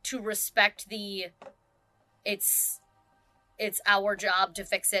to respect it's our job to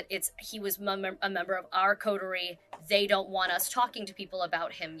fix it. He was a member of our coterie. They don't want us talking to people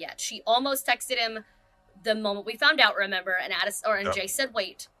about him yet. She almost texted him the moment we found out, remember? And Jay said,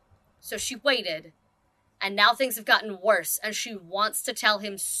 wait. So she waited. And now things have gotten worse. And she wants to tell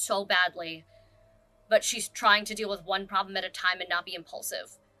him so badly. But she's trying to deal with one problem at a time and not be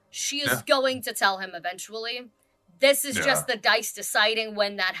impulsive. She is going to tell him eventually. This is just the dice deciding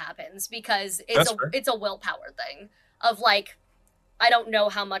when that happens. Because it's a willpower thing. Of like, I don't know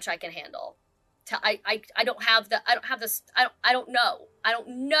how much I can handle. I don't know.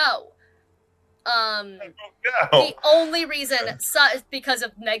 The only reason, because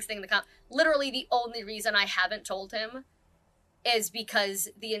of Meg's thing in the comp, literally the only reason I haven't told him is because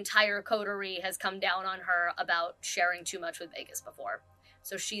the entire coterie has come down on her about sharing too much with Vegas before.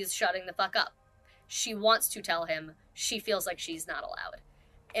 So she's shutting the fuck up. She wants to tell him. She feels like she's not allowed.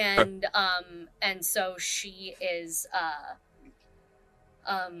 And so she is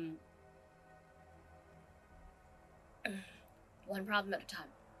one problem at a time.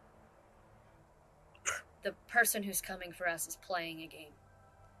 The person who's coming for us is playing a game.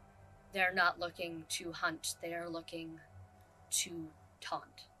 They're not looking to hunt, they're looking to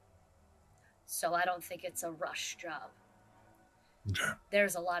taunt. So I don't think it's a rush job. Okay.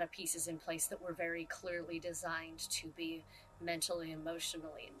 There's a lot of pieces in place that were very clearly designed to be mentally,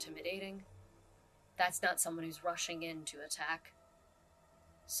 emotionally intimidating. That's not someone who's rushing in to attack.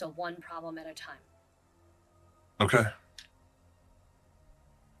 So one problem at a time. Okay.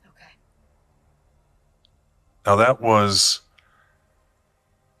 Okay. Now that was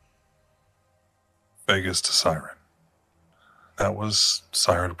Vegas to Siren. That was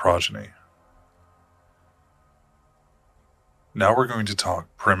Siren to Progeny. Now we're going to talk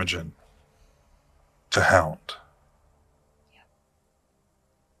Primogen to Hound.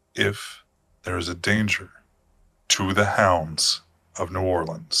 If there is a danger to the hounds of New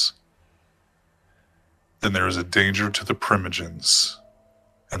Orleans, then there is a danger to the Primogens,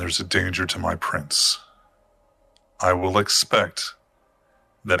 and there's a danger to my prince. I will expect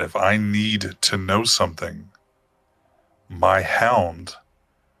that if I need to know something, my hound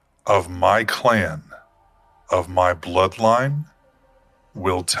of my clan, of my bloodline,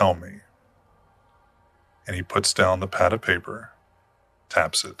 will tell me. And he puts down the pad of paper,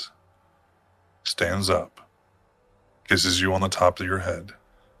 taps it, stands up, kisses you on the top of your head,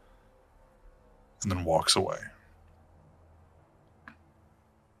 and then walks away.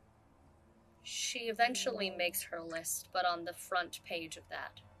 She eventually makes her list, but on the front page of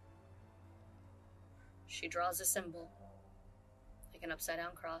that, she draws a symbol, like an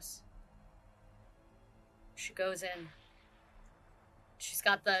upside-down cross. She goes in. She's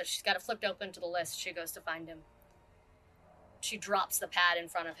got it flipped open to the list. She goes to find him. She drops the pad in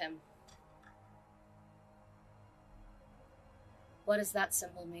front of him. What does that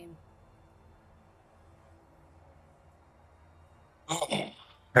symbol mean?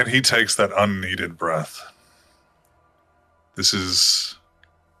 And he takes that unneeded breath. This is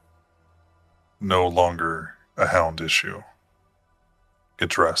no longer a hound issue. Get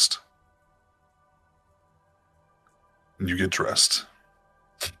dressed. And you get dressed.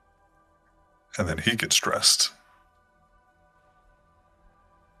 And then he gets dressed.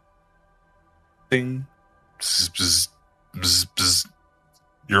 Ding. Bzz, bzz, bzz, bzz.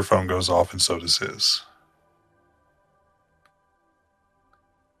 Your phone goes off and so does his.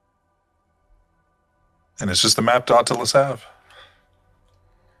 And it's just the map dot to Lesav.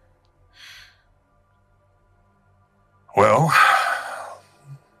 Well, I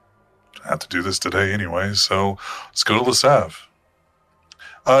have to do this today anyway, so let's go to Lesav.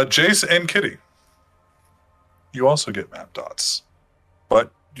 Jace and Kitty, you also get map dots,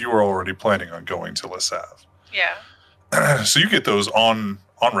 but you were already planning on going to Lesav. Yeah. So you get those on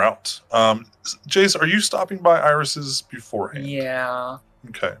route. Jace, are you stopping by Iris's beforehand? Yeah.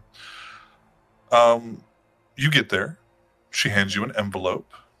 Okay. You get there. She hands you an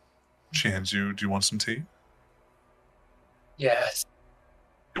envelope. She hands you, do you want some tea? Yes.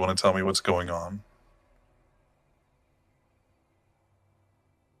 You want to tell me what's going on?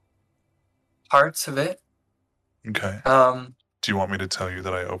 Parts of it. Okay. Um, Do you want me to tell you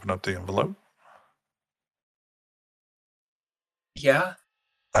that I opened up the envelope? yeah.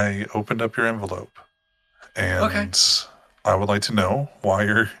 I opened up your envelope. And Okay. I would like to know why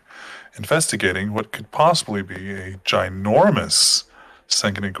you're investigating what could possibly be a ginormous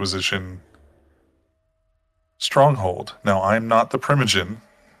Second Inquisition stronghold. Now, I'm not the Primogen.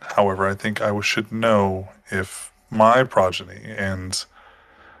 However, I think I should know if my progeny and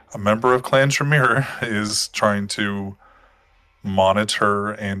a member of Clan Tremere is trying to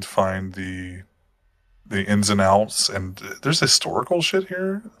monitor and find the ins and outs. And there's historical shit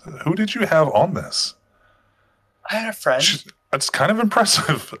here. Who did you have on this? I had a friend. That's kind of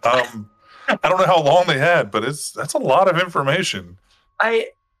impressive. I don't know how long they had, but that's a lot of information.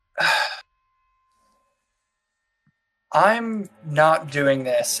 I'm not doing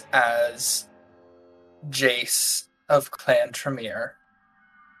this as Jace of Clan Tremere.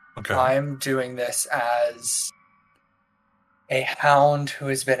 Okay. I'm doing this as a hound who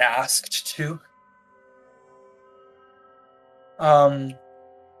has been asked to.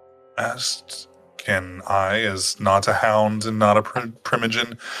 Asked, can I, as not a hound and not a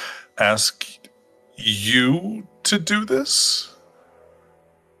Primogen, ask you to do this?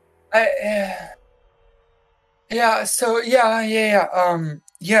 Yeah. So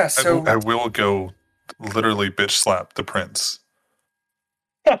yeah. So I will go literally bitch slap the prince.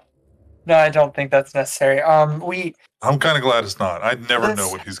 no, I don't think that's necessary. I'm kind of glad it's not. I'd never know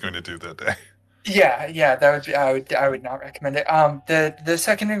what he's going to do that day. Yeah, that would be, I would not recommend it. The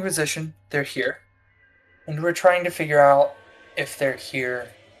Second Inquisition, they're here. And we're trying to figure out if they're here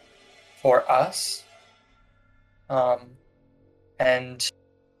for us. And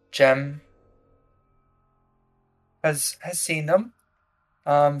Jem has seen them.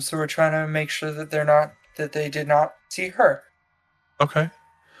 So we're trying to make sure that they did not see her. Okay.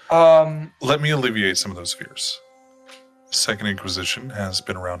 Let me alleviate some of those fears. Second Inquisition has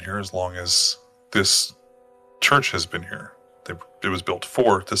been around here as long as this church has been here. It was built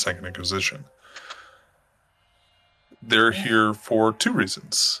for the Second Inquisition. They're here for two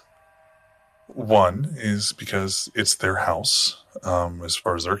reasons. One is because it's their house, as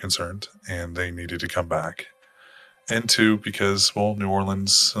far as they're concerned, and they needed to come back. And two, because, well, New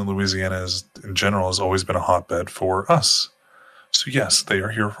Orleans and Louisiana in general has always been a hotbed for us. So yes, they are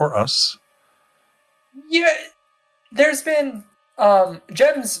here for us. Yeah, there's been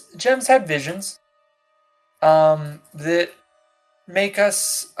Jem's had visions that make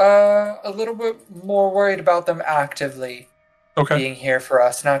us a little bit more worried about them actively being here for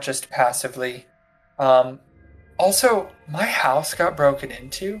us, not just passively. Also, my house got broken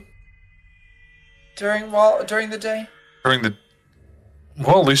into during the day.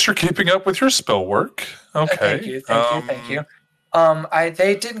 Well, at least you're keeping up with your spell work. Okay. Thank you.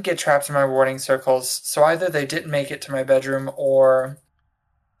 They didn't get trapped in my warning circles, so either they didn't make it to my bedroom or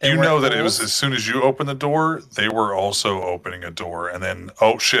you know that it was as soon as you opened the door, they were also opening a door, and then,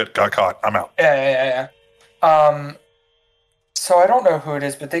 oh shit, got caught. I'm out. Yeah. So I don't know who it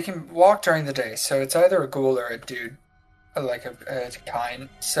is, but they can walk during the day, so it's either a ghoul or a dude, like a kind.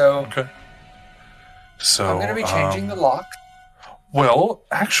 So, okay. So I'm going to be changing the lock. Well,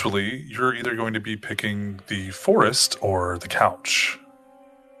 actually, you're either going to be picking the forest or the couch.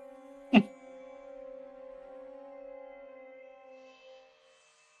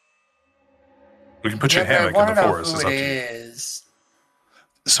 We can put you in a hammock in the forest. It's up to you.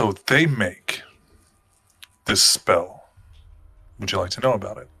 So they make this spell. Would you like to know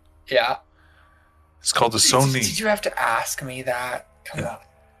about it? Yeah. It's called the Did Soni. you have to ask me that? Come Yeah.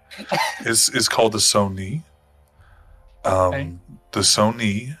 on. It's called the Soni. Okay. The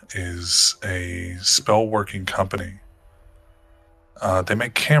Soni is a spell working company. They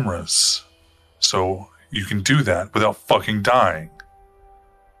make cameras, so you can do that without fucking dying.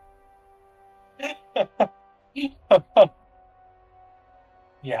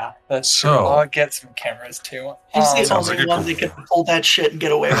 Yeah, that's So- true. I'll get some cameras too. He's the Sounds only like a one that gr- can pull that shit and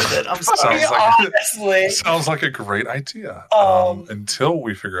get away with it. I'm sorry. Sounds like- honestly. Sounds like a great idea. Um, Until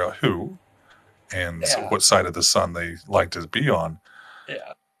we figure out who and Yeah. what side of the sun they like to be on,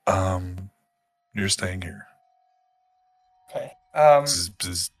 Yeah. you're staying here. Okay. Bzz,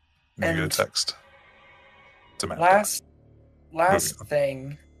 bzz. You get a and text. To Matt. last Moving on.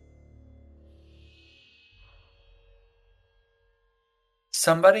 thing.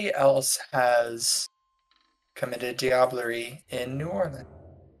 Somebody else has committed diablerie in New Orleans.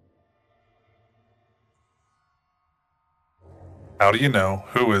 How do you know?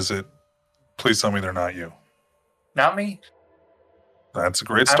 Who is it? Please tell me they're not you. Not me. That's a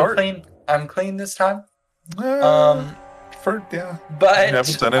great I'm start. clean. I'm clean this time. Yeah. But But You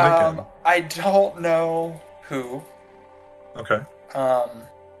haven't done it again. I don't know who. Okay. Um,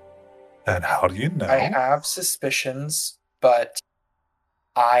 And how do you know? I have suspicions, but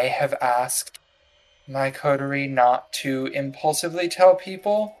I have asked my coterie not to impulsively tell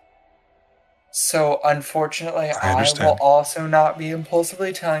people. So unfortunately, I I understand. will also not be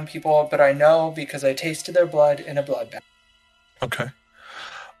impulsively telling people, but I know because I tasted their blood in a blood bath. Okay.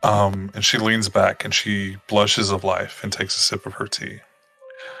 And she leans back and she blushes of life and takes a sip of her tea.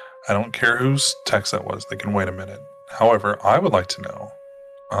 I don't care whose text that was. They can wait a minute. However, I would like to know.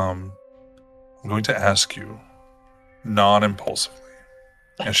 I'm going to ask you non-impulsively.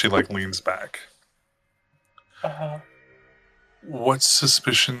 And she leans back. Uh-huh. What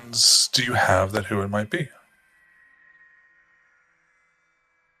suspicions do you have that who it might be?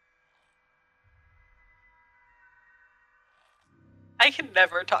 I can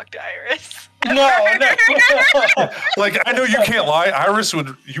never talk to Iris. No. I know you can't lie.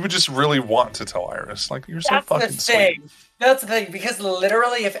 You would just really want to tell Iris. You're so That's fucking the sweet. thing. That's the thing, because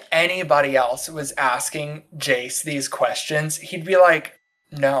literally, if anybody else was asking Jace these questions, he'd be like,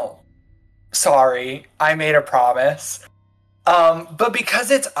 "No, sorry, I made a promise." But because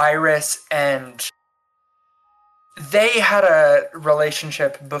it's Iris and they had a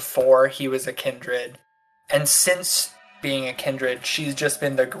relationship before he was a kindred, and since being a kindred, she's just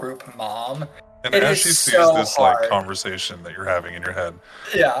been the group mom. And It as is she sees so this hard. conversation that you're having in your head,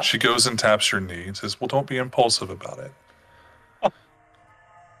 Yeah. she goes and taps your knee and says, "Well, don't be impulsive about it."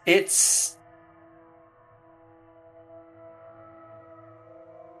 It's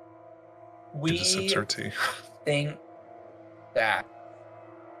She just sips we her tea. think that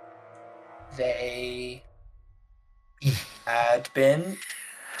they had been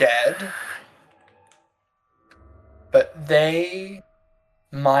dead, but they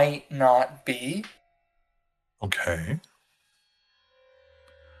might not be. Okay.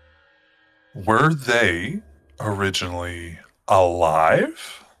 Were they originally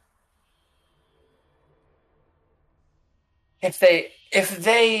alive? If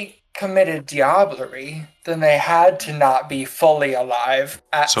they committed diablerie, then they had to not be fully alive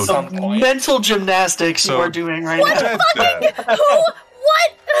at So- some Some point. mental gymnastics So- you are doing right now. Dead. Who?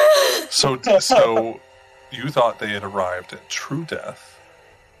 What? So you thought they had arrived at true death.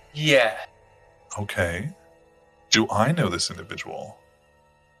 Yeah. Okay. Do I know this individual?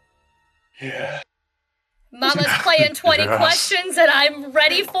 Yeah. Mama's playing 20 Yes. questions and I'm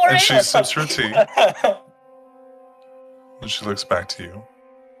ready for And it. she sips her tea and she looks back to you.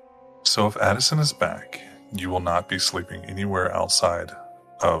 So if Addison is back, you will not be sleeping anywhere outside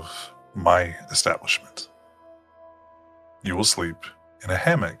of my establishment. You will sleep in a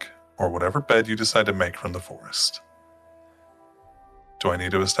hammock or whatever bed you decide to make from the forest. Do I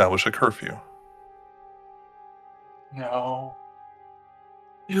need to establish a curfew? No.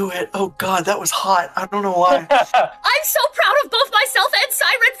 Do it. Oh god, that was hot. I don't know why. I'm so proud of both myself and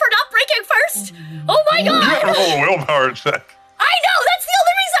Siren for not breaking first. Oh my You gotta god! roll a willpower check. I know, that's the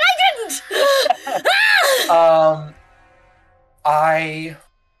only reason I didn't! Ah! I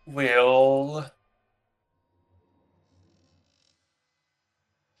will.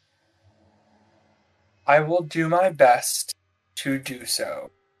 I will do my best to do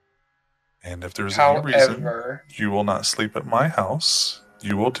so. And if there's any reason However, you will not sleep at my house,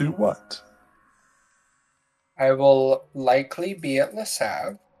 you will do what? I will likely be at Le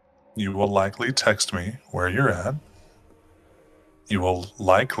Save. You will likely text me where you're at. you will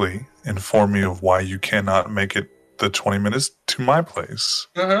likely inform me of why you cannot make it the 20 minutes to my place.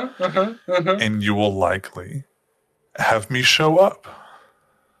 And you will likely have me show up.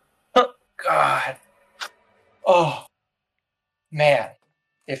 God. Oh, man.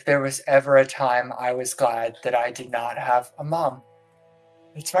 If there was ever a time I was glad that I did not have a mom,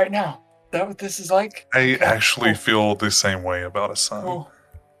 it's right now. Is that what this is like? I Okay, actually cool. feel the same way about a son.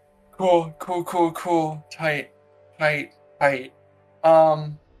 Cool. Tight. All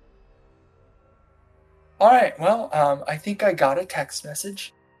right. Well, I think I got a text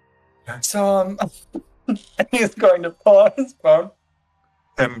message. Okay. So, he's going to pull out his phone.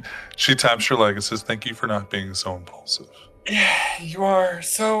 And she taps your leg and says, "Thank you for not being so impulsive." Yeah, you are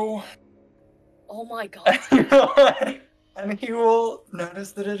so. Oh my god. And he will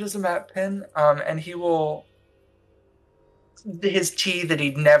notice that it is a map pin. And he will. His tea that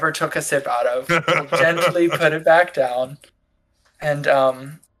he never took a sip out of, will gently put it back down. And,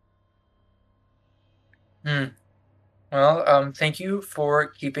 Well, thank you for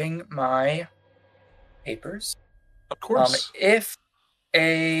keeping my papers. Of course. If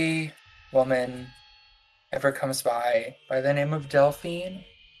a woman ever comes by the name of Delphine,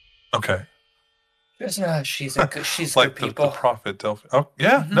 Okay. just know that she's she's Like good people. the prophet Delphi. Oh,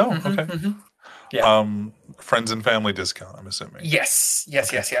 yeah. No. Okay. Yeah. Friends and family discount, I'm assuming. Yes.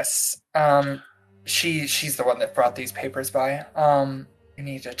 She's the one that brought these papers by. You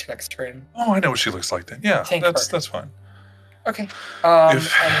need to text her in. Oh, I know what she looks like then. Yeah, Thank her. that's fine. Okay.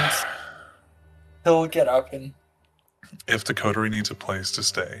 If- And he'll get up and If the coterie needs a place to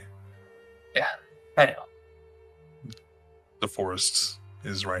stay, I know. the forest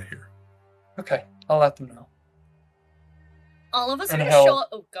is right here. Okay, I'll let them know. All of us are And gonna he'll- show up.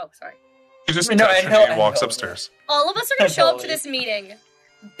 Oh, go. Sorry. He just No, texts and me he'll- and walks and he'll- upstairs. All of us are gonna show up to Totally. this meeting,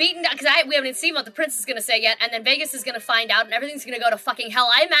 beaten down, because we haven't seen what the prince is gonna say yet, and then Vegas is gonna find out, and everything's gonna go to fucking hell.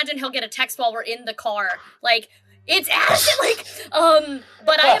 I imagine he'll get a text while we're in the car, like it's Addison, like,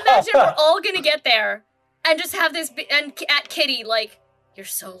 But I imagine we're all gonna get there and just have this, and at Kitty, like, you're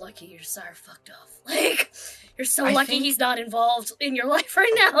so lucky your sire fucked off, like. You're so I lucky think- he's not involved in your life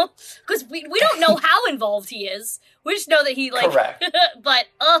right now, because we don't know how involved he is. We just know that he like, Correct. but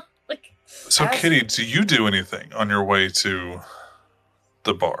like. So, As- Kitty, do you do anything on your way to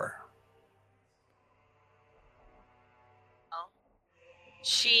the bar?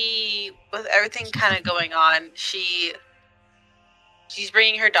 She, with everything kind of going on, she's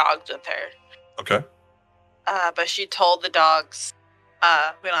bringing her dogs with her. Okay. But she told the dogs,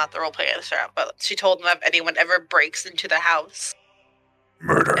 we don't have to roleplay this around, but she told them if anyone ever breaks into the house,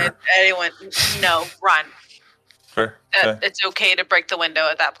 Murder. if anyone, no, run. Fair. That Okay. It's okay to break the window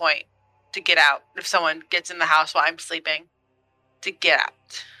at that point, to get out. If someone gets in the house while I'm sleeping, to get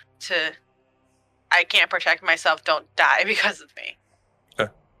out. I can't protect myself, don't die because of me.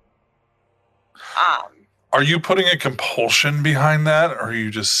 Okay. Um, Are you putting a compulsion behind that, or are you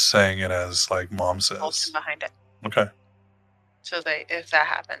just saying it as like mom says? compulsion behind it. Okay. So if that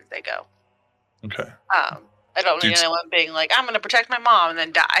happens, they go. Okay. I don't Do you need anyone being like, I'm going to protect my mom and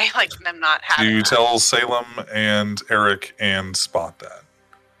then die. Like, I'm not Do having you that. tell Salem and Eric and Spot that?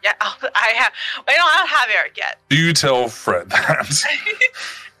 Yeah, I don't have Eric yet. Do you tell Fred that?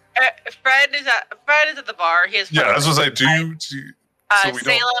 Fred is at the bar. He has Yeah, friends. that's what I say. Do you so we don't-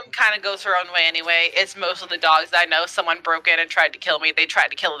 Salem kind of goes her own way anyway. It's most of the dogs that I know. Someone broke in and tried to kill me. They tried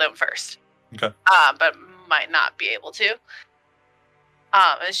to kill them first. Okay. But might not be able to.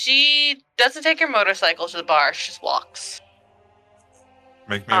 And she doesn't take her motorcycle to the bar. She just walks.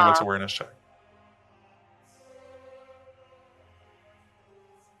 Make me a wits awareness check.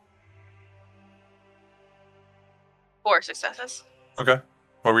 Four successes. Okay.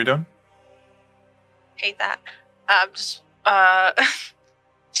 What were you doing? Hate that.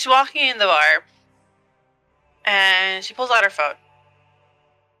 She's walking in the bar, and she pulls out her phone.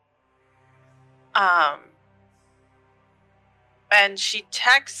 And she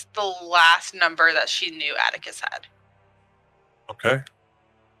texts the last number that she knew Atticus had. Okay.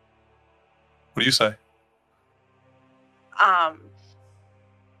 What do you say?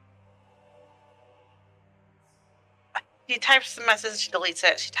 She types the message, she deletes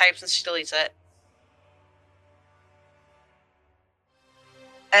it. She types and she deletes it.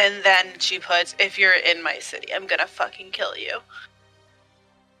 And then she puts, if you're in my city, I'm gonna fucking kill you.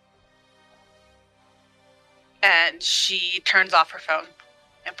 And she turns off her phone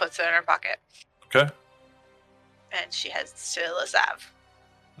and puts it in her pocket. Okay. And she heads to Lisav.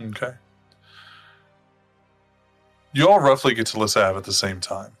 Okay. You all roughly get to Lisav at the same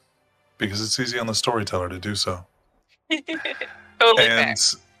time because it's easy on the storyteller to do so. Totally fair. And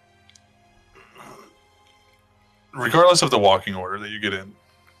regardless of the walking order that you get in,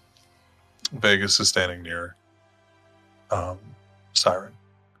 Vegas is standing near Siren.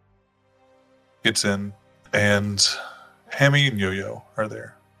 Gets in, and Hammy and Yo-Yo are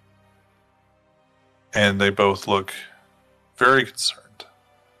there. And they both look very concerned.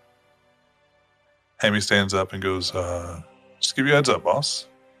 Hammy stands up and goes, just give you a heads up, boss.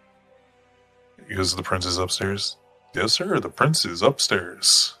 He goes, the prince is upstairs. Yes, sir, the prince is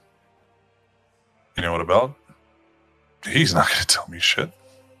upstairs. You know what about? He's not going to tell me shit.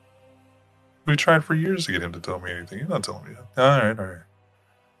 We tried for years to get him to tell me anything. He's not telling me that. All right.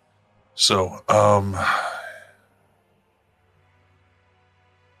 So,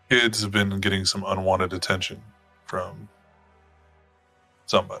 kids have been getting some unwanted attention from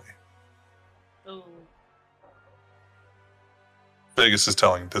somebody. Ooh. Vegas is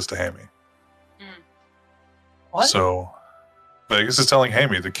telling this to Hammy. What? So, Vegas is telling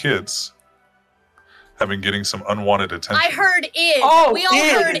Hammy the kids have been getting some unwanted attention. I heard id. Oh, we all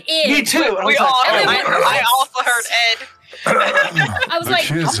heard id. Me too. We all heard. I also heard Ed. I was the like,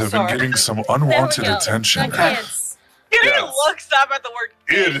 kids I'm have sorry. been getting some there we unwanted go. attention. The kids. Gideon Yes. looks up at the word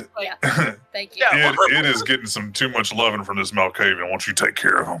Id, Yeah. Thank you. Yeah. it is getting some too much loving from this Malkavian. Why don't you take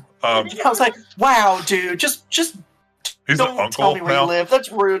care of him? I was like, wow, dude, just He's don't the tell uncle me where you now. live.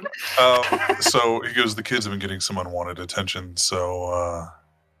 That's rude. So he goes, the kids have been getting some unwanted attention, so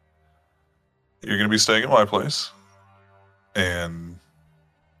you're going to be staying at my place. And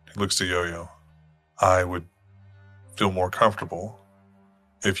he looks to Yo-Yo. I would feel more comfortable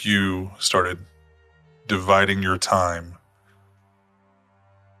if you started dividing your time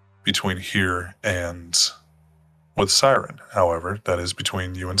between here and with Siren. However, that is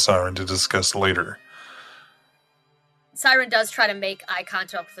between you and Siren to discuss later. Siren does try to make eye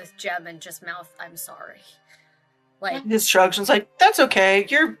contact with Jem and just mouth, I'm sorry. Like, His shrugs and is like, that's okay.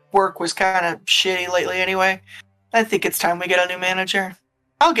 Your work was kind of shitty lately anyway. I think it's time we get a new manager.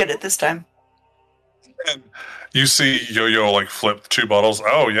 I'll get it this time. And you see Yo-Yo like flip 2 bottles.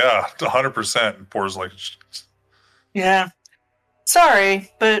 Oh yeah, 100%. And pours like, Yeah.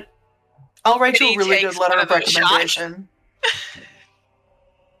 Sorry, but I'll write you He a really takes good letter one of of those recommendation.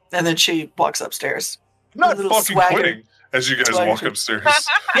 And then she walks upstairs. I'm not Little fucking swagger. quitting as you guys Swagger. walk upstairs.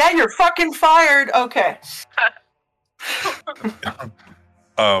 Yeah, you're fucking fired. Okay.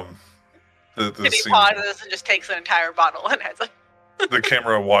 The Gideon scene, pauses and just takes an entire bottle and has like, the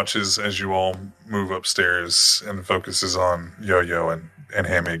camera watches as you all move upstairs and focuses on Yo-Yo and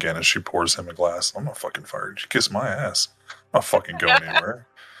Hammy again as she pours him a glass. I'm not fucking fired. You kiss my ass. I'm not fucking going anywhere.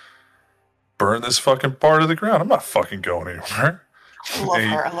 Burn this fucking part of the ground. I'm not fucking going anywhere. I love He-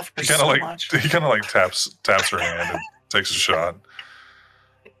 her. I love her He so kind of much. like taps her hand and takes a shot.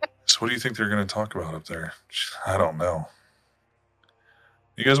 So what do you think they're going to talk about up there? I don't know.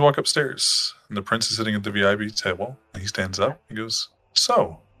 You guys walk upstairs, and the prince is sitting at the VIP table. He stands up and goes,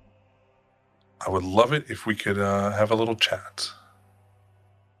 so, I would love it if we could have a little chat.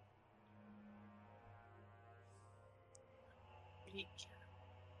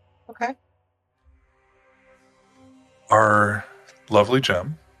 Okay. Our lovely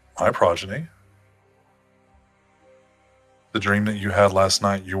gem, my progeny, the dream that you had last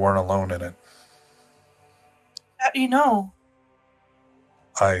night, you weren't alone in it. How do you know?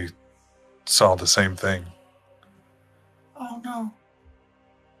 I saw the same thing. Oh, no.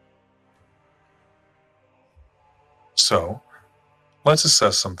 So, let's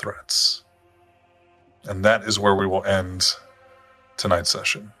assess some threats. And that is where we will end tonight's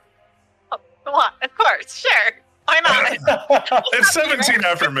session. what? Of course, sure. Why not? It's 17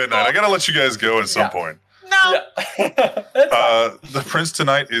 after midnight. I gotta let you guys go at some Yeah. point. No. The prince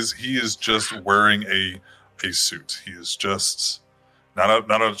tonight is just wearing a suit. He is just not a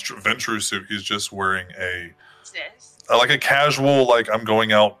venture suit. He's just wearing like a casual, like I'm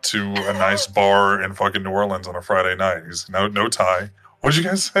going out to a nice bar in fucking New Orleans on a Friday night. He's no tie. What'd you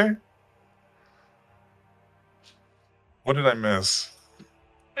guys say? What did I miss?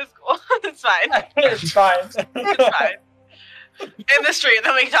 It's cool. It's fine. It's fine. It's fine. In the street,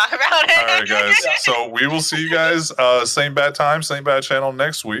 then we can talk about it. All right, guys. So we will see you guys same bad time, same bad channel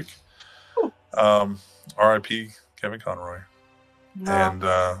next week. R.I.P. Kevin Conroy. No. And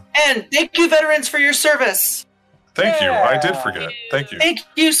And thank you, veterans, for your service. thank you. I did Yeah. forget. Thank you. Thank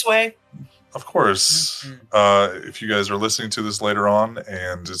you, Sway. Of course. If you guys are listening to this later on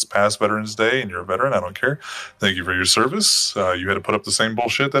and it's past Veterans Day and you're a veteran, I don't care. Thank you for your service. You had to put up the same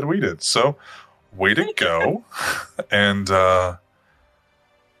bullshit that we did. So, way to go. And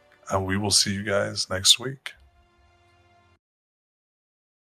we will see you guys next week.